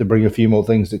bring a few more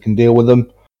things that can deal with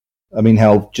them. I mean,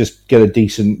 hell, just get a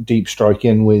decent deep strike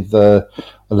in with a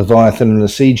Leviathan and a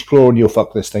Siege Claw, and you'll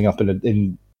fuck this thing up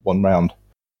in one round.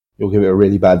 You'll give it a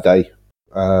really bad day,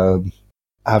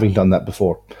 having done that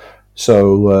before.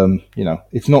 So,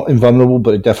 it's not invulnerable,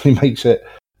 but it definitely makes it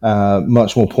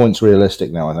much more points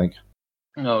realistic now, I think.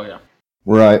 Oh, yeah.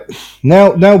 Right.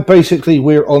 Now basically,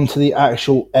 we're on to the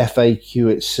actual FAQ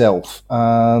itself.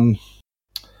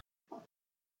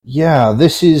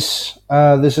 This is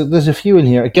there's a few in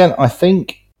here. Again, I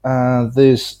think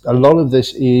there's a lot of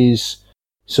this is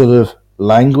sort of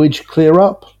language clear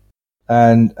up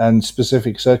and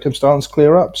specific circumstance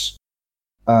clear ups.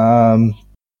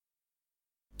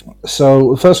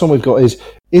 So the first one we've got is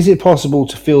it possible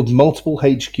to field multiple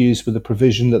HQs with the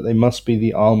provision that they must be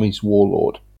the army's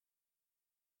warlord?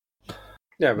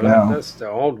 Yeah, but that's the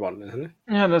old one, isn't it?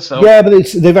 Yeah, that's the old. Yeah, but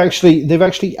they've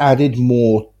actually added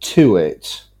more to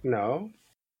it. No.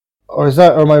 Or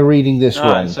am I reading this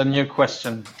wrong? It's a new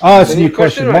question. It's a new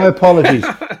question. My apologies.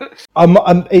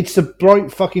 It's a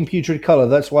bright fucking putrid colour.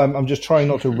 That's why I'm just trying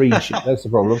not to read shit. That's the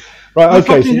problem. Right?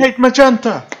 Okay. I fucking hate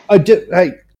magenta.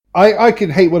 I can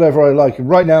hate whatever I like, and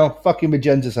right now, fucking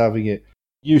Magenta's having it.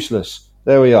 Useless.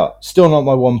 There we are. Still not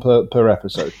my one per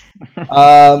episode.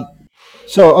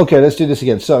 So, okay, let's do this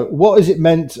again. So, what is it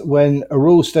meant when a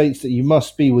rule states that you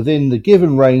must be within the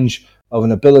given range of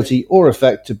an ability or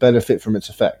effect to benefit from its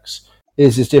effects?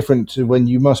 Is this different to when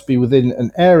you must be within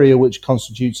an area which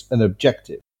constitutes an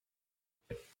objective?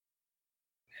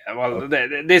 Yeah, well,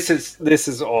 this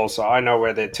is also, I know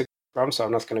where they took it from, so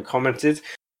I'm not going to comment it.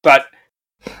 But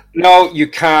no, you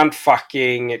can't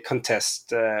fucking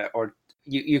contest or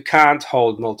you can't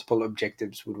hold multiple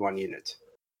objectives with one unit.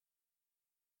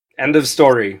 End of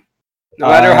story. No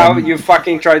matter how you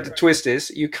fucking try to twist this,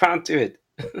 you can't do it.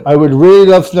 I would really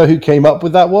love to know who came up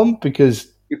with that one,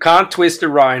 because you can't twist a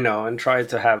Rhino and try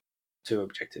to have two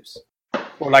objectives.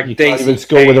 Or like you can't even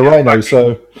score with a Rhino.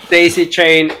 So Daisy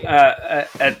Chain,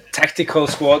 a tactical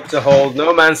squad to hold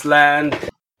no man's land,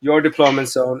 your deployment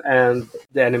zone, and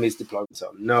the enemy's deployment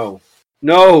zone. No.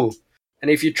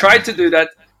 And if you try to do that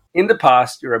in the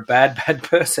past, you're a bad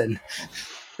person.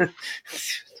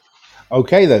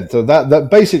 Okay, then. So that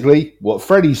basically what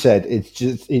Freddie said.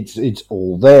 It's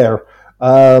all there.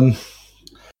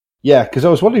 Because I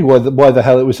was wondering why the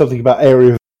hell it was something about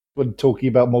area when talking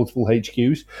about multiple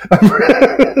HQs.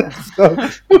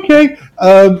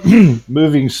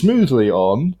 Moving smoothly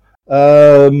on.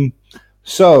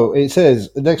 So it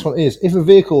says the next one is if a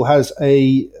vehicle has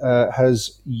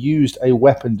used a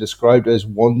weapon described as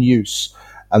one use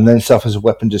and then suffers a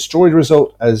weapon destroyed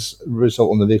result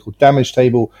on the vehicle damage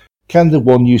table, can the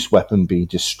one-use weapon be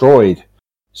destroyed?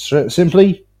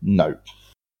 Simply, no.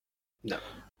 No.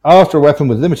 After a weapon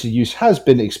with limited use has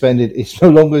been expended, it's no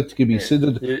longer to be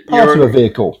considered part of a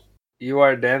vehicle. You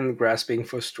are then grasping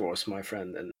for straws, my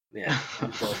friend, and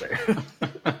I'm still there.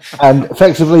 And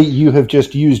effectively, you have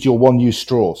just used your one-use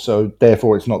straw, so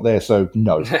therefore it's not there, so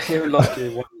no. You lost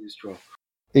your one-use straw.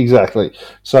 Exactly.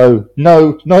 So,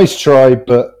 no, nice try,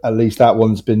 but at least that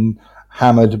one's been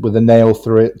hammered with a nail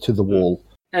through it to the wall.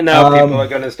 And now people are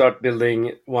going to start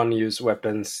building one-use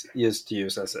weapons used to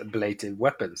use as ablative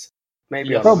weapons.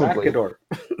 Maybe on the Macador.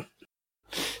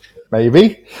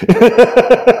 Maybe.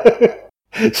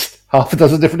 Half a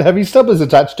dozen different heavy stubbers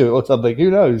attached to it or something. Who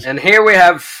knows? And here we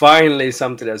have finally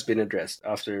something that's been addressed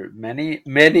after many,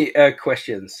 many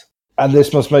questions. And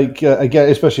this must make, again,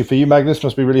 especially for you, Magnus,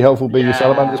 must be really helpful being a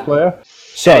Salamanders player.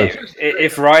 So,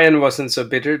 if Ryan wasn't so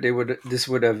bitter, this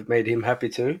would have made him happy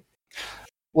too.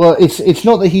 Well, it's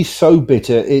not that he's so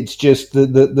bitter. It's just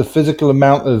the physical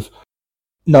amount of.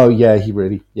 No,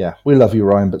 we love you,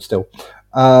 Ryan, but still,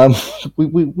 we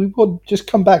want just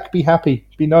come back, be happy,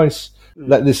 be nice.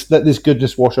 Let this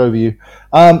goodness wash over you.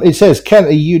 It says, can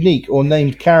a unique or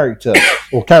named character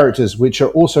or characters which are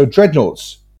also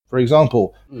dreadnoughts, for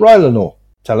example, Rylanor,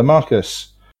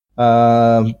 Telemachus,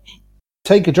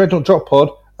 take a dreadnought drop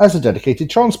pod as a dedicated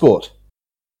transport?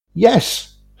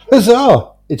 Yes,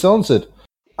 huzzah! It's answered.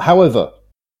 However,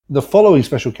 the following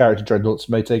special character dreadnoughts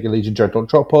may take a Legion dreadnought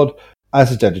drop pod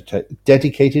as a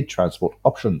dedicated transport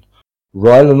option: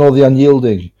 Rylanor the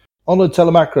Unyielding, Honoured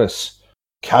Telemachus,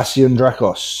 Cassian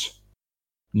Dracos.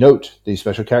 Note, these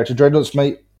special character dreadnoughts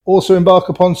may also embark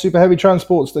upon super heavy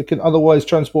transports that can otherwise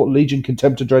transport Legion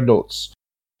Contemptor dreadnoughts.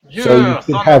 Yeah, so you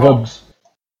can have a Thunderhawks.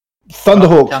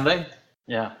 Thunderhawk. Can they?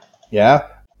 Yeah. Yeah.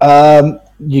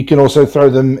 You can also throw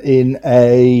them in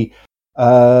a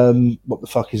what the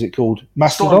fuck is it called?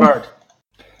 Mastodon. Stormbird.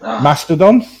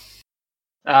 Mastodon.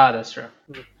 Ah, that's true.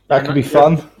 That could be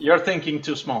fun. You're thinking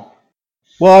too small.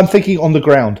 Well, I'm thinking on the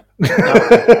ground.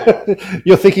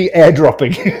 You're thinking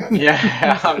airdropping.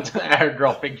 Yeah, I'm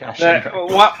airdropping cash.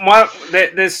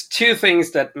 There's two things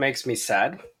that makes me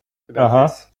sad about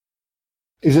this.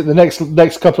 Is it the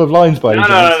next couple of lines by any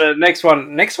chance? No.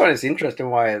 Next one is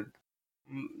interesting. Why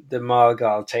the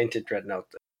Malgal Tainted Dreadnought,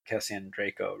 Cassian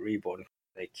Draco Reborn,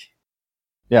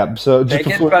 Yeah. So just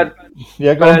before, but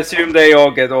I assume they all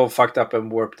get all fucked up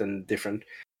and warped and different.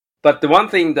 But the one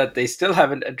thing that they still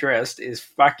haven't addressed is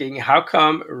fucking how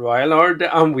come Rylord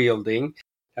the Unwielding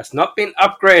has not been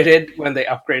upgraded when they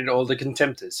upgraded all the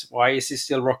Contemptors? Why is he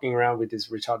still rocking around with his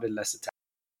retarded less attack?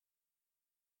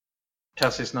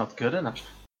 Because he's not good enough.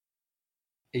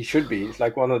 He should be. He's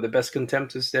like one of the best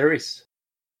Contemptors there is.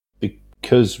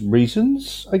 Because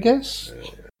reasons, I guess?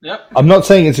 Yep. I'm not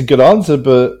saying it's a good answer,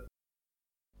 but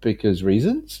because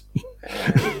reasons?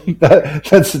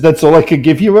 That's all I can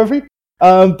give you, Every.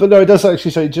 But no, it does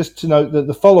actually say, just to note, that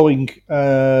the following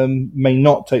may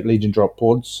not take Legion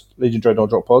Dreadnought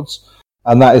drop pods,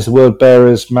 and that is the Word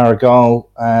Bearers,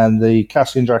 Marigal, and the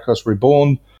Cassian Dracos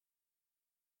Reborn.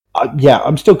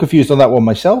 I'm still confused on that one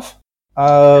myself.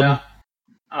 I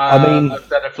mean,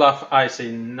 that fluff, I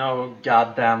see no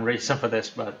goddamn reason for this,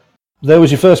 but there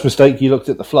was your first mistake. You looked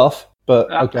at the fluff,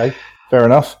 but okay, fair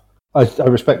enough. I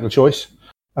respect the choice.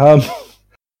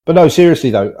 But no, seriously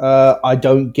though, I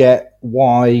don't get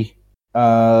why.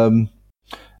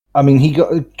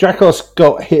 Dracos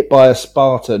got hit by a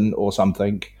Spartan or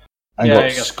something and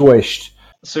got squished.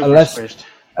 Squished.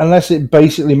 Unless it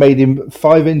basically made him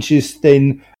 5 inches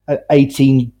thin,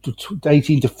 18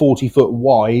 to 40 foot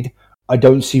wide. I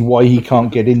don't see why he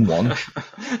can't get in one.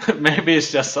 Maybe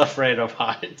he's just afraid of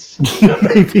heights.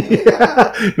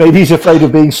 Maybe he's afraid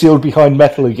of being sealed behind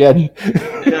metal again.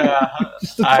 Yeah,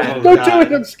 don't do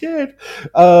it. I'm scared.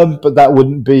 But that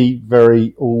wouldn't be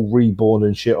very all reborn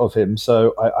and shit of him.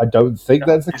 So I don't think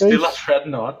that's the case. He's still a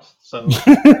dreadnought. So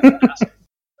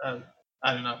I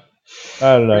don't know.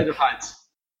 Afraid of heights.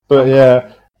 But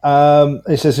yeah.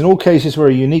 It says, in all cases where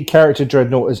a unique character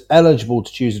dreadnought is eligible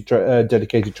to choose a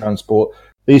dedicated transport,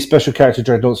 these special character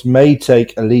dreadnoughts may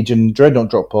take a Legion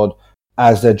dreadnought drop pod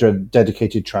as their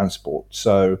dedicated transport.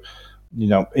 So,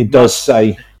 it does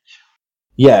say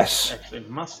yes. Actually,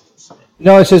 must say.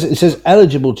 No, it says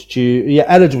eligible to choose. Yeah,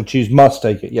 eligible to choose must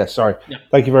take it. Yes, sorry. Yeah.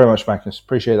 Thank you very much, Magnus.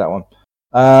 Appreciate that one.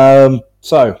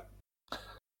 So,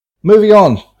 moving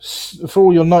on, for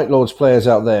all your Night Lords players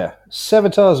out there,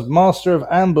 Sevatar's Master of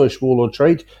Ambush Warlord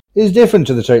trait is different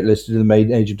to the trait listed in the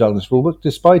main Age of Darkness rulebook,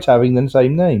 despite having the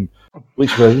same name.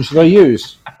 Which version should I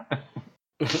use?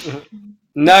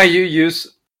 Now you use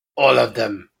all of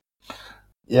them.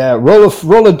 Yeah,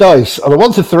 roll a dice on a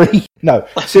 1 to 3. No,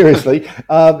 seriously.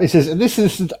 It says, in this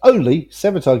instance only,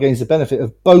 Sevatar gains the benefit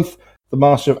of both the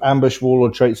Master of Ambush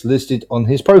Warlord traits listed on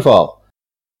his profile.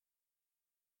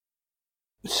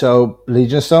 So,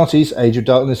 Legion Astartes, Age of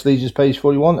Darkness Legions, page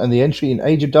 41, and the entry in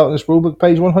Age of Darkness rulebook,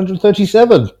 page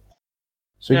 137.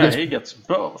 So he gets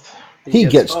both. He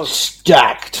gets both.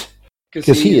 Stacked.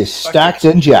 Because he is stacked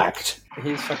and jacked.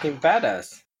 He's fucking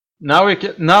badass. Now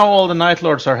all the Night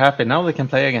Lords are happy. Now they can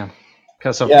play again.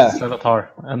 Because of Sevatar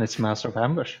and its Master of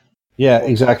Ambush. Yeah,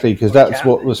 exactly, because that's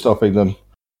what was stopping them.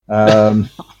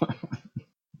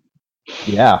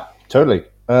 Yeah, totally.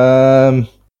 Yeah.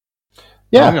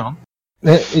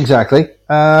 Exactly.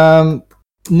 Now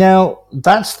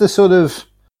that's the sort of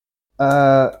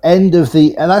end of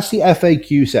that's the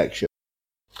FAQ section,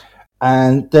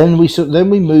 and then we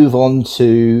move on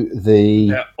to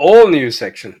the all new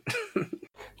section.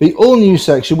 The all new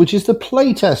section, which is the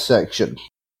playtest section.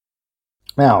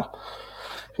 Now,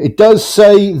 it does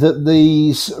say that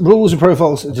these rules and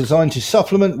profiles are designed to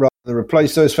supplement rather than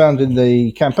replace those found in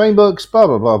the campaign books. Blah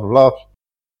blah blah blah blah.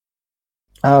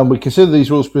 We consider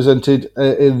these rules presented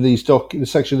in the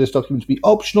section of this document to be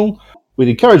optional. We'd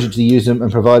encourage you to use them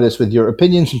and provide us with your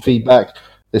opinions and feedback.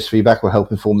 This feedback will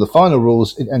help inform the final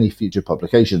rules in any future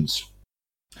publications.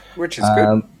 Which is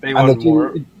good. They want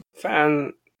more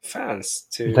fans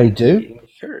to be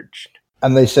encouraged.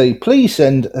 And they say, please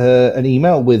send an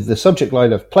email with the subject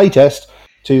line of playtest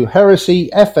to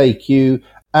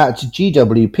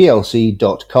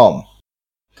heresyfaq@gwplc.com.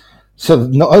 So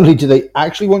not only do they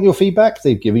actually want your feedback,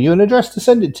 they've given you an address to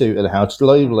send it to and how to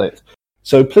label it.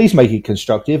 So please make it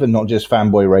constructive and not just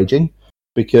fanboy raging,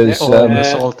 because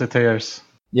salty tears.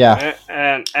 Yeah,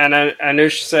 and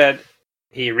Anush said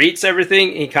he reads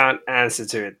everything. He can't answer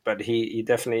to it, but he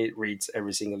definitely reads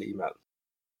every single email.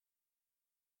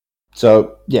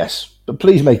 So yes, but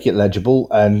please make it legible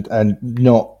and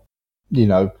not,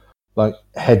 like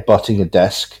headbutting a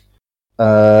desk,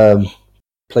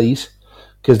 please,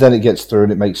 because then it gets through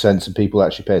and it makes sense and people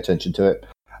actually pay attention to it.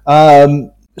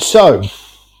 So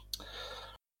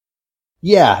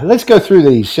yeah, let's go through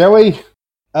these, shall we?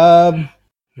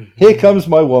 Here comes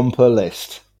my one per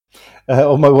list,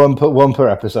 or my one per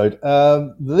episode.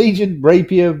 Legion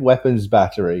Rapier Weapons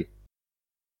Battery.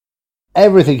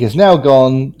 Everything has now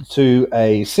gone to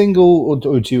a single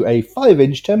or to a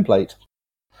 5-inch template.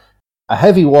 A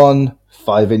heavy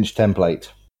 5-inch template.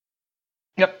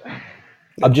 Yep.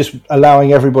 I'm just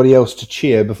allowing everybody else to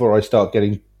cheer before I start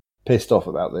getting pissed off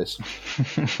about this.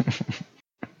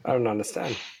 I don't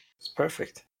understand. It's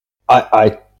perfect.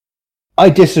 I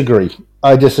disagree.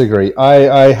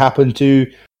 I happen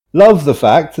to love the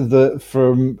fact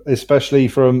that especially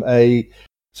from a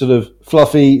sort of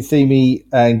fluffy, themey,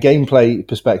 and gameplay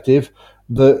perspective,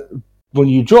 that when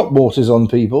you drop mortars on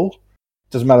people,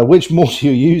 doesn't matter which mortar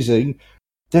you're using,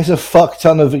 there's a fuck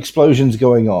ton of explosions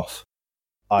going off.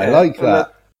 I like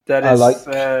that.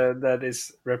 That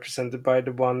is represented by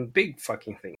the one big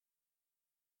fucking thing.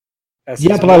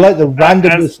 But I like the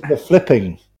randomness of the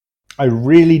flipping. I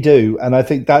really do, and I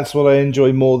think that's what I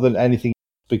enjoy more than anything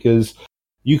else, because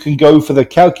you can go for the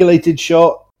calculated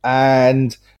shot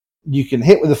and you can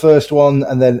hit with the first one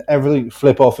and then everything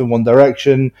flip off in one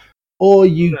direction, or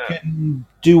you can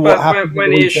do what happens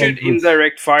when you shoot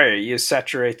indirect fire. You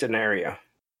saturate an area.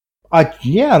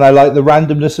 And I like the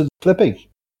randomness of the flipping.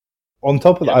 On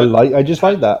top of that, I just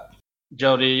like that.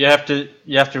 Jody, you have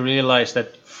to realize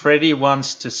that Freddy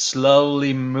wants to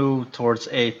slowly move towards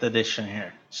 8th edition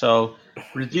here. So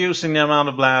reducing the amount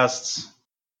of blasts,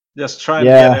 just trying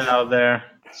to get it out there.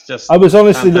 It's just I was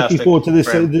honestly looking forward to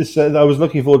this. I was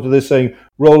looking forward to this saying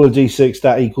roll a d6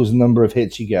 that equals the number of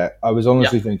hits you get. I was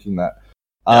honestly thinking that.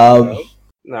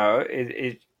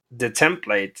 The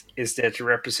template is there to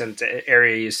represent the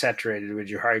area you saturated with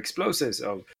your high explosives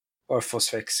or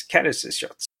Phosphex canister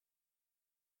shots.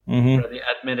 Freddy,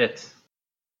 admit it.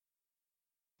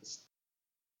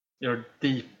 Your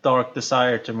deep, dark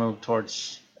desire to move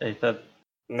towards 8th.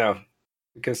 No,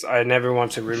 because I never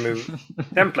want to remove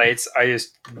templates. I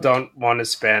just don't want to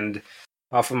spend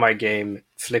half of my game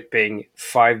flipping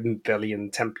 5 billion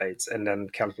templates and then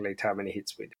calculate how many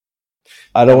hits we do.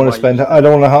 I don't want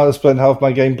to spend half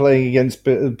my game playing against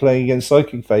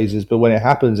psychic phases, but when it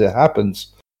happens, it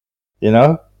happens.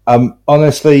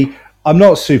 Honestly, I'm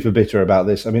not super bitter about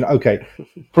this. I mean, okay,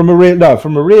 from a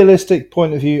realistic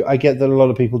point of view, I get that a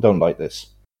lot of people don't like this.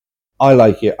 I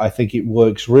like it. I think it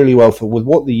works really well with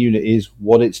what the unit is,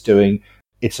 what it's doing.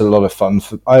 It's a lot of fun.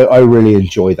 I really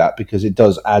enjoy that because it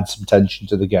does add some tension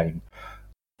to the game.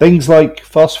 Things like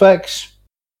Phosphex,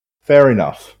 fair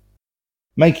enough.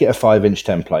 Make it a 5-inch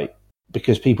template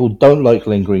because people don't like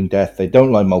lingering death. They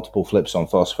don't like multiple flips on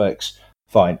Phosphex.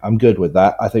 Fine, I'm good with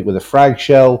that. I think with a frag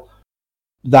shell,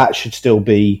 that should still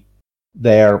be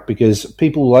there because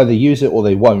people will either use it or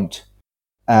they won't.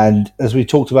 And as we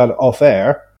talked about off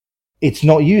air, it's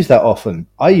not used that often.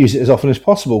 I use it as often as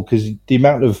possible because the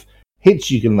amount of hits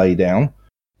you can lay down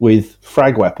with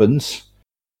frag weapons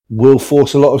will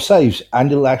force a lot of saves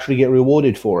and it'll actually get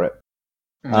rewarded for it.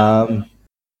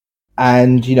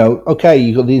 And, okay,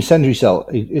 you've got the incendiary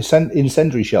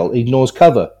shell, ignores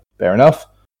cover. Fair enough.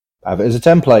 Have it as a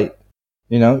template.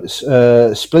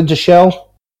 Splinter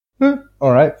shell.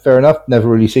 All right, fair enough. Never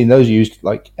really seen those used,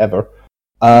 ever.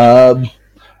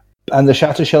 And the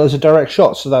shatter shell is a direct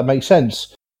shot, so that makes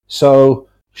sense. So,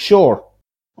 sure.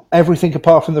 Everything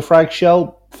apart from the frag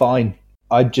shell, fine.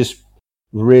 I just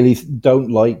really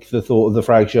don't like the thought of the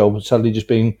frag shell suddenly just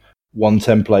being one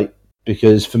template.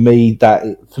 Because for me,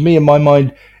 in my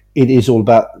mind, it is all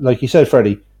about, like you said,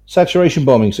 Freddie, saturation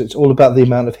bombing. So it's all about the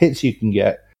amount of hits you can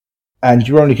get. And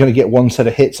you're only going to get one set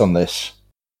of hits on this.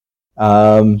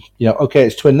 Okay,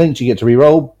 it's twin linked, you get to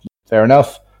reroll, fair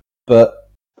enough, but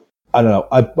I don't know.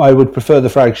 I would prefer the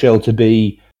frag shell to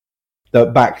be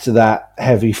back to that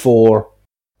heavy 4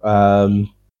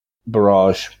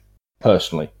 barrage.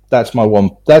 Personally, that's my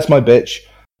bitch.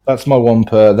 That's my one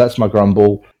per. That's my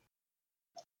grumble.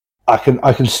 I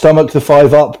can stomach the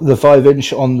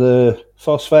 5-inch on the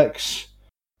Phosphex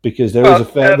because there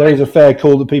is a fair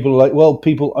call that people are like, well,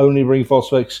 people only bring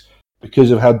Phosphex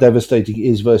because of how devastating it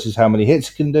is versus how many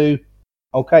hits it can do.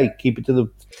 okay, keep it to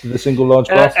the single large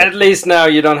blast. At least now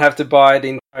you don't have to buy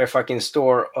the entire fucking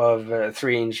store of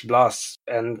 3-inch blasts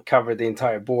and cover the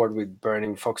entire board with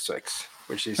burning Fox-X,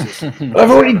 which is just...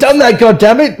 I've already done that,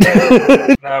 goddammit!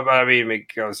 No, but I mean,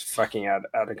 it goes fucking out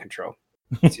of control.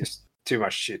 It's just too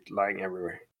much shit lying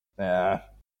everywhere. Yeah.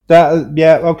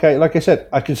 Okay. Like I said,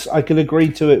 I can agree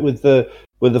to it with the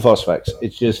Phosphex.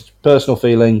 It's just personal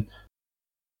feeling.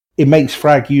 It makes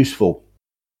frag useful.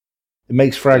 It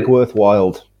makes frag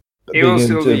worthwhile. It will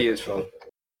still be useful.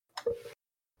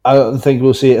 I don't think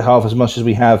we'll see it half as much as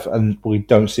we have, and we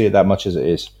don't see it that much as it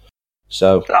is.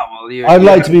 So I would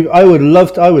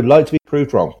like to be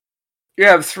proved wrong. You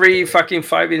have 3 fucking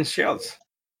 5-inch shells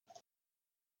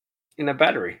in a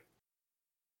battery.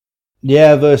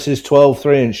 Yeah, versus 12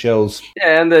 3-inch shells.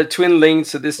 Yeah, and the twin links.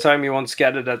 So this time you won't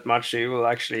scatter that much. So you will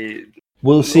actually.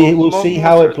 We'll see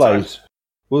how it plays.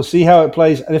 We'll see how it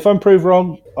plays, and if I'm proved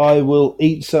wrong, I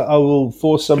will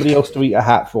force somebody else to eat a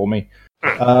hat for me.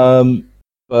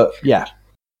 But yeah,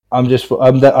 I've just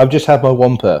had my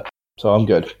 1 per, so I'm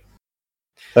good.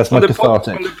 That's my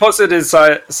cathartic. On the positive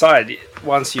side,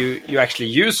 once you actually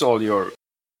use all your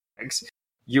eggs,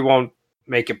 you won't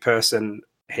make a person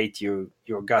hate your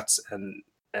guts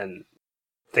and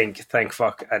think, thank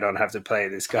fuck, I don't have to play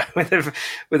this guy with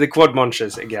the quad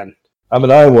munchers again. I'm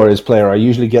an Iron Warriors player. I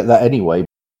usually get that anyway.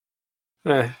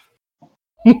 No,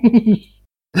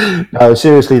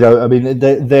 seriously though. I mean,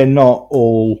 they're not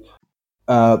all.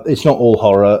 It's not all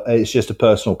horror. It's just a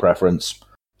personal preference.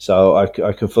 So I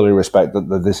can fully respect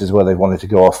that this is where they wanted to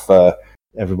go off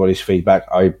everybody's feedback.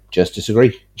 I just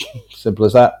disagree. Simple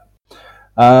as that.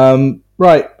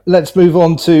 Right, let's move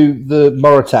on to the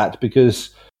Moritat,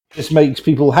 because this makes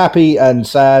people happy and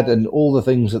sad and all the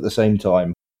things at the same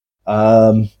time.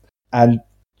 And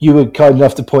you were kind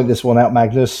enough to point this one out,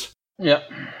 Magnus. Yeah.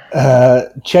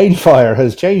 Chainfire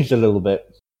has changed a little bit.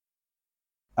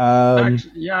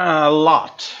 Actually, yeah, a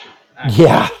lot. Actually.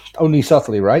 Yeah, only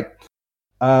subtly, right?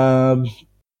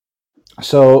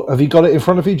 So have you got it in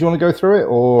front of you? Do you want to go through it,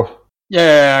 or?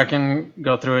 Yeah, I can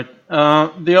go through it.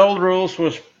 The old rules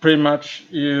was pretty much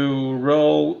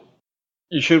you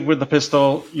shoot with the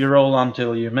pistol, you roll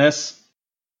until you miss,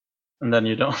 and then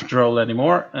you don't roll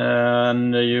anymore,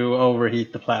 and you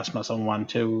overheat the plasmas on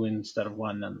 1-2 instead of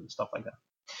 1 and stuff like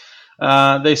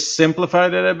that. They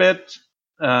simplified it a bit.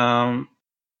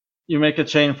 You make a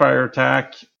chain fire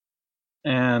attack,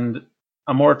 and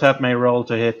a Moritat may roll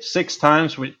to hit 6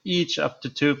 times with each up to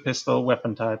 2 pistol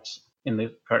weapon types in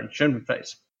the current shooting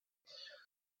phase.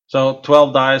 So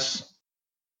 12 dice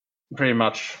pretty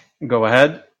much go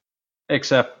ahead,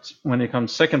 except when it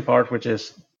comes to the second part, which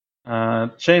is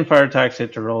chain fire attacks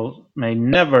hit to roll may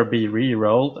never be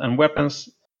re-rolled, and weapons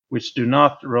which do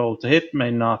not roll to hit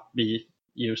may not be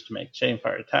used to make chain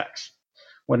fire attacks.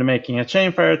 When making a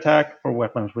chain fire attack for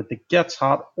weapons with the Gets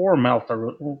Hot or Melta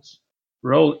rules,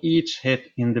 roll each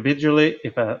hit individually.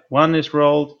 If a 1 is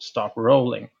rolled, stop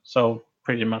rolling. So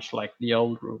pretty much like the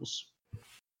old rules.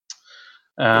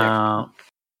 Yeah.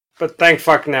 But thank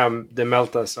fuck now the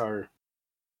Meltas are...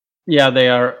 Yeah, they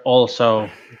are also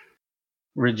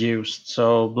reduced.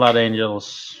 So Blood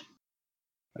Angels,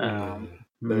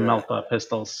 Melta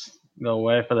pistols go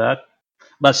away for that.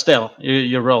 But still,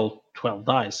 you roll 12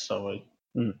 dice, so a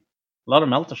lot of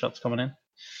Melta shots coming in.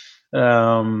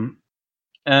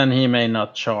 And he may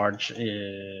not charge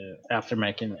after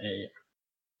making a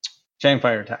chain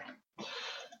fire attack.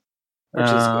 Which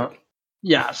is good.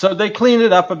 Yeah, so they cleaned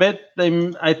it up a bit.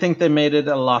 I think they made it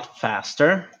a lot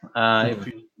faster.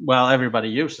 Everybody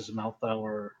uses a Melta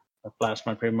or a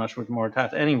plasma pretty much with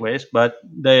Moritat anyways, but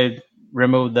they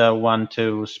removed the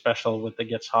 1-2 special with the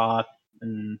Gets Hot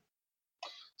and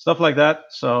stuff like that.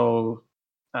 So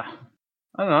I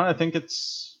don't know. I think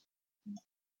it's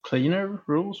cleaner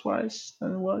rules-wise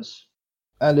than it was.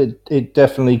 And it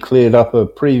definitely cleared up a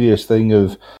previous thing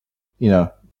of,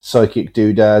 psychic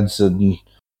doodads and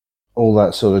all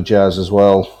that sort of jazz as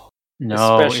well.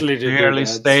 No, especially it clearly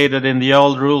stated in the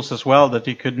old rules as well that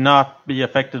you could not be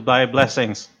affected by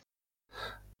blessings.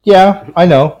 Yeah, I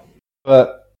know.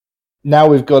 But now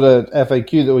we've got a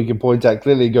FAQ that we can point at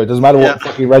clearly and go, doesn't matter what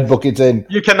fucking red book it's in.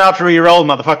 You cannot re-roll,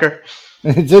 motherfucker.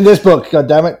 It's in this book,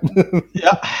 goddammit.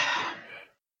 Yeah.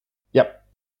 Yep.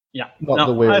 Yeah. Not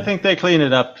the weird. I think they cleaned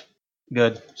it up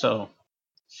good, so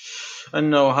I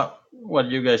don't know what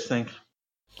you guys think.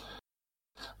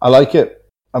 I like it.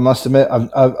 I must admit,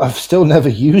 I've still never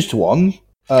used one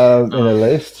in a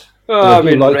list. I've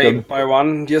been raped by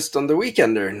one just on the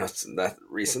weekender, not that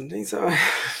recently. So,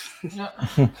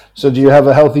 So do you have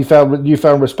a healthy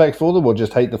newfound respect for them, or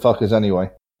just hate the fuckers anyway?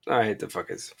 I hate the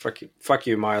fuckers. Fuck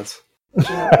you, Miles.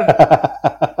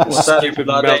 Was that Stupid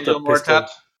Blood melted Angel pistol. Mortat?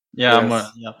 Yeah,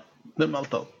 Yes. yeah. The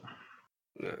melted.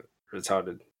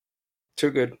 Retarded.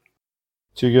 Too good.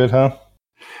 Too good, huh?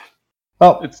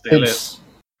 Oh, It's still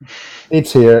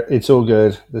it's here. It's all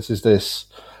good. This is this.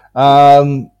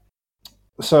 So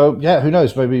yeah, who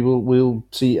knows? Maybe we'll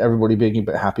see everybody being a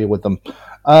bit happier with them.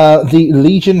 The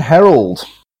Legion Herald.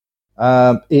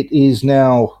 It is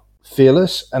now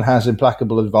fearless and has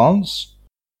implacable advance.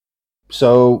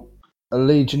 So a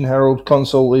Legion Herald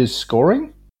console is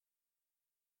scoring.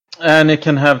 And it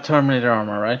can have Terminator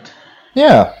armor, right?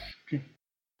 Yeah.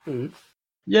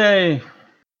 Yay!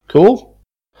 Cool.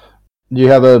 You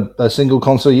have a single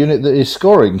console unit that is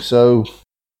scoring, so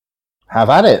have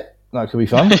at it. That could be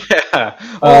fun. Yeah.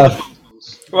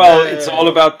 Well, it's all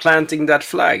about planting that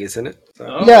flag, isn't it?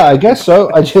 So. Yeah, I guess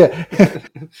so. It's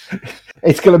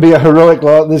going to be a heroic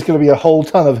lot. There's going to be a whole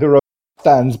ton of heroic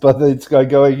stands, but it's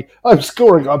going, I'm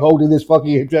scoring, I'm holding this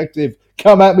fucking objective.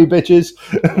 Come at me, bitches.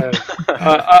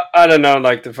 I don't know,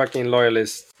 like the fucking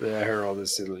loyalist herald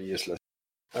is still useless.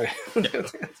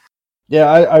 Yeah,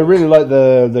 I really like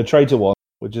the traitor one,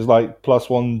 which is like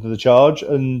 +1 to the charge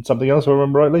and something else, if I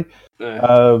remember rightly.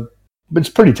 But it's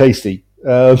pretty tasty.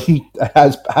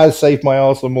 Has saved my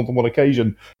arse on more than one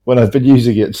occasion when I've been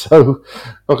using it, so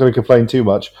not going to complain too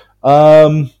much.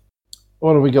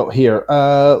 What have we got here?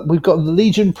 We've got the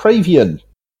Legion Pravian.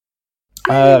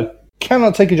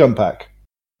 Cannot take a jump pack.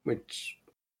 Which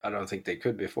I don't think they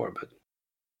could before, but...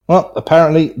 Well,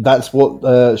 apparently that's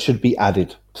what should be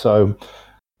added. So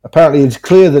apparently it's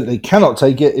clear that they cannot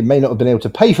take it. It may not have been able to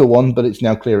pay for one, but it's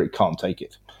now clear it can't take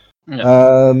it.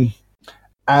 Yeah.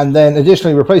 And then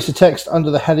additionally replace the text under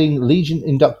the heading Legion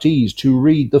inductees to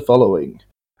read the following.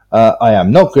 I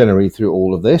am not going to read through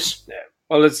all of this. Yeah.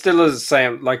 Well, it's still the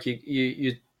same. Like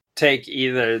you take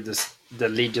either the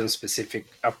Legion specific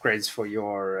upgrades for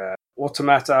your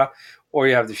automata, or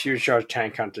you have the Fury Charge,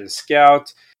 Tank Hunter, and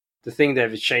Scout. The thing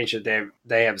they've changed is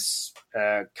they have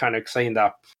kind of cleaned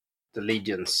up the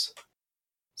Legions.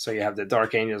 So you have the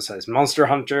Dark Angels as Monster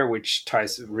Hunter, which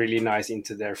ties really nice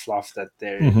into their fluff that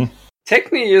they're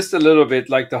technically used a little bit.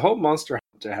 Like the whole Monster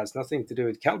Hunter has nothing to do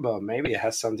with Calbo. Maybe it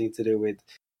has something to do with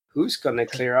who's going to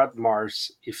clear out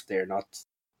Mars if they're not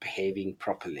behaving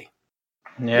properly.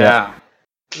 Yeah.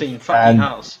 Clean fucking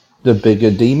house. The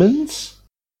bigger demons?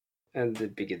 And the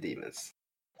bigger demons.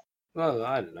 Well,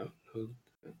 I don't know.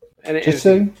 Just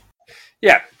saying.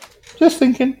 Yeah. Just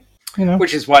thinking. You know.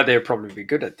 Which is why they'll probably be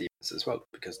good at demons as well,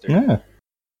 because they're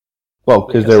Well,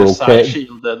 because they're all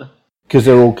shielded. Because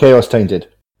they're all chaos tainted.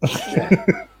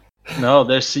 No,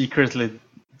 they're secretly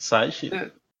side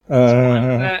shielded.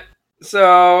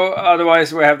 So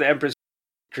otherwise, we have the Empress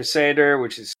Crusader,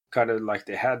 which is kind of like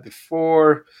they had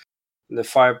before. The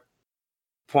 5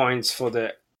 points for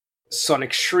the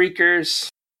Sonic Shriekers.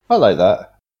 I like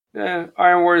that.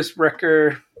 Iron Warriors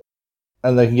Wrecker.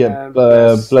 And they can get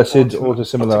Blessed or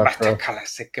similar. White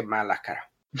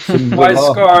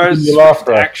Scars,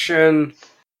 Action,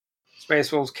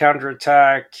 Space Wolves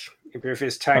Counterattack, Imperial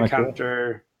Fist Tank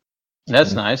Hunter.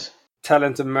 That's nice.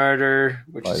 Talent of Murder,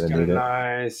 which is kind of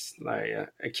nice. Like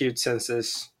Acute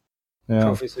Senses,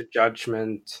 Trophies of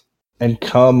Judgment. And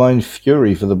Carmine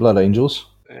Fury for the Blood Angels.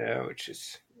 Yeah, which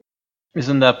is...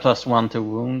 Isn't that +1 to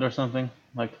wound or something?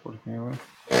 Like 40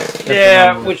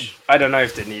 Yeah, which I don't know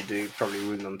if they need to probably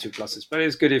wound on 2 pluses, but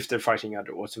it's good if they're fighting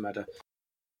under automata.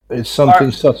 It's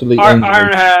something subtly Iron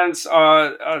Hands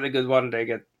are the good one. They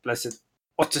get Blessed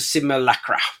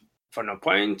Autosimulacra for no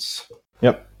points.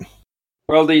 Yep.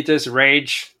 World Eaters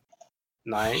Rage.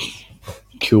 Nice.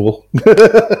 Cool.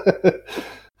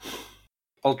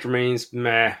 Ultramarines,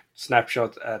 meh.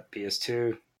 Snapshot at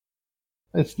PS2.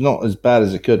 It's not as bad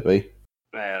as it could be.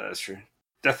 Yeah, that's true.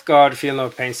 Death Guard, Feel No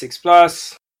Pain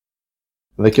 6+.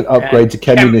 They can upgrade to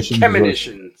Chemunitions.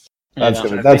 Chemunitions.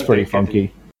 That's pretty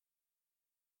funky.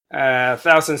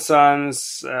 1,000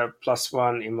 Suns,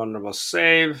 +1 Invulnerable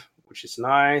Save, which is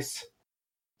nice.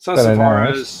 Sons of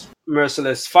Horus,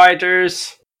 Merciless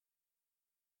Fighters.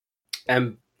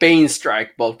 And Bane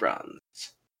Strike Bolt Rounds.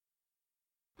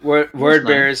 Word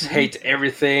Bearers Hate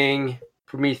Everything.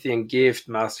 Promethean Gift,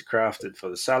 Mastercrafted for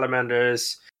the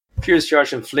Salamanders. Furious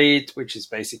Charge and Fleet, which is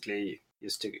basically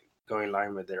used to go in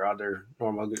line with their other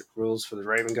normal rules for the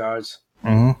Raven Guards.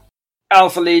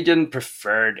 Alpha Legion,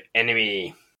 Preferred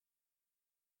Enemy.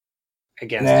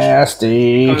 Against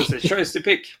nasty. Becomes the choice to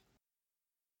pick.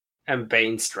 And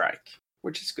Bane Strike,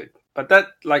 which is good. But that,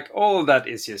 like, all of that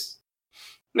is just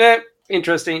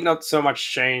interesting. Not so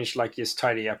much change, like just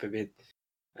tidy up a bit.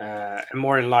 And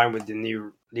more in line with the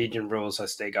new Legion rules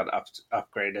as they got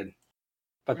upgraded.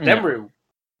 But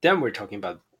then we're talking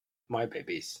about My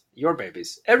babies. Your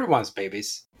babies. Everyone's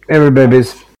babies. Every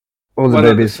babies. All the One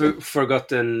babies. of the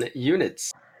forgotten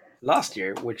units last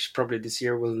year, which probably this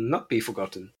year will not be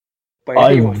forgotten by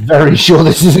I'm anyone. very sure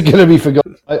this isn't going to be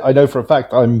forgotten. I know for a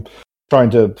fact I'm trying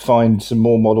to find some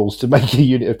more models to make a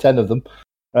unit of 10 of them,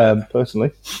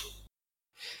 personally.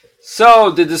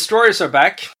 So the destroyers are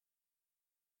back.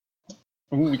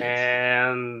 Ooh, yes.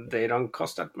 And they don't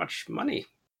cost that much money.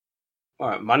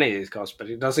 Well, money it costs,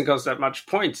 but it doesn't cost that much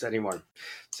points anymore.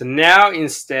 So now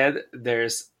instead,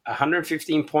 there's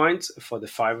 115 points for the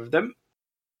 5 of them.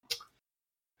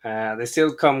 They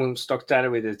still come stock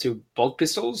standard with the 2 bolt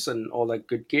pistols and all that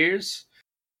good gears.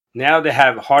 Now they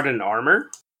have hardened armor.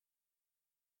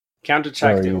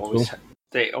 Counterattack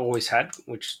they always had,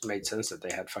 which made sense that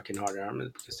they had fucking hardened armor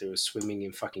because they were swimming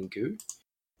in fucking goo.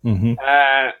 Mm-hmm.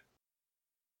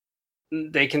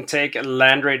 They can take a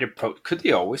land raider Could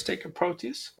they always take a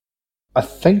Proteus? I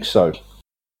think so.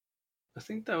 I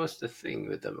think that was the thing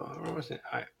with them. Or was it?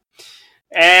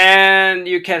 And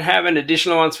you can have an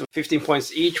additional ones for 15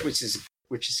 points each, which is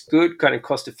good, kind of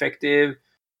cost effective.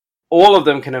 All of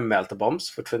them can have melter bombs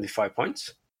for 25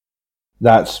 points.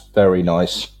 That's very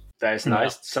nice. That is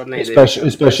nice. Suddenly,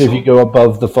 especially if you go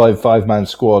above the 5-man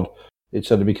squad, it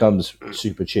suddenly becomes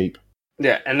super cheap.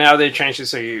 Yeah, and now they changed it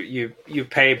so you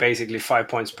pay basically 5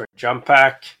 points per jump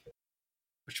pack,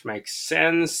 which makes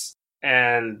sense.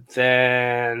 And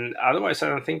then otherwise, I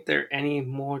don't think there are any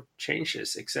more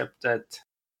changes except that.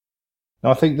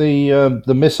 I think the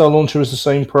missile launcher is the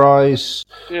same price.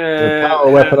 The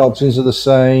power weapon options are the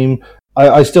same.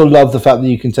 I still love the fact that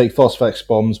you can take Phosphex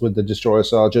bombs with the Destroyer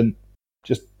Sergeant.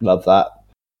 Just love that.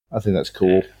 I think that's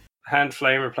cool. Hand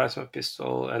flamer, plasma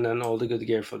pistol, and then all the good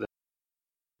gear for the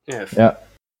for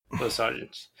the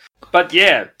sergeants. But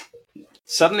yeah,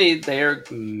 suddenly they're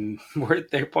worth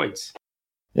their points.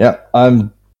 Yeah,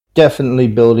 I'm definitely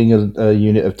building a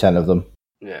unit of 10 of them.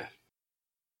 Yeah.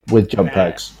 With jump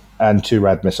packs and 2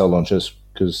 rad missile launchers,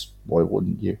 because why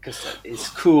wouldn't you? Because that is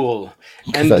cool.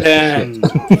 And then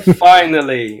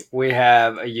finally we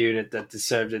have a unit that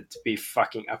deserved it to be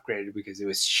fucking upgraded because it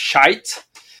was shite.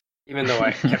 Even though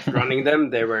I kept running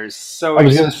them, they were so I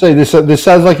was going to say, this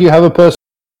sounds like you have a person.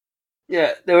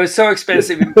 Yeah, they were so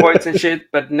expensive in points and shit,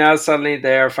 but now suddenly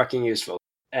they are fucking useful.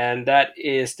 And that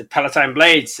is the Palatine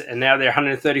Blades, and now they're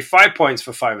 135 points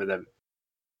for 5 of them,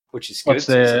 which is good. What's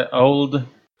the old?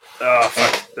 Oh,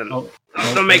 fuck.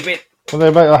 Don't make me... Well, they're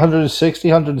about 160,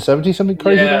 170, something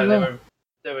crazy yeah, like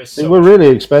that? They were really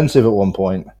expensive at one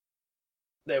point.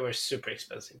 They were super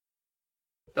expensive.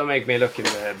 Don't make me look in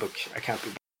the book. I can't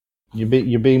be...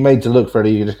 You're being made to look,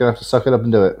 Freddie. You're just going to have to suck it up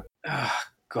and do it. Oh,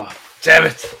 God damn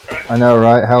it. I know,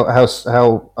 right?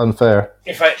 How unfair.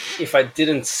 If I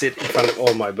didn't sit in front of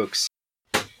all my books,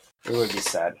 it would be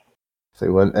sad. They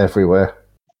went everywhere.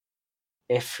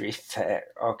 Everywhere.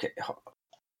 Okay.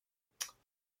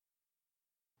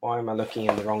 Why am I looking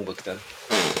in the wrong book then?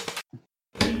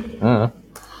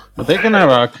 But they can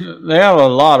have they have a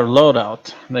lot of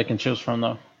loadout they can choose from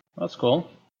though. That's cool.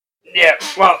 Yeah,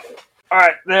 well,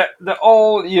 alright, the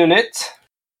old unit.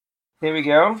 Here we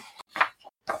go.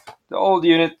 The old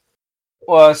unit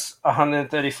was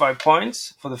 135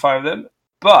 points for the 5 of them,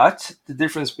 but the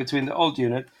difference between the old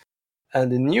unit and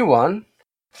the new one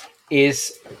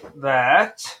is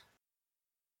that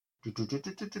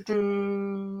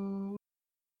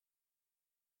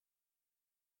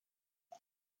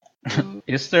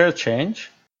Is there a change?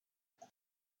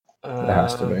 There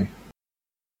has to be.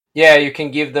 Yeah, you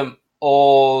can give them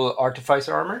all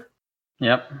Artificer armor.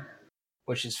 Yep.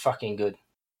 Which is fucking good.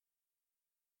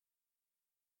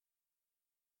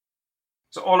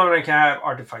 So all of them can have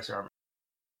Artificer armor.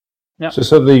 Yeah. So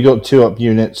suddenly you got 2 up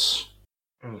units,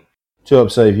 2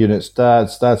 up save units.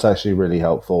 That's actually really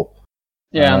helpful.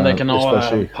 Yeah, and they can all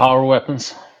have power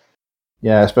weapons.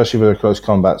 Yeah, especially with a close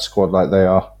combat squad like they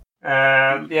are.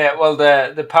 Yeah, well,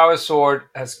 the power sword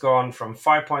has gone from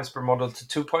 5 points per model to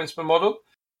 2 points per model.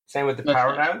 Same with the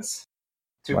power lance,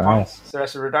 2 points. So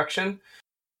that's a reduction.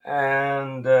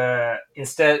 And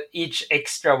instead, each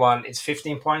extra one is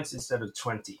 15 points instead of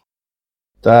 20.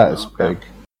 That is big.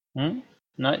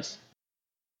 Nice.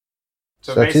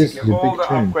 So basically, all the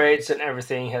upgrades and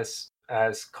everything has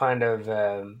kind of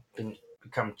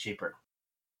become cheaper.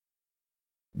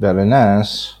 Very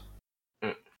nice.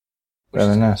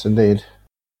 Very nice indeed.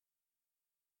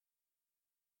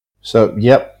 So,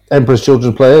 yep, Emperor's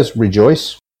Children players,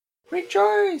 rejoice.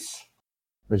 Rejoice!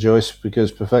 Rejoice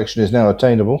because perfection is now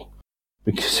attainable.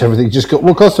 Because everything just got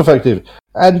more cost effective.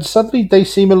 And suddenly they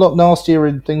seem a lot nastier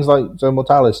in things like Zone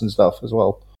Mortalis and stuff as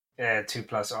well. Yeah,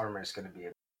 2+ armor is going to be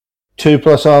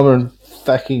 2+ armor and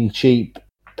fucking cheap.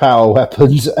 power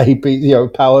weapons,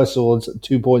 AP, power swords,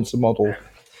 2 points a model.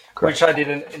 Which I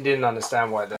didn't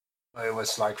understand why it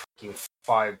was like fucking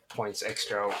 5 points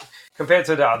extra compared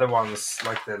to the other ones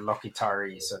like the Lucky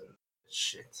Tyrese and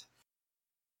shit.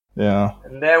 Yeah.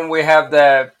 And then we have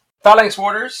the Phalanx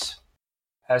Warders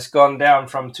has gone down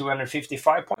from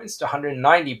 255 points to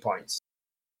 190 points.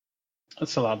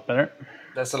 That's a lot better.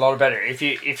 That's a lot better. If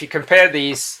you compare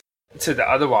these to the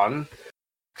other one,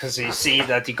 because you see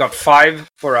that you got 5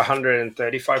 for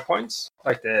 135 points,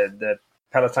 like the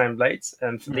Palatine Blades,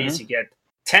 and for these you get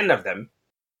 10 of them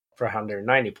for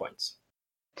 190 points.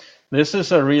 This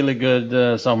is a really good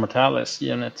Sommertalis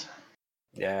unit.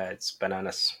 Yeah, it's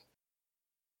bananas.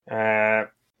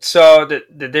 So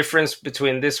the difference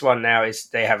between this one now is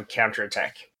they have a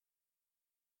counterattack.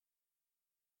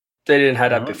 They didn't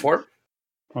have that before.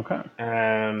 Okay.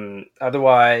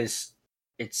 Otherwise,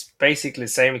 it's basically the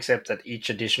same except that each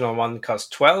additional one costs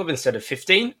 12 instead of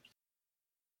 15.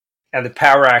 And the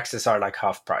power axes are like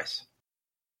half price.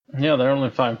 Yeah, they're only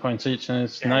 5 points each, and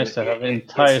it's nice to have an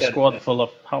entire squad full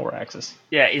of power axes.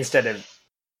 Yeah, instead of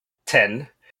 10.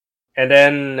 And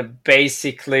then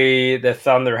basically the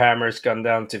Thunderhammer's gone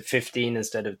down to 15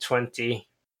 instead of 20.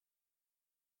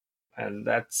 And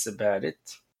that's about it.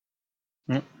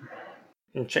 Yep.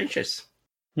 It changes.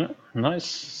 Yeah, nice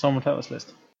Sommertalis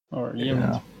list. Or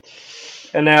unit.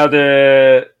 And now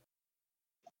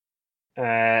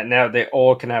they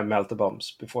all can have melter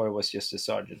bombs. Before it was just a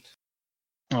sergeant.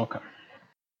 Okay.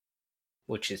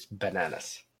 Which is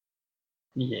bananas.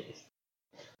 Yes.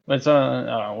 But it's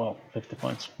 50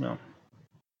 points. No.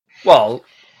 Well,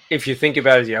 if you think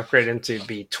about it, you upgrade them to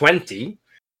be 20,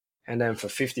 and then for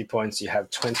 50 points you have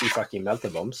 20 fucking melter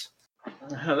bombs.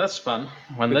 That's fun.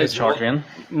 When they charge in.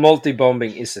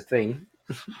 Multi-bombing is a thing.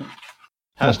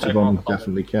 Multi-bombing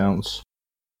definitely counts.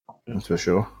 That's for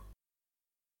sure.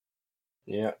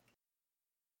 Yeah.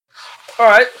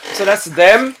 Alright, so that's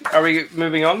them. Are we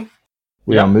moving on?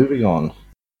 We are moving on.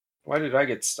 Why did I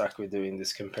get stuck with doing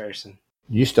this comparison?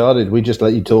 You started, we just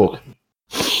let you talk.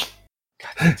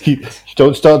 You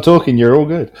don't start talking, you're all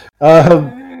good.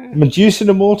 Medusan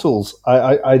Immortals.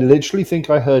 I literally think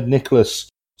I heard Nicholas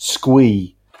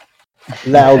squee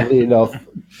loudly enough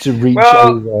to reach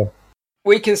over.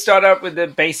 We can start out with the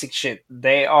basic shit.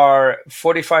 They are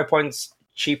 45 points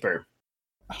cheaper.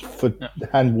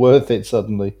 And worth it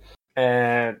suddenly.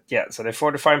 So they're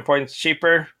 45 points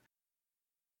cheaper.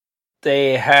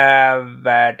 They have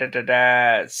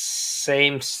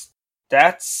same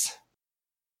stats.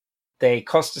 They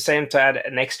cost the same to add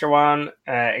an extra one,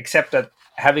 except that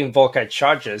having Volkite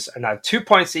charges are now 2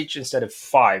 points each instead of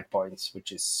 5 points,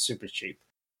 which is super cheap.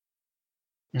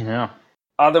 Yeah.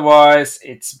 Otherwise,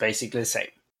 it's basically the same.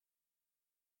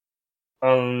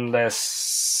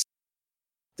 Unless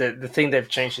the thing they've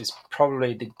changed is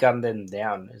probably to gun them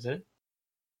down, is it?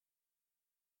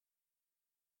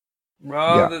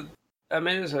 Rather, I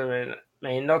mean,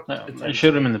 not. You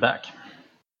shoot him in the back,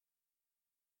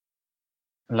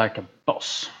 like a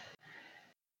boss.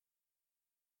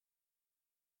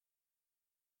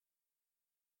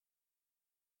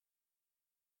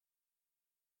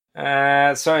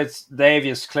 So they've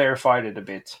just clarified it a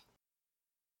bit,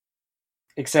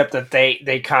 except that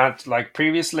they can't, like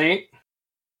previously.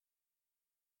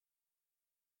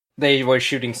 They were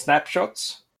shooting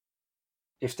snapshots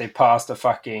if they passed a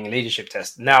fucking leadership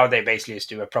test. Now they basically just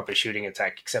do a proper shooting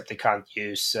attack, except they can't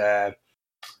use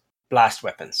blast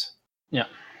weapons. Yeah.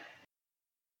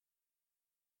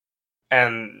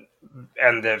 And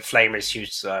the flamers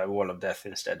use Wall of Death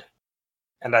instead.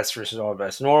 And that's resolved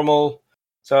as normal.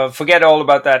 So forget all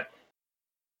about that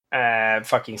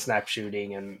fucking snap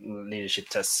shooting and leadership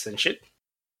tests and shit.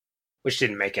 Which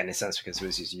didn't make any sense because it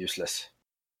was just useless.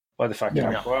 What the fuck?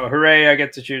 Yeah. Well, hooray, I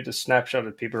get to shoot a snapshot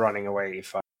of people running away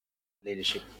if I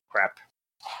leadership crap.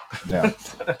 Yeah.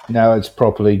 Now it's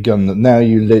properly gunned them. Now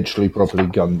you literally properly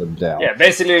gun them down. Yeah,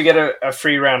 basically you get a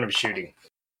free round of shooting.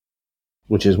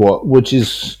 Which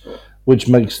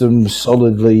makes them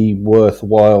solidly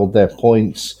worthwhile their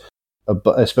points,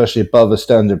 especially above a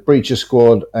standard breacher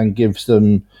squad, and gives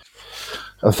them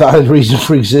a valid reason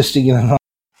for existing in an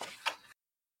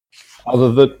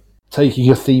other than taking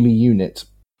a themey unit.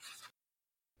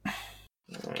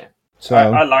 Yeah. So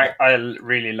I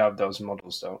really love those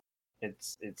models though.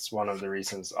 It's one of the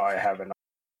reasons I have an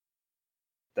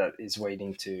that is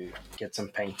waiting to get some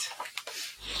paint.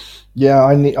 Yeah,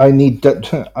 I need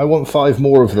that. I want 5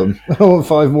 more of them. I want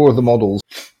 5 more of the models.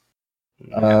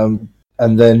 And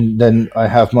then I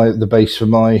have the base for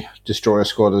my Destroyer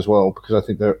squad as well, because I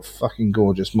think they're fucking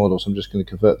gorgeous models. I'm just going to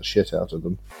convert the shit out of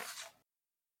them.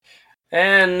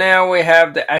 And now we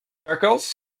have the Ash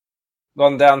Circles.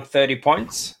 gone down 30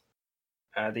 points.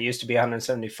 They used to be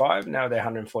 175, now they're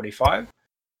 145.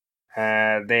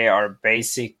 They are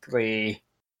basically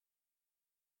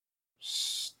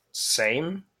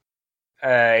same,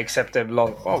 except they've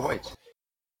lost. Oh wait,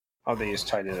 they just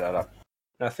tidied that up.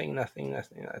 Nothing.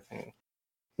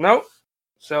 No,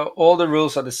 so all the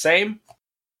rules are the same.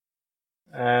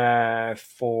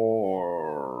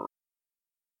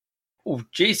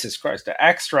 Jesus Christ, the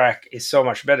axe rack is so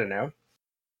much better now.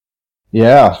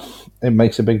 Yeah, it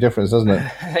makes a big difference, doesn't it?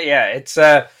 Yeah, it's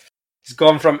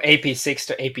gone from AP6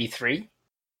 to AP3.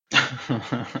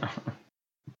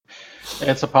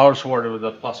 It's a power sword with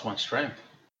a +1 strength.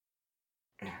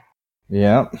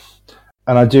 Yeah,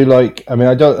 and I do like. I mean,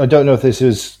 I don't know if this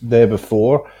was there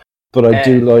before, but I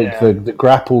do like the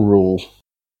grapple rule.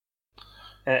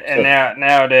 And now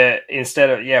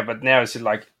but now it's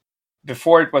like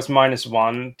before it was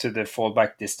 -1 to the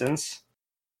fallback distance.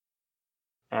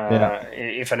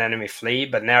 If an enemy flee,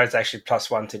 but now it's actually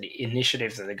 +1 to the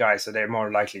initiatives of the guys, so they're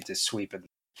more likely to sweep and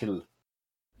kill.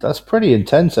 That's pretty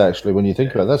intense, actually, when you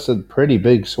think about it. That's a pretty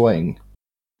big swing.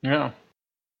 Yeah.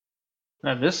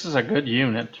 Now, this is a good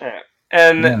unit.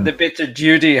 And the Bitter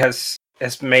Duty has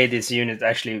made this unit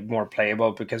actually more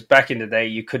playable, because back in the day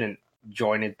you couldn't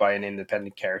join it by an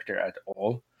independent character at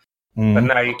all. Mm. But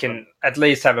now you can at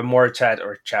least have a Mortat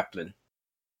or a Chaplain.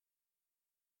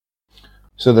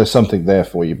 So there's something there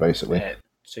for you, basically.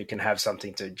 So you can have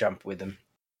something to jump with them.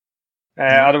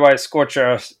 Otherwise,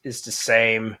 Scorcher is the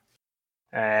same.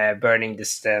 Burning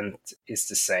Descent is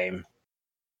the same.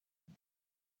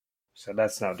 So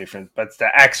that's no different. But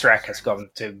the axe rack has gone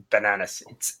to bananas.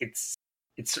 It's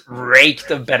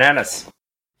raked of bananas.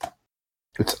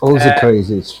 It's also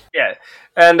crazy. Yeah.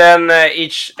 And then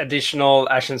each additional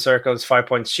Ashen Circle is 5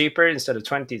 points cheaper. Instead of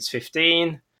 20, it's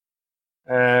 15.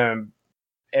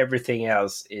 Everything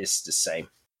else is the same.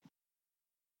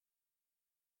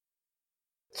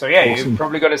 So yeah, awesome. You're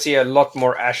probably going to see a lot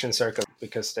more Ashen Circle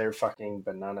because they're fucking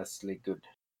bananasly good.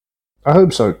 I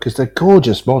hope so, because they're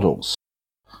gorgeous models.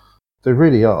 They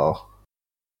really are.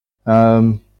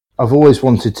 I've always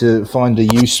wanted to find a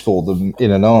use for them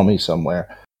in an army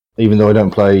somewhere, even though I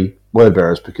don't play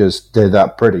Wordbearers, because they're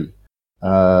that pretty.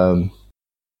 So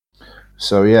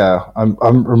yeah,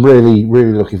 I'm really,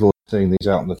 really looking forward to seeing these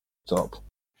out on the top.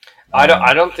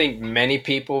 I don't think many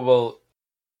people will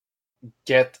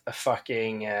get a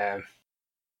fucking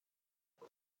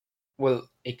will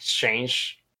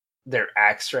exchange their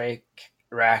axe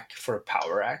rack for a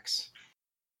power axe.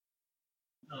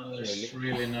 No, there's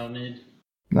really no need.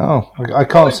 No, I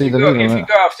can't see the need. If you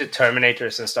go after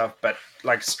Terminators and stuff, but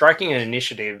like striking an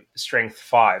initiative strength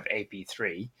 5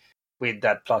 AP3 with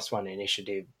that +1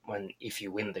 initiative if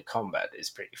you win the combat is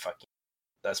pretty fucking.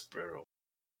 That's brutal.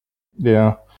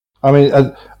 Yeah. I mean,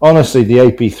 honestly, the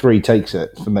AP3 takes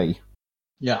it for me.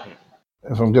 Yeah.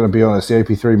 If I'm going to be honest, the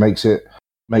AP3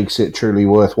 makes it truly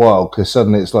worthwhile, because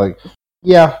suddenly it's like,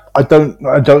 yeah, I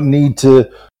don't need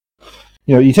to.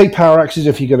 You know, you take power axes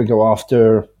if you're going to go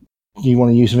after. You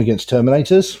want to use them against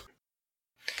Terminators.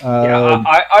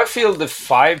 I feel the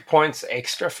 5 points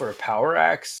extra for a power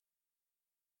axe,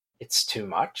 it's too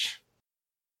much.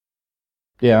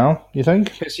 Yeah, you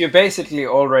think? Because you basically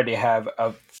already have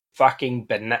a fucking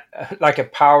like a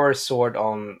power sword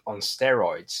on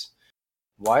steroids.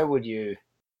 Why would you?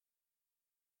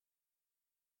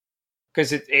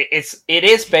 Because it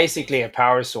is basically a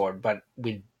power sword, but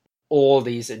with all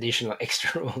these additional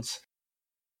extra rules.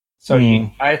 So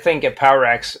I think a power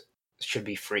axe should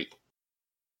be free.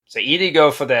 So either go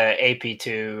for the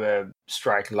AP2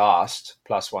 strike last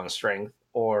 +1 strength,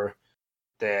 or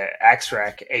the axe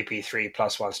rack AP3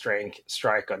 +1 strength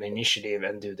strike on initiative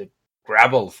and do the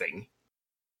grapple thing.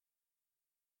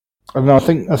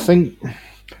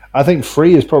 I think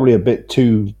free is probably a bit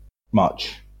too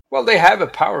much. Well, they have a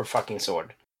power fucking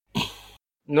sword.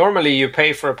 Normally, you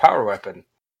pay for a power weapon,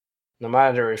 no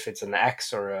matter if it's an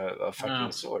axe or a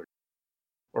fucking sword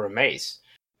or a mace.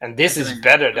 And this is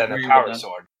better than a power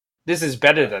sword. This is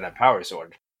better than a power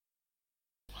sword.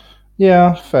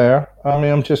 Yeah, fair. I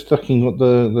mean, I'm just looking at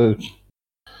the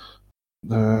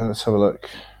let's have a look.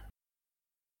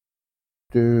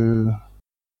 For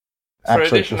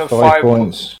additional 5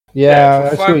 points. Yeah,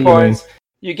 for 5 points,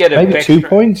 you get maybe 2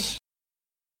 points.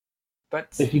 But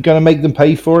if you're going to make them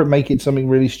pay for it, make it something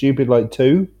really stupid like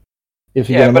 2. If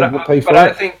you're going to make them pay for it. But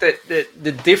I think that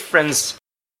the difference,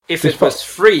 if it was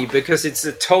free, because it's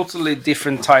a totally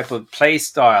different type of play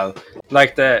style.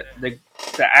 Like the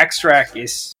axe rack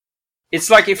is, it's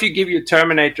like if you give your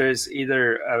Terminators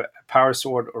either a power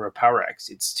sword or a power axe.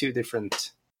 It's two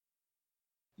different.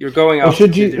 You're going after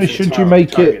should you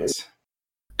make targets.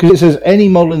 Because it says any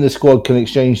model in the squad can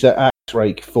exchange their axe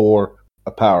rake for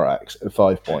a power axe at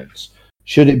 5 points.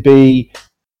 Should it be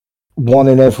 1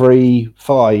 in every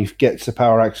 5 gets a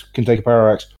power axe, can take a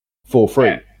power axe for free?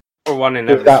 Yeah. Or 1 in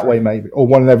every that 3. way, maybe. Or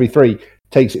 1 in every 3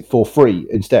 takes it for free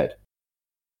instead.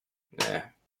 Yeah,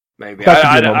 maybe. That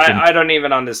could be an option. I don't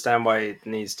even understand why it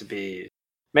needs to be.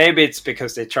 Maybe it's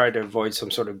because they try to avoid some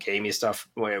sort of gamey stuff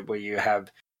where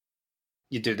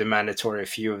you do the mandatory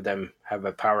few of them have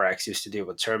a power axe used to deal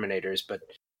with Terminators, but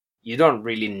you don't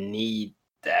really need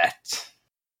that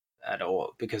at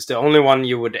all, because the only one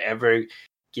you would ever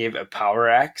give a power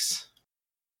axe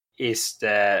is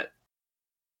the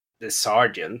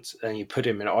sergeant, and you put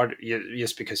him in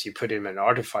just because you put him in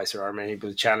artificer armor, and he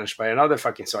will be challenged by another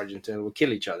fucking sergeant and will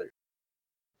kill each other.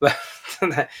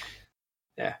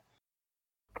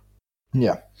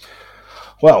 Yeah.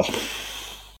 Well,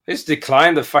 just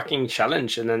decline the fucking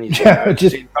challenge, and then you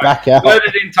just back out. Murder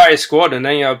the entire squad, and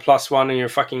then you have +1 in your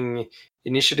fucking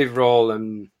initiative roll.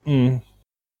 And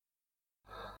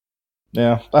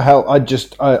yeah, the hell,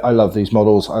 I love these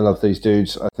models. I love these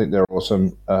dudes. I think they're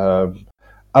awesome, and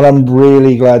I'm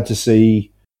really glad to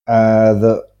see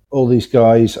that all these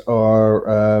guys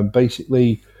are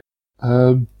basically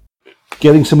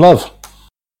getting some love.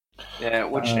 Yeah,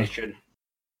 which they should.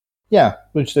 Yeah,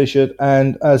 which they should.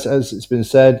 And as it's been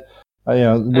said, we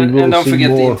and will don't see forget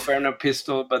more. the Inferno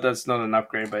pistol, but that's not an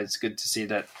upgrade. But it's good to see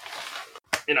that.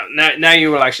 Now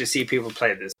you will actually see people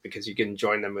play this, because you can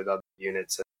join them with other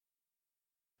units.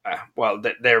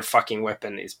 Their fucking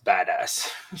weapon is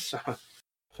badass. So.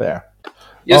 Fair.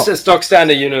 Just a stock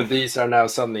standard unit, these are now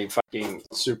suddenly fucking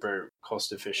super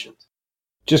cost efficient.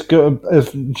 Just go,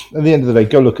 at the end of the day,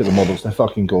 go look at the models. They're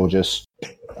fucking gorgeous.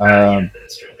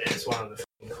 That's true. It's one of the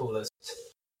fucking coolest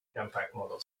Gunpack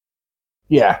models.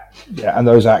 Yeah, and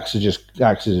those axes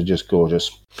are just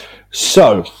gorgeous.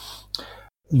 So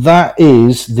that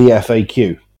is the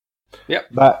FAQ. Yep.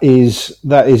 That is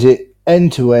it,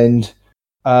 end to end.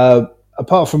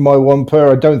 Apart from my one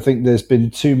per, I don't think there's been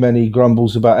too many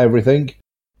grumbles about everything.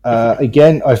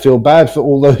 Again, I feel bad for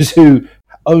all those who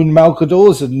own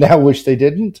Malcadors and now wish they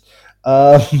didn't.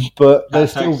 But they're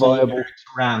still viable.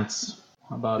 Rants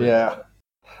about it. Yeah.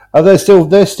 They're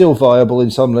still viable in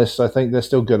some lists. I think they're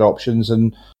still good options,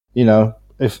 and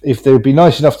if they'd be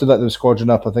nice enough to let them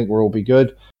squadron up, I think we'll all be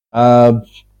good.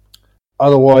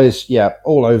 Otherwise, yeah,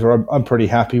 all over. I'm pretty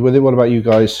happy with it. What about you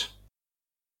guys?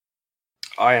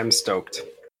 I am stoked.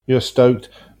 You're stoked,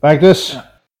 Magnus?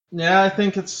 Yeah, I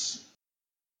think it's,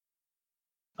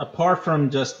 apart from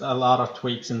just a lot of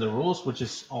tweaks in the rules, which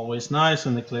is always nice,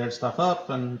 and they cleared stuff up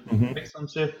and fixed some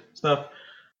stuff.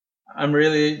 I'm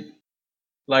really,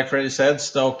 like Freddie said,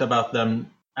 stoked about them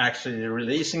actually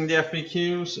releasing the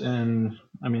FAQs, and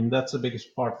I mean that's the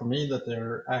biggest part for me, that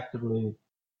they're actively.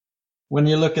 When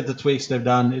you look at the tweaks they've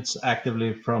done, it's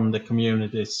actively from the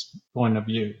community's point of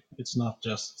view. It's not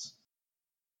just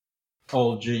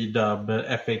old G-Dub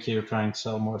FAQ trying to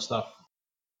sell more stuff.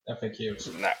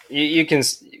 FAQs. No, you can,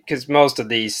 because most of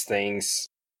these things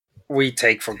we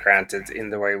take for granted in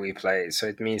the way we play. So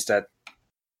it means that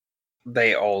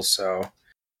they also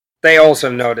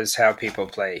notice how people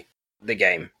play the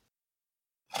game.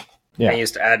 Yeah. And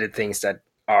just added things that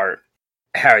are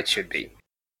how it should be.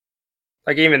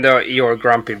 Like, even though you're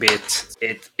grumpy bit,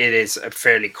 it is a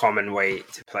fairly common way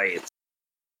to play it.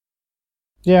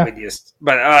 Yeah.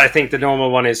 But I think the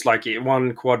normal one is like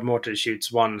 1 quad mortar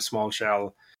shoots 1 small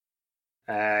shell,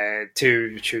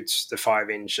 2 shoots the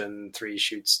 5-inch, and 3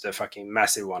 shoots the fucking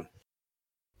massive one.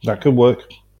 That could work.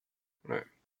 Right.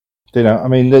 I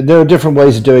mean, there are different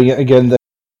ways of doing it. Again,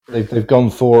 they've gone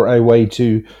for a way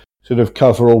to sort of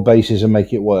cover all bases and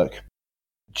make it work,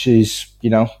 which is,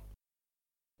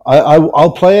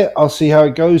 I'll play it. I'll see how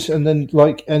it goes, and then,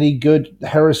 like any good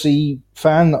Heresy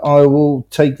fan, I will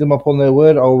take them up on their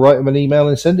word. I'll write them an email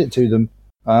and send it to them,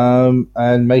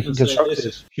 and make it constructive. This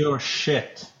is pure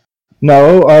shit.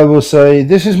 No, I will say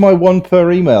this is my 1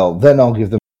 per email. Then I'll give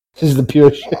them. This is the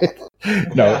pure shit.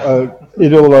 No,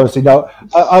 in all honesty, no.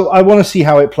 I want to see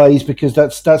how it plays, because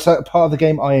that's a part of the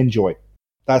game I enjoy.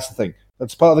 That's the thing.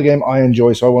 That's part of the game I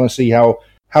enjoy. So I want to see how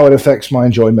it affects my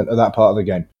enjoyment of that part of the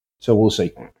game. So we'll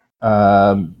see.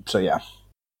 So yeah,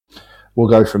 we'll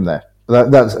go from there.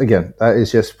 That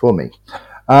is just for me.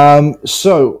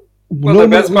 So the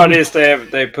best part is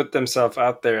they put themselves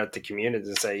out there at the community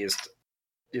and say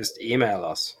just email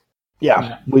us.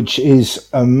 Yeah, which is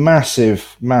a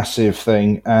massive, massive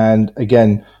thing. And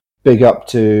again, big up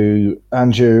to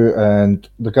Andrew and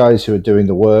the guys who are doing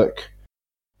the work.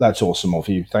 That's awesome of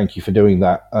you. Thank you for doing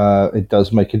that. It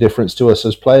does make a difference to us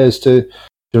as players to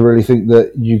really think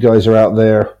that you guys are out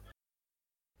there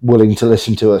willing to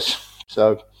listen to us.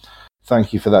 So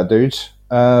thank you for that, dudes.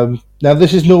 Now,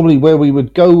 this is normally where we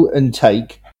would go and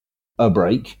take a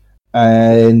break,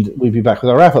 and we'd be back with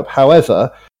our wrap-up.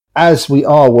 However, as we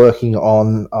are working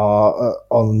on our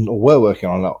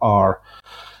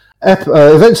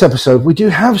events episode, we do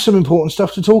have some important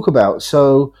stuff to talk about.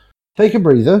 So take a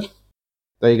breather.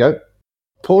 There you go.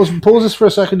 Pause us for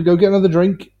a second to go get another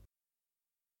drink.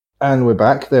 And we're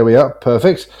back. There we are.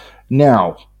 Perfect.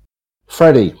 Now,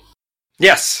 Freddie.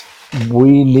 Yes.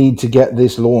 We need to get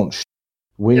this launched.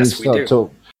 We need to start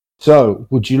talking. So,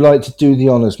 would you like to do the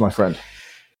honors, my friend?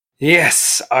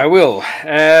 Yes, I will.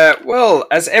 Well,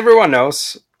 as everyone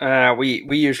knows, we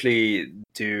usually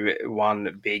do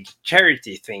one big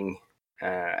charity thing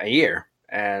a year.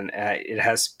 And it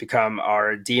has become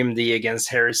our DMD Against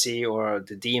Heresy, or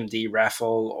the DMD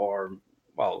raffle, or,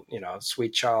 well,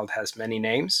 Sweet Child has many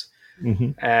names.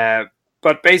 Mm-hmm.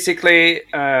 But basically,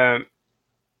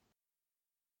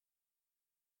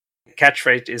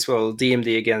 catchphrase is, well,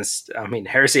 Heresy Against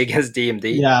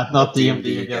DMD. Yeah, not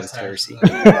DMD Against Heresy.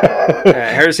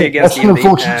 Heresy Against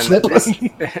That's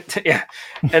DMD.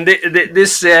 And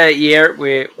this year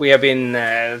we have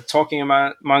been talking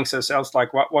amongst ourselves,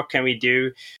 like what can we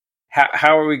do?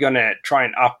 How are we going to try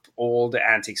and up all the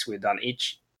antics we've done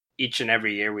each and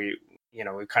every year? We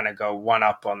kind of go one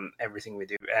up on everything we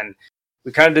do, and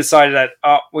we kind of decided that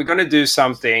we're going to do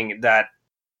something that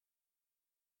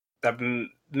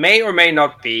may or may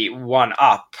not be one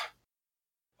up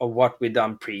of what we've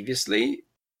done previously,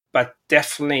 but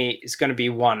definitely it's going to be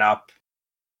one up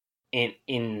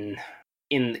in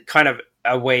kind of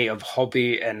a way of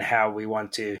hobby and how we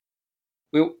want to.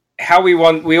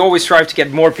 We always strive to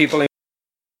get more people in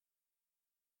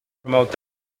promote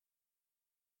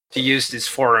to use this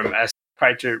forum as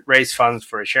try to raise funds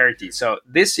for a charity. So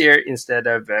this year, instead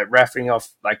of raffling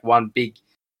off like one big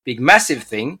massive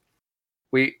thing,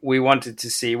 we wanted to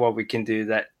see what we can do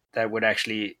that would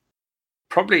actually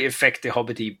probably affect the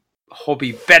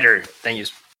hobby better than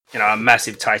just a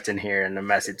massive Titan here and a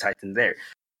massive Titan there.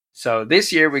 So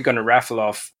this year we're going to raffle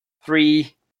off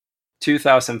 3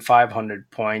 2,500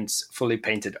 points fully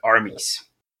painted armies.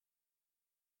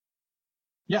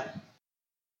 Yeah.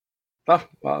 Oh,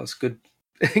 well, it's good.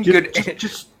 Good.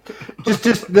 Just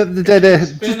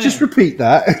repeat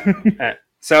that.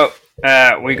 So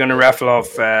we're going to raffle off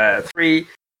 3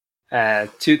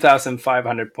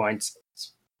 2,500 points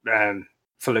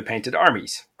fully painted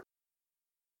armies.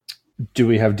 Do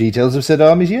we have details of said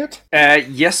armies yet?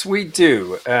 Yes, we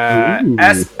do.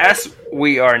 As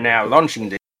we are now launching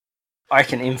this, I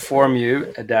can inform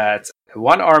you that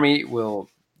one army will,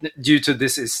 due to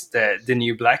this is the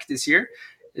new black this year,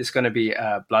 is going to be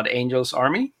a Blood Angels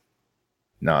army.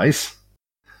 Nice.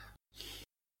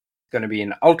 Going to be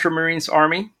an Ultramarines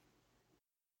army.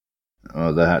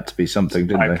 Oh, there had to be something,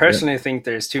 didn't I personally think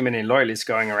there's too many loyalists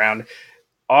going around.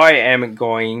 I am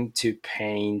going to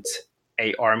paint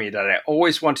a army that I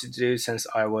always wanted to do since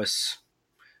I was,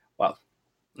 well,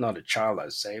 not a child,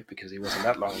 I'd say, because it wasn't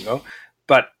that long ago.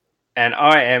 And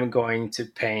I am going to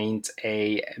paint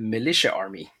a militia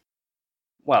army.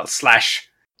 Well,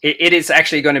 it is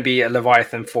actually going to be a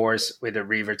Leviathan force with a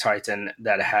Reaver Titan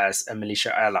that has a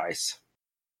militia allies.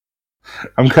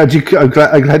 I'm glad you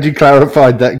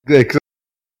clarified that.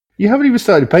 You haven't even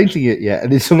started painting it yet,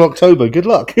 and it's in October. Good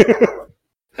luck.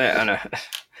 No.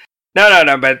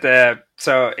 But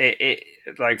so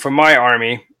like for my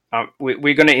army,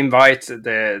 we're going to invite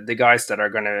the guys that are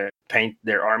going to paint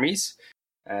their armies.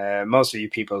 Most of you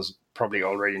people probably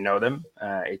already know them.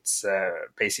 It's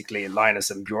basically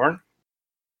Linus and Bjorn.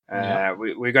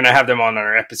 We're going to have them on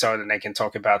our episode, and they can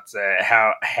talk about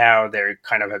how they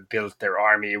kind of have built their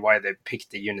army, why they picked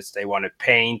the units they want to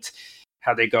paint,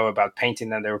 how they go about painting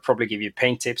them. They will probably give you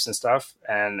paint tips and stuff,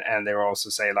 and they will also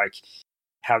say like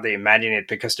how they imagine it,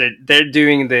 because they're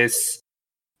doing this.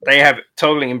 They have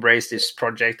totally embraced this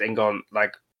project and gone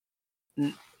like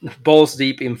balls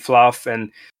deep in fluff,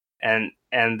 and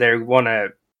they want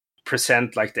to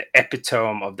present like the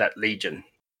epitome of that legion.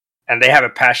 And they have a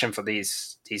passion for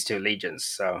these two legions,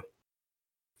 so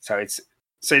it's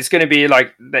going to be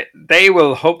like they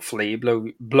will hopefully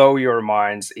blow your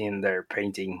minds in their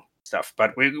painting stuff.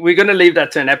 But we're going to leave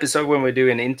that to an episode when we do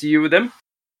an interview with them.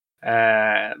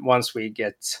 Once we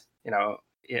get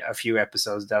a few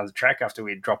episodes down the track after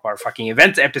we drop our fucking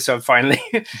event episode finally,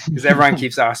 because everyone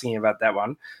keeps asking about that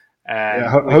one.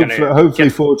 Hopefully,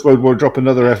 Forge World will drop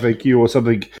another FAQ or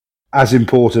something as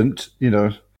important.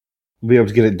 We'll be able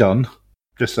to get it done.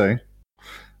 Just saying.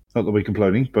 Not that we're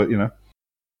complaining, but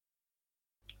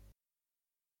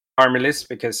army list,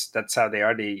 because that's how they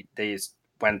are. They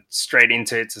went straight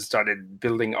into it and started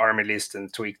building army lists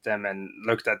and tweaked them and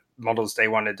looked at models they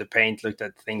wanted to paint, looked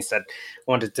at things that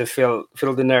wanted to fill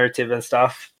the narrative and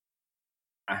stuff.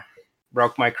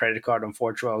 Broke my credit card on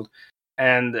Forge World,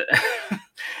 and basically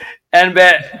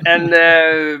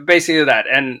that,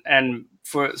 and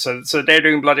so they're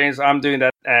doing Blood Angels, I'm doing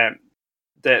that.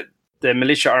 The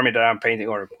militia army that I'm painting,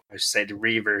 or I should say the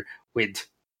Reaver with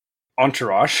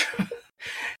Entourage.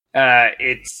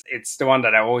 It's the one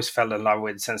that I always fell in love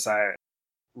with since I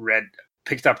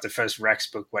picked up the first Rex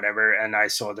book, whatever, and I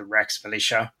saw the Rex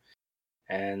militia,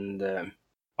 and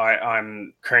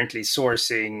I'm currently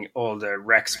sourcing all the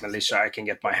Rex militia I can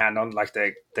get my hand on, like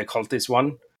the cultist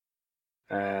one,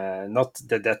 not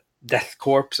the Death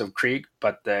Corps of Krieg,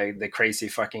 but the crazy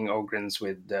fucking Ogrins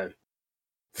with the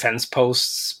fence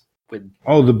posts with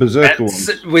the berserker ones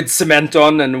with cement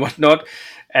on and whatnot.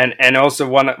 And also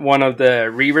one of the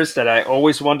Reavers that I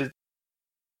always wanted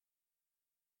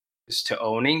to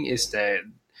owning is the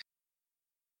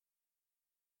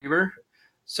Reaver.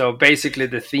 So basically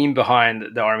the theme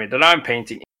behind the army that I'm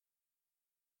painting,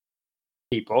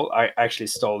 people, I actually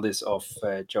stole this off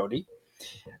Jody.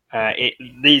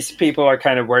 These people are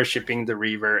kind of worshipping the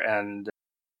Reaver, and the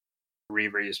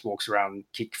Reaver just walks around,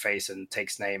 kick face, and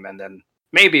takes name, and then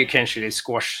maybe occasionally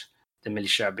squash the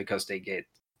militia because they get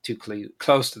too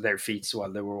close to their feet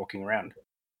while they were walking around.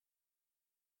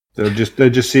 They'll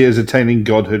just see it as attaining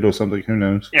godhood or something. Who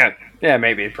knows? Yeah,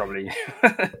 maybe, probably.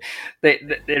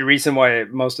 The reason why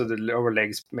most of the lower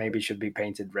legs maybe should be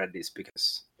painted red is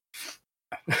because.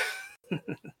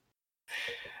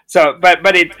 So,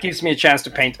 but it gives me a chance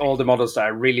to paint all the models that I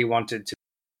really wanted to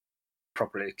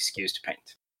properly excuse to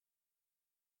paint.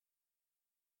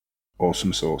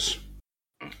 Awesome sauce.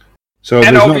 So,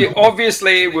 and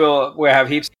obviously we'll have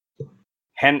heaps.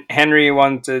 Henry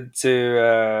wanted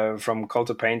to from Cult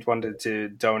of Paint wanted to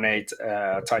donate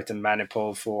Titan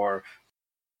Maniple for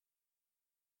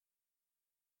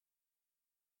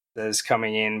this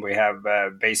coming in. We have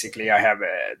basically I have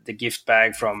the gift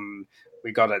bag from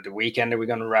we got at the weekend that we're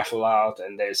gonna raffle out,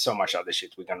 and there's so much other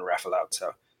shit we're gonna raffle out.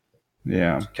 So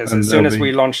yeah, because as soon as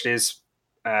we launch this.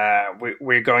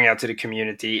 We're going out to the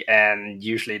community, and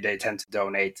usually they tend to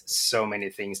donate so many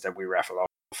things that we raffle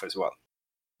off as well.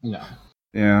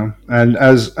 Yeah, and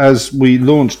as we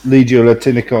launched Legio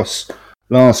Latinicos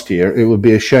last year, it would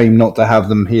be a shame not to have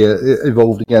them here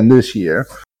evolved again this year.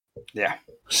 Yeah.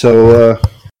 So,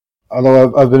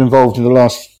 although I've been involved in the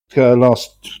last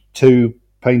two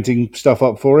painting stuff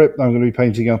up for it, I'm going to be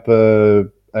painting up a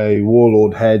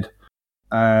Warlord head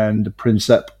and a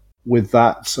Princep with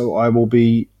that, so I will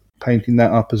be painting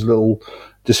that up as a little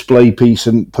display piece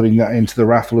and putting that into the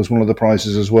raffle as one of the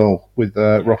prizes as well, with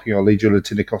rocking our Legio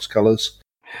Latinicos colours.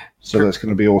 So that's going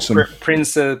to be awesome.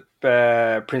 Princep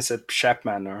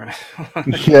Chapman, or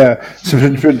yeah, so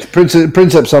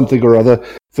Princep something or other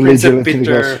for Legio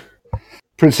Latinicos.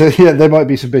 Princess, yeah, there might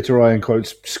be some bitter iron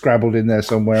quotes scrabbled in there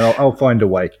somewhere. I'll find a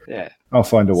way. Yeah. I'll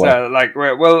find a way. So, like,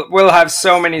 we'll have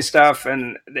so many stuff,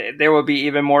 and there will be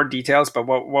even more details. But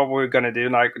what we're gonna do,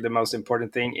 like, the most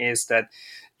important thing is that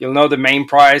you'll know the main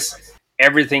prize.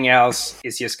 Everything else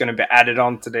is just gonna be added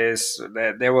on to this.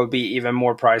 There will be even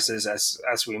more prizes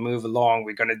as we move along.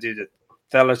 We're gonna do the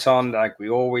Telethon like we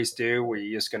always do.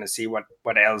 We're just gonna see what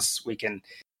else we can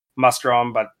muster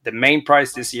on. But the main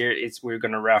prize this year is we're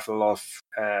gonna raffle off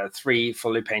 3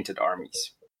 fully painted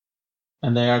armies,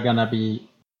 and they are gonna be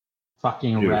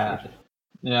fucking rad.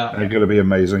 Yeah, they're going to be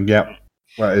amazing. Yeah,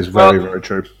 that is very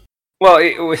true. Well,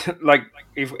 like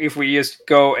if we just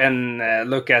go and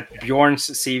look at Bjorn's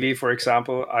CV, for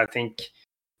example, I think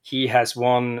he has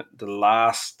won the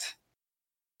last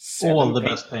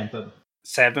best painted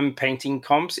 7 painting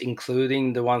comps,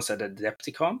 including the ones at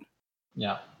Adepticon.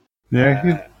 Yeah,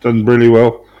 he's done really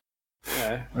well.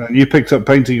 Yeah, you picked up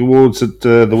painting awards at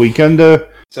the Weekender.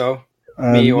 So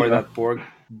me or that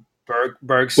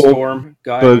Bergstorm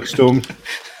guy. Bergstorm.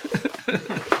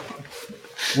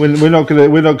 we're not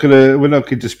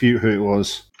gonna dispute who it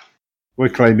was. We're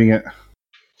claiming it.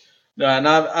 Yeah, and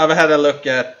I've had a look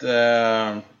at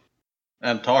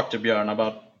and talked to Björn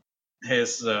about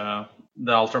his the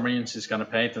Ultramarines he's gonna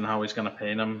paint and how he's gonna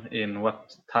paint them in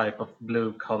what type of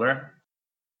blue color,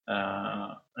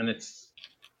 and it's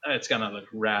gonna look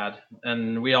rad.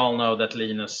 And we all know that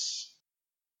Linus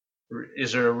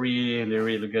is a really,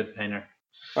 really good painter.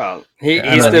 Well,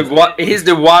 he's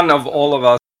the one of all of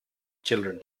us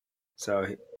children. So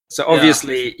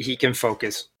obviously he can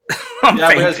focus on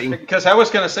painting. Because I was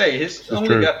gonna say he's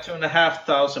only got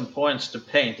 2,500 points to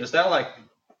paint. Is that like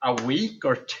a week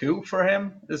or two for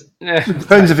him. It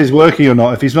depends if he's working or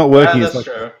not. If he's not working, that's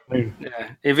true.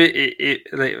 Yeah, if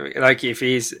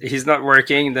he's not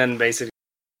working, then basically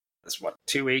that's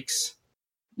 2 weeks.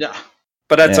 Yeah,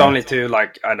 but that's only to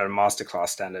masterclass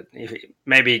standard.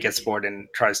 Maybe he gets bored and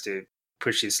tries to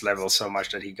push his level so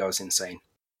much that he goes insane.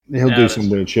 He'll do some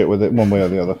weird shit with it, one way or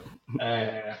the other.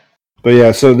 But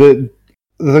yeah, so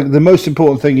the most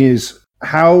important thing is,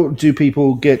 how do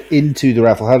people get into the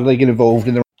raffle? How do they get involved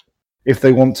in the raffle? If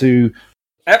they want to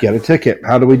get a ticket,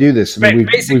 how do we do this? I mean,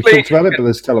 we've talked about it, but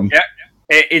let's tell them. Yeah,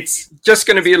 it's just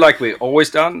going to be like we've always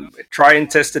done. Try and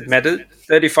tested method.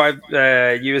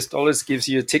 $35 gives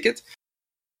you a ticket.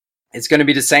 It's going to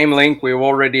be the same link. We've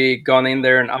already gone in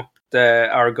there and upped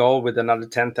our goal with another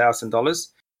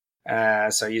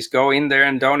 $10,000. So you just go in there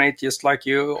and donate just like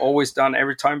you always done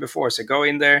every time before. So go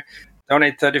in there,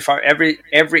 donate $35.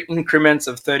 Every increment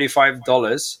of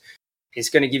 $35 is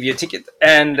going to give you a ticket,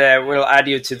 and we'll add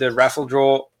you to the raffle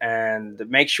draw. And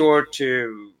make sure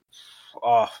to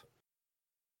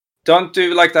don't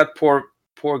do like that poor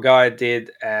guy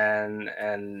did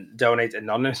and donate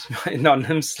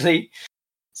anonymously.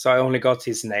 So I only got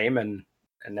his name and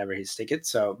never his ticket.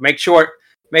 So make sure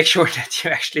that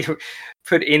you actually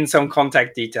put in some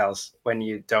contact details when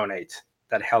you donate.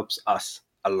 That helps us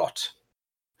a lot.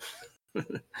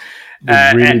 It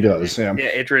really does. Yeah,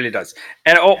 it really does.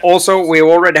 And also, we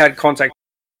already had contact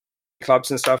clubs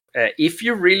and stuff. If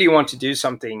you really want to do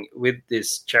something with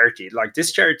this charity, like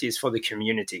this charity is for the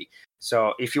community.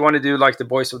 So if you want to do like the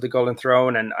Boys of the Golden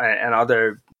Throne and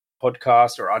other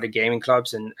podcasts or other gaming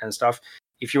clubs and stuff,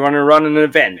 if you want to run an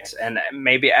event and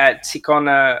maybe tick on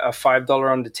a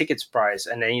 $5 on the tickets price,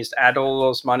 and then you just add all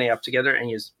those money up together and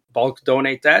you just bulk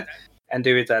donate that and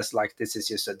do it as like, this is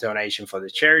just a donation for the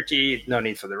charity, no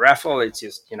need for the raffle. It's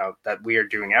just, that we are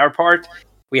doing our part.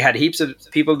 We had heaps of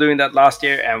people doing that last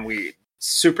year, and we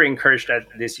super encouraged that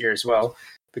this year as well,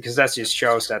 because that just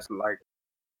shows that like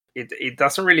it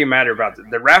doesn't really matter about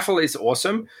the raffle is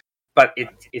awesome, but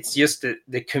it's just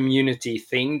the community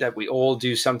thing that we all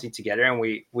do something together, and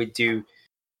we do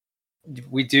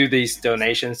these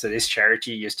donations to this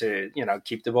charity just to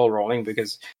keep the ball rolling,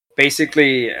 because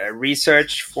basically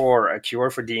research for a cure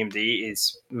for DMD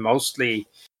is mostly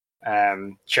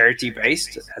charity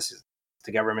based, as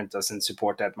the government doesn't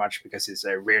support that much because it's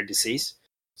a rare disease.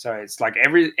 So it's like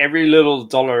every little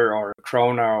dollar or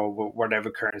krona or whatever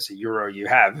currency, euro you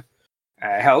have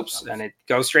helps, and it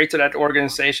goes straight to that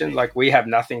organization. Like, we have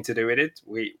nothing to do with it.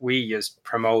 We just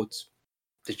promote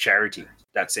the charity.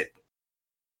 That's it.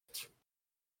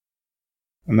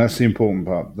 And that's the important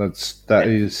part. That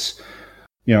is,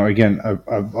 again,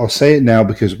 I'll say it now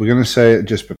because we're going to say it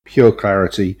just for pure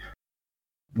clarity.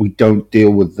 We don't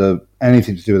deal with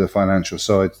anything to do with the financial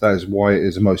side. That is why it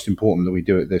is most important that we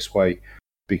do it this way,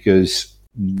 because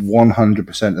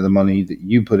 100% of the money that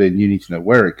you put in, you need to know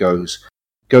where it goes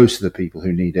to the people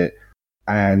who need it,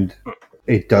 and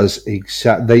it does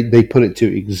they put it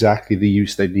to exactly the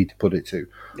use they need to put it to.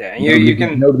 Yeah,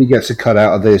 and nobody gets a cut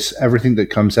out of this. Everything that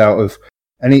comes out of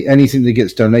anything that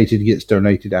gets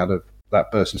donated out of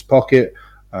that person's pocket,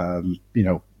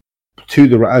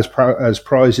 to as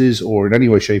prizes or in any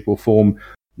way, shape, or form.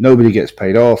 Nobody gets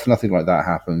paid off. Nothing like that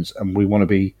happens, and we want to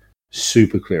be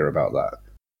super clear about that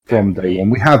from day one.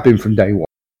 We have been from day one,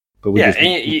 but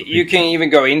you can even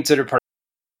go into the.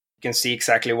 You can see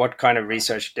exactly what kind of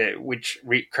research,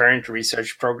 current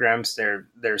research programs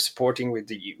they're supporting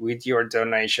with your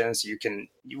donations. You can,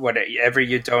 whatever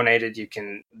you donated, you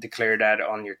can declare that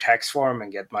on your tax form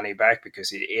and get money back,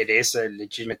 because it is a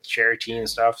legitimate charity and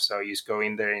stuff. So you just go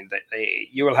in there and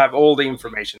you will have all the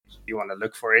information if you want to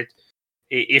look for it.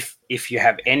 If you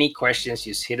have any questions,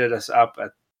 just hit us up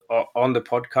on the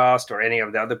podcast or any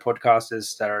of the other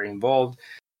podcasters that are involved.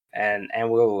 And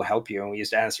we'll help you, and we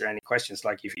just answer any questions.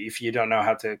 Like if you don't know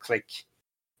how to click,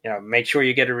 make sure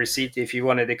you get a receipt if you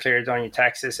want to declare it on your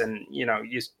taxes, and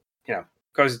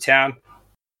go to town,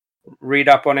 read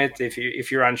up on it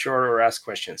if you're unsure, or ask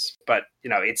questions. But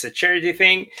it's a charity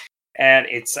thing, and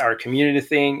it's our community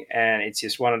thing, and it's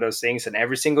just one of those things. And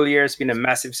every single year it's been a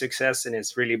massive success, and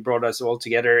it's really brought us all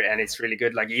together, and it's really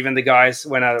good. Like, even the guys,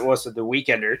 when I was at the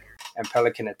Weekender, and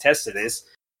Pelican attested this.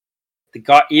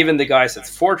 Even the guys at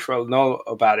Forge World know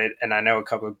about it, and I know a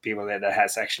couple of people there that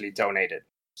has actually donated.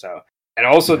 So, and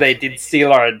also they did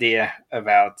steal our idea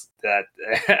about that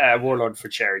Warlord for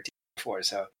Charity before.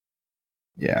 So,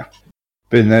 yeah,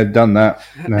 been there, done that.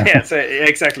 Yeah, so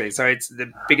exactly. So it's the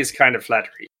biggest kind of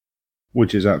flattery,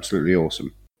 which is absolutely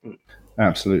awesome.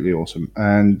 Absolutely awesome.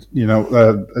 And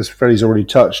as Freddie's already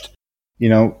touched,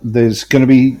 there's going to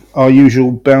be our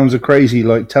usual bounds of crazy,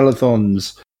 like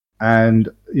telethons. And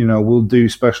we'll do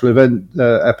special event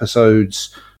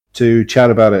episodes to chat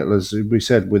about it, as we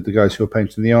said, with the guys who are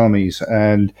painting the armies.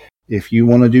 And if you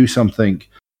want to do something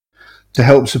to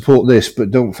help support this,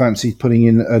 but don't fancy putting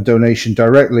in a donation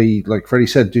directly, like Freddie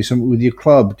said, do something with your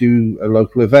club, do a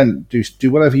local event,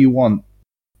 do whatever you want.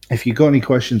 If you've got any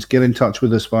questions, get in touch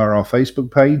with us via our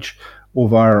Facebook page or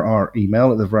via our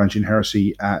email at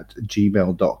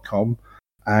thevarangianheresy@gmail.com.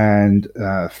 And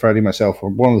Freddie, myself, or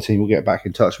one of the team will get back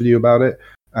in touch with you about it,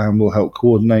 and we'll help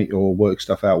coordinate or work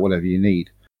stuff out, whatever you need.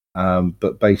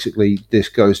 But basically, this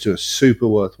goes to a super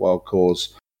worthwhile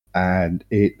cause, and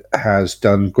it has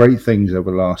done great things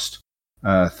over the last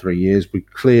 3 years. We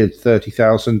cleared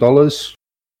 $30,000,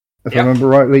 if I remember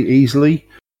rightly, easily.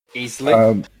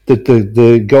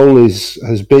 The goal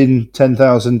has been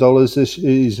 $10,000. This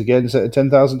is again set at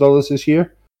 $10,000 this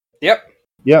year. Yep.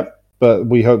 But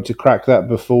we hope to crack that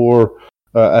before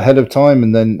ahead of time,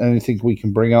 and then anything we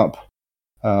can bring up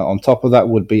on top of that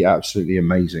would be absolutely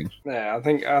amazing. Yeah, I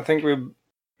think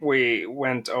we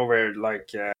went over like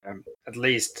at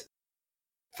least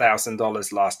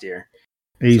 $1,000 last year.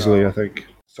 Easily, I think.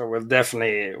 So we'll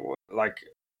definitely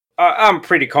I'm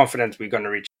pretty confident we're going to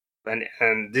reach.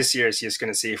 And this year is just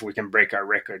going to see if we can break our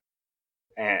record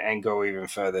and go even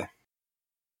further.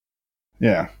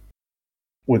 Yeah,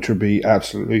 which would be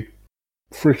absolutely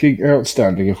freaking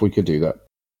outstanding if we could do that.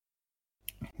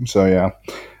 So yeah,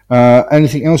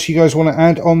 anything else you guys want to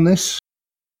add on this?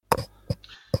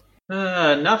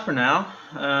 Not for now.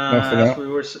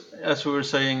 As we were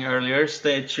saying earlier,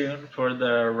 stay tuned for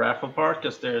the raffle part,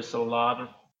 because there's lots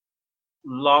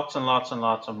and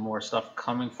lots of more stuff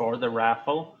coming for the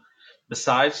raffle.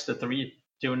 Besides the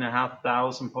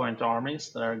 2,500 point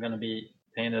armies that are going to be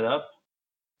painted up.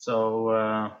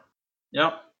 So,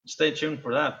 stay tuned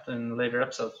for that in later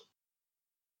episodes.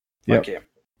 Yeah, okay.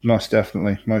 Most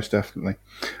definitely.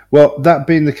 Well, that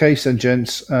being the case then,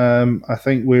 gents, I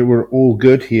think we were all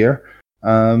good here.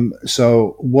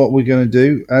 So what we're going to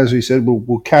do, as we said,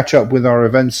 we'll catch up with our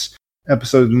events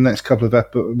episode in the next couple of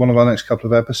one of our next couple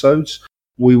of episodes.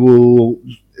 We will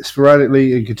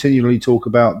sporadically and continually talk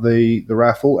about the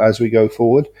raffle as we go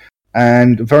forward,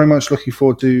 and very much looking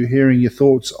forward to hearing your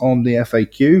thoughts on the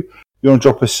FAQ. If you want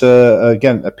to drop us,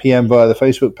 again, a PM via the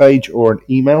Facebook page or an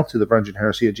email to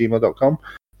thevarangianheresy@gmail.com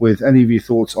with any of your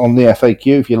thoughts on the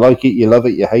FAQ. If you like it, you love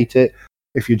it, you hate it.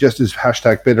 If you're just as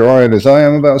 #bitter iron as I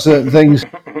am about certain things,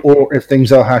 or if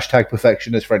things are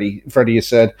 #perfection, as Freddie has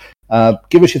said,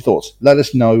 give us your thoughts. Let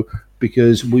us know,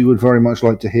 because we would very much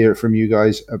like to hear from you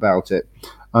guys about it.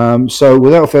 So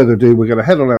without further ado, we're going to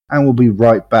head on out, and we'll be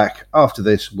right back after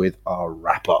this with our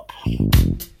wrap-up.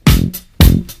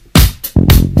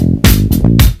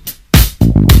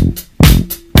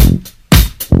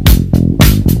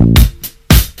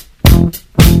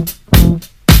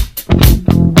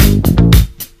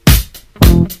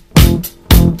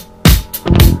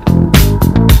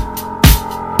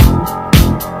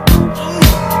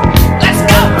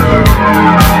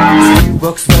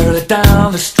 Walks further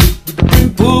down the street with the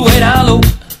brim pulled way down low.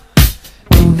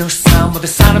 Ain't no sound but the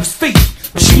sound of his feet.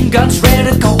 Machine guns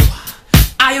ready to go.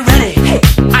 Are you ready? Hey,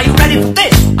 are you ready for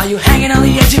this? Are you hanging on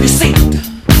the edge of your seat?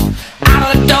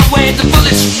 Out of the doorway the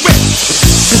bullets rip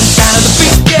to the sound of the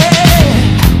beat, yeah.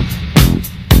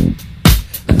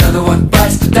 Another one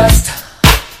bites the dust.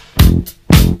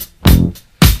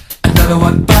 Another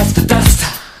one bites the dust.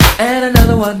 And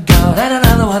another one gone, and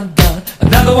another one gone.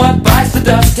 Another one bites the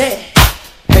dust, hey.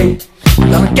 Hey,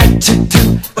 I'm gonna get you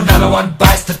too. Another one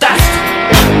bites the dust.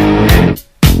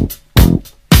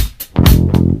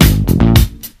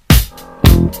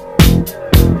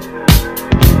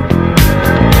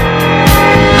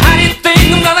 How do you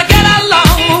think I'm gonna get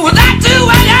along without you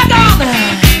when you're gone?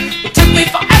 You took me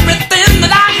for everything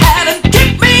that I had and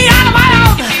kicked me out of my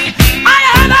own. Are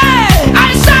you happy? Are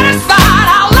you satisfied?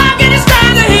 How long can you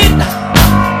stand the heat?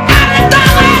 Out of the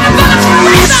doorway, the bullets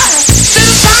rain up to the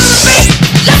sound of the beat.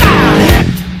 Look out!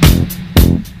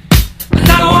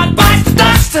 Another one bites the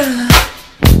dust.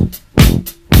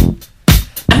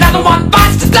 Another one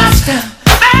bites the dust.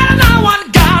 And another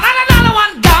one gone. And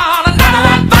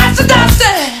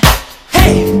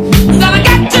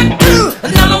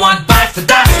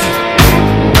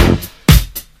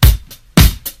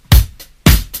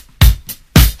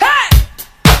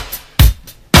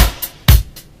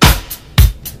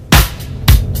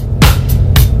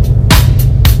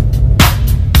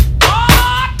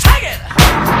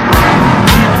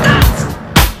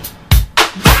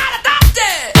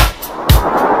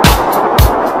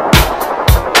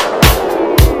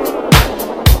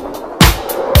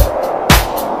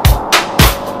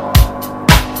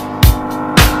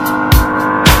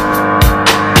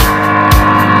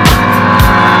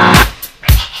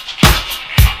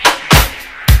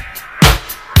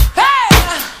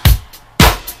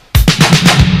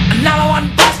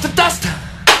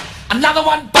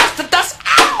Another one bites the dust.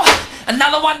 Ow!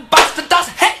 Another one bites the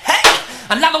dust. Hey, hey!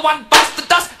 Another one bites the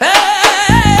dust. Hey!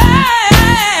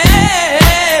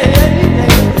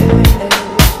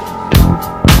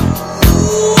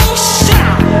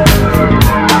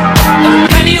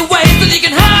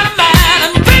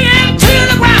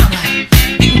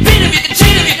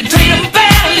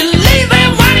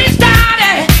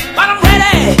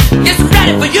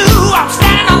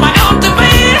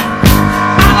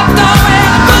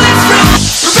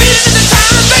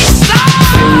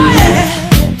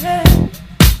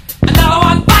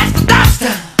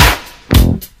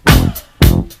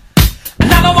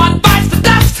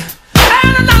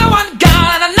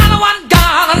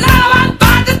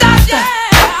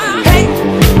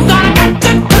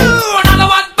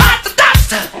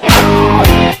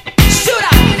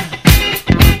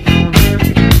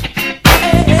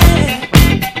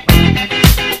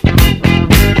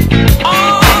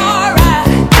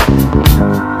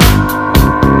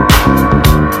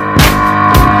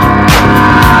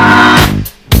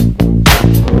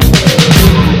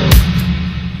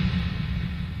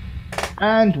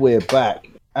 And we're back.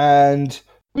 And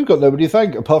we've got nobody to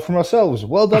thank apart from ourselves.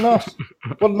 Well done, us.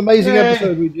 What an amazing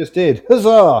episode we just did.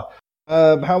 Huzzah!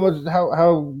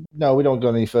 No, we don't go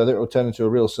any further. It'll turn into a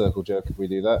real circle jerk if we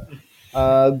do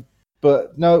that.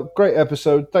 But no, great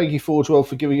episode. Thank you, 412,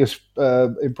 for giving us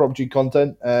impromptu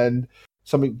content and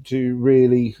something to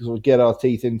really sort of get our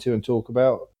teeth into and talk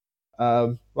about.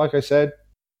 Like I said,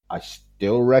 I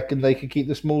still reckon they could keep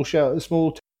the small text,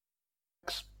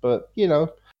 but you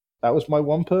know, that was my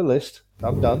one per list.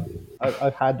 I'm done.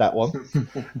 I've had that one.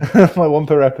 My one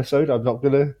per episode. I'm not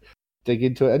going to dig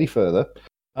into it any further.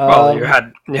 Well, you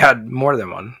had more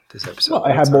than one this episode. Well,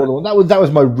 I had more than one. That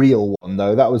was my real one,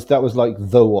 though. That was like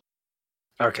the one.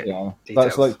 Okay. Yeah,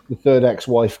 that's like the third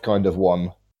ex-wife kind of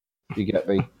one. You get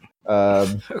me?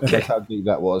 Okay. That's how deep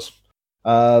that was.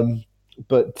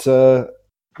 But no,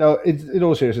 in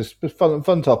all seriousness,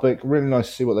 fun topic. Really nice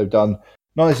to see what they've done.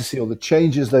 Nice to see all the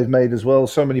changes they've made as well.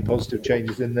 So many positive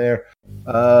changes in there.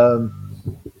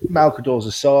 Malcadors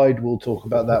aside, we'll talk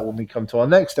about that when we come to our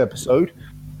next episode,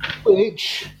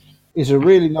 which is a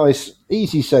really nice,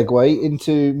 easy segue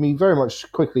into me very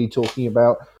much quickly talking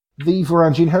about the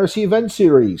Varangian Heresy event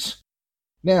series.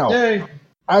 Now,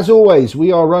 as always,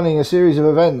 we are running a series of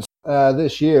events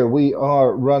this year. We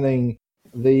are running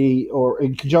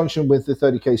in conjunction with the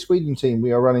 30K Sweden team,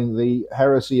 we are running the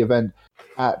Heresy event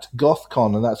at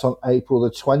GothCon, and that's on April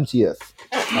the 20th.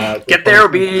 Get there or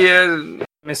be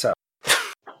miss out.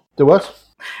 The what?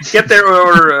 Get there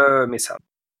or miss out.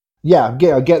 Yeah,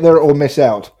 get there or miss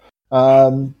out.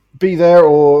 Be there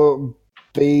or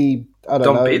be... I don't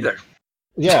know. Don't be there.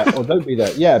 Yeah, or don't be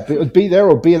there. Yeah, be there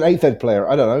or be an 8th ed player.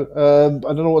 I don't know.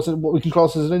 I don't know what we can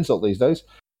class as an insult these days.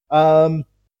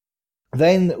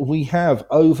 Then we have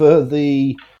over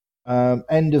the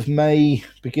end of May,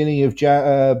 beginning of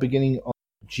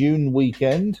June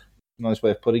weekend. Nice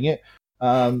way of putting it.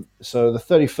 So the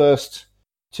 31st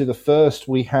to the 1st,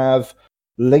 we have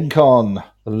Lincoln,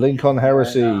 the Lincoln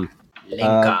Heresy. So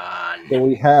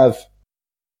we have,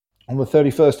 on the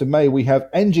 31st of May, we have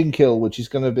Engine Kill, which is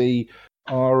going to be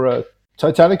our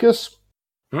Titanicus.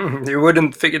 You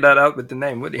wouldn't figure that out with the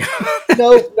name, would you?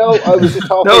 No, I was just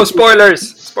halfway. No,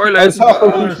 spoilers! I was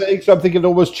halfway saying something and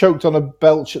almost choked on a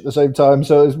belch at the same time,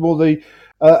 so it's more the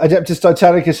Adeptus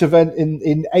Titanicus event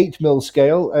in 8mm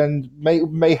scale, and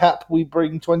mayhap we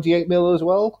bring 28mm as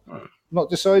well. Not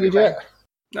decided yet.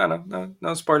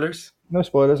 No spoilers. No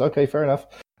spoilers. Okay, fair enough.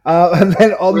 And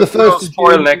then on the 1st we'll of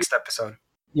spoil June, next episode.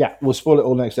 Yeah, we'll spoil it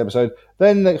all next episode.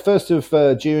 Then the 1st of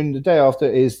June, the day after,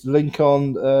 is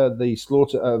Lincoln, the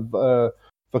Slaughter of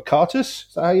Vacatus.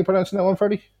 Is that how you're pronouncing that one,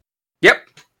 Freddie? Yep.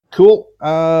 Cool.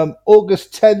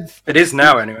 August 10th. It is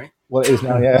now, anyway. Well, it is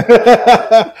now,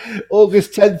 yeah.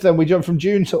 August 10th, then we jump from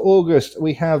June to August.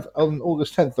 We have, on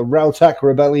August 10th, the Rautak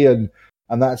Rebellion,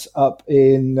 and that's up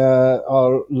in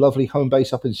our lovely home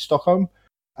base up in Stockholm.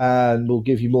 And we'll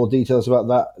give you more details about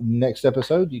that next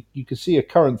episode. You can see a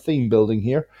current theme building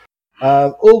here.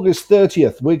 August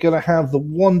 30th, we're going to have the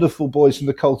wonderful boys from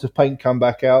the Cult of Paint come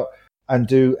back out and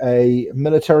do a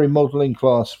military modelling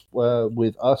class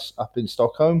with us up in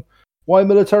Stockholm. Why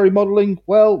military modelling?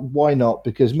 Well, why not?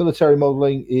 Because military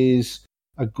modelling is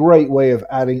a great way of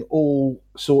adding all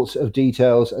sorts of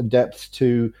details and depth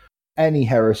to any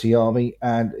heresy army,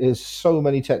 and there's so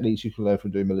many techniques you can learn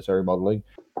from doing military modelling.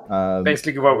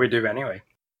 Basically what we do anyway.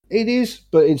 It is,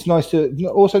 but it's nice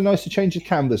to change the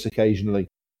canvas occasionally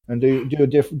and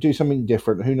do something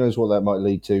different. Who knows what that might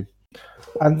lead to?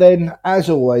 And then, as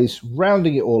always,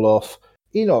 rounding it all off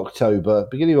in October,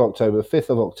 beginning of October, 5th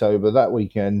of October, that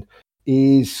weekend,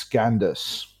 is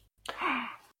Scandus.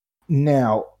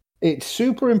 Now, it's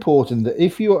super important that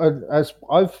if you are, as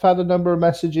I've had a number of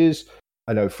messages,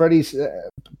 I know Freddie's,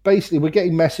 basically we're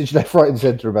getting messaged left, right and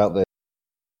centre about this.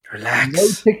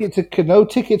 Relax. No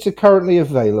tickets are currently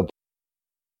available.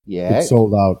 Yeah. It's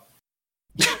sold out.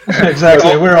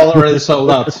 Exactly, we're already sold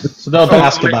out, so don't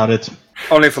ask about it.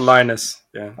 Only for Linus.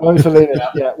 Yeah. Only for Linus.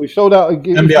 Yeah, we've sold out. If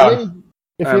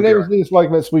your name is Linus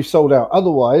Likewitz, we've sold out.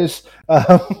 Otherwise,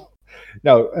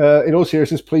 no. In all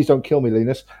seriousness, please don't kill me,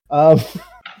 Linus.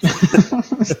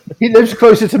 He lives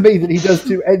closer to me than he does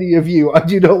to any of you. I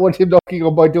do not want him knocking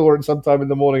on my door at some time in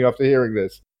the morning after hearing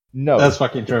this. No, that's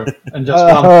fucking true. And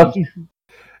just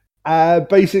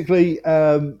basically,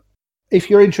 if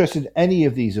you're interested in any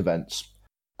of these events,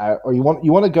 or you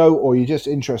want to go, or you're just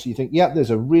interested, you think, yeah,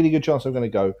 there's a really good chance I'm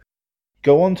going to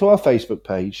go onto our Facebook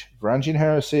page, Varangian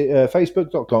Heresy,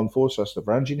 facebook.com/the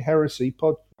Varangian Heresy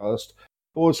podcast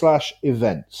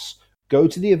 /events. Go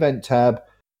to the event tab,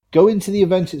 go into the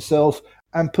event itself,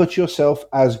 and put yourself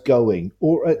as going,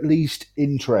 or at least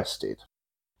interested.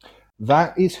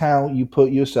 That is how you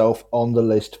put yourself on the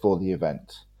list for the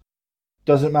event.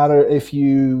 Doesn't matter if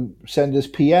you send us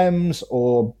PMs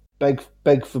or beg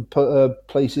for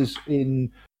places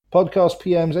in podcast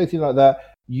PMs, anything like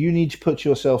that. You need to put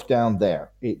yourself down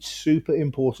there. It's super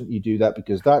important you do that,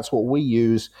 because that's what we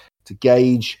use to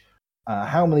gauge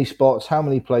how many spots, how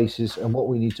many places, and what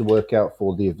we need to work out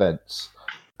for the events.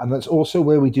 And that's also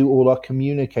where we do all our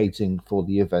communicating for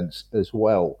the events as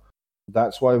well.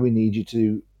 That's why we need you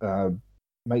to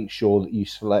make sure that you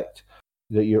select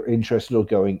that you're interested or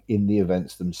going in the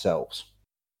events themselves.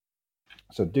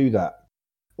 So do that.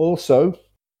 Also,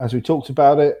 as we talked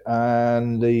about it,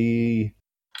 and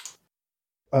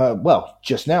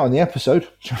just now in the episode,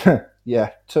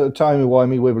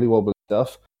 timey-wimey, wibbly-wobbly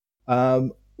stuff,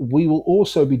 we will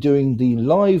also be doing the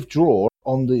live draw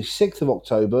on the 6th of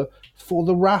October for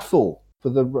the raffle,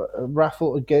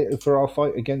 for our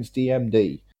fight against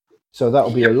DMD. So that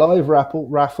will be a live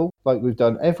raffle like we've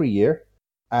done every year,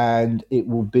 and it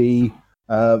will be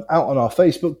out on our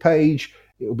Facebook page.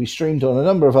 It will be streamed on a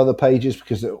number of other pages,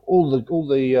 because all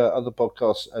the other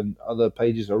podcasts and other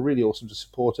pages are really awesome to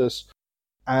support us.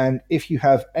 And if you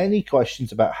have any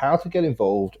questions about how to get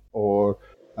involved or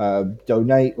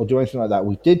donate or do anything like that,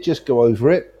 we did just go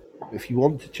over it. If you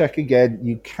want to check again,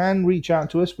 you can reach out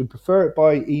to us. We prefer it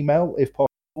by email if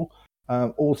possible,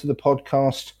 or to the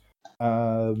podcast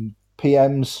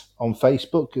PMs on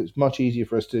Facebook. It's much easier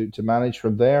for us to manage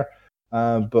from there.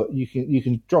 But you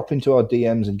can drop into our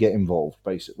DMs and get involved,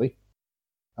 basically.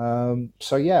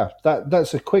 So yeah,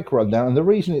 that's a quick rundown. And the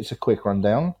reason it's a quick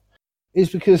rundown is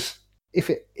because if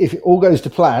it all goes to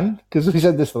plan, because we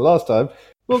said this the last time, if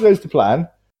it all goes to plan,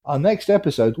 our next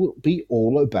episode will be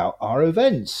all about our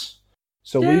events.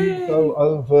 So we will go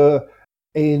over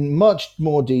in much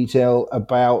more detail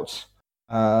about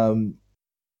each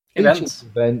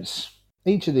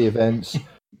of the events,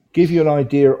 give you an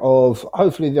idea of,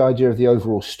 hopefully, the idea of the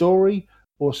overall story,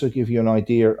 also give you an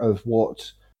idea of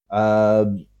what,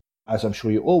 as I'm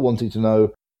sure you're all wanting to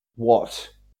know,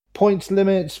 what points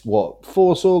limits, what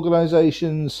force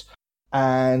organizations,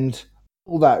 and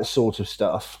all that sort of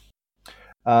stuff.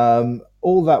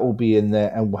 All that will be in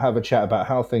there, and we'll have a chat about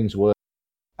how things work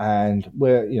and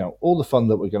where, all the fun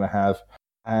that we're going to have.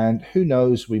 And who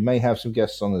knows, we may have some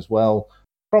guests on as well.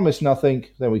 Promise nothing,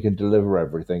 then we can deliver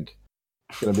everything.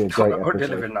 It's going to be a great episode. Or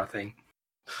deliver nothing.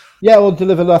 Yeah, we'll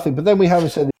deliver nothing, but then we haven't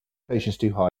set the expectations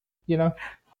too high.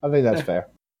 I think that's fair.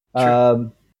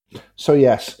 So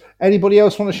yes, anybody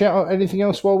else want to shout out anything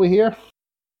else while we're here?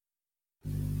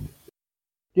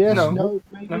 Yes, no.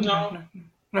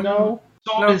 It's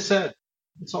all been said.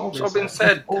 It's all been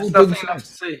said. There's nothing else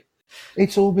to say.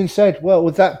 It's all been said. Well,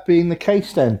 with that being the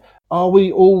case, then, are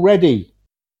we all ready?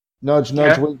 Nudge,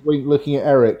 wink, wink, looking at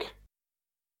Eric.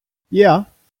 Yeah.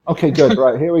 Okay, good.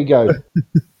 Right, here we go.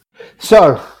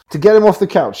 So, to get him off the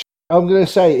couch, I'm going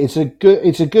to say it's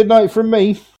a good night from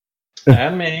me.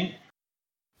 And me.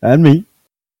 And me.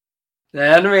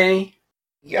 And me.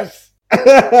 Yes.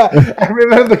 And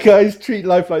remember, guys, treat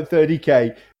life like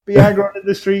 30k. Be Angron in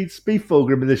the streets, be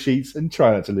Fulgrim in the sheets, and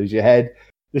try not to lose your head.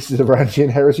 This is the Varangian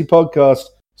Heresy Podcast,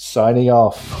 signing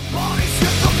off. Let the bodies hit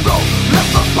the floor, let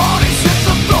the bodies hit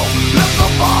the floor, let the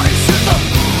bodies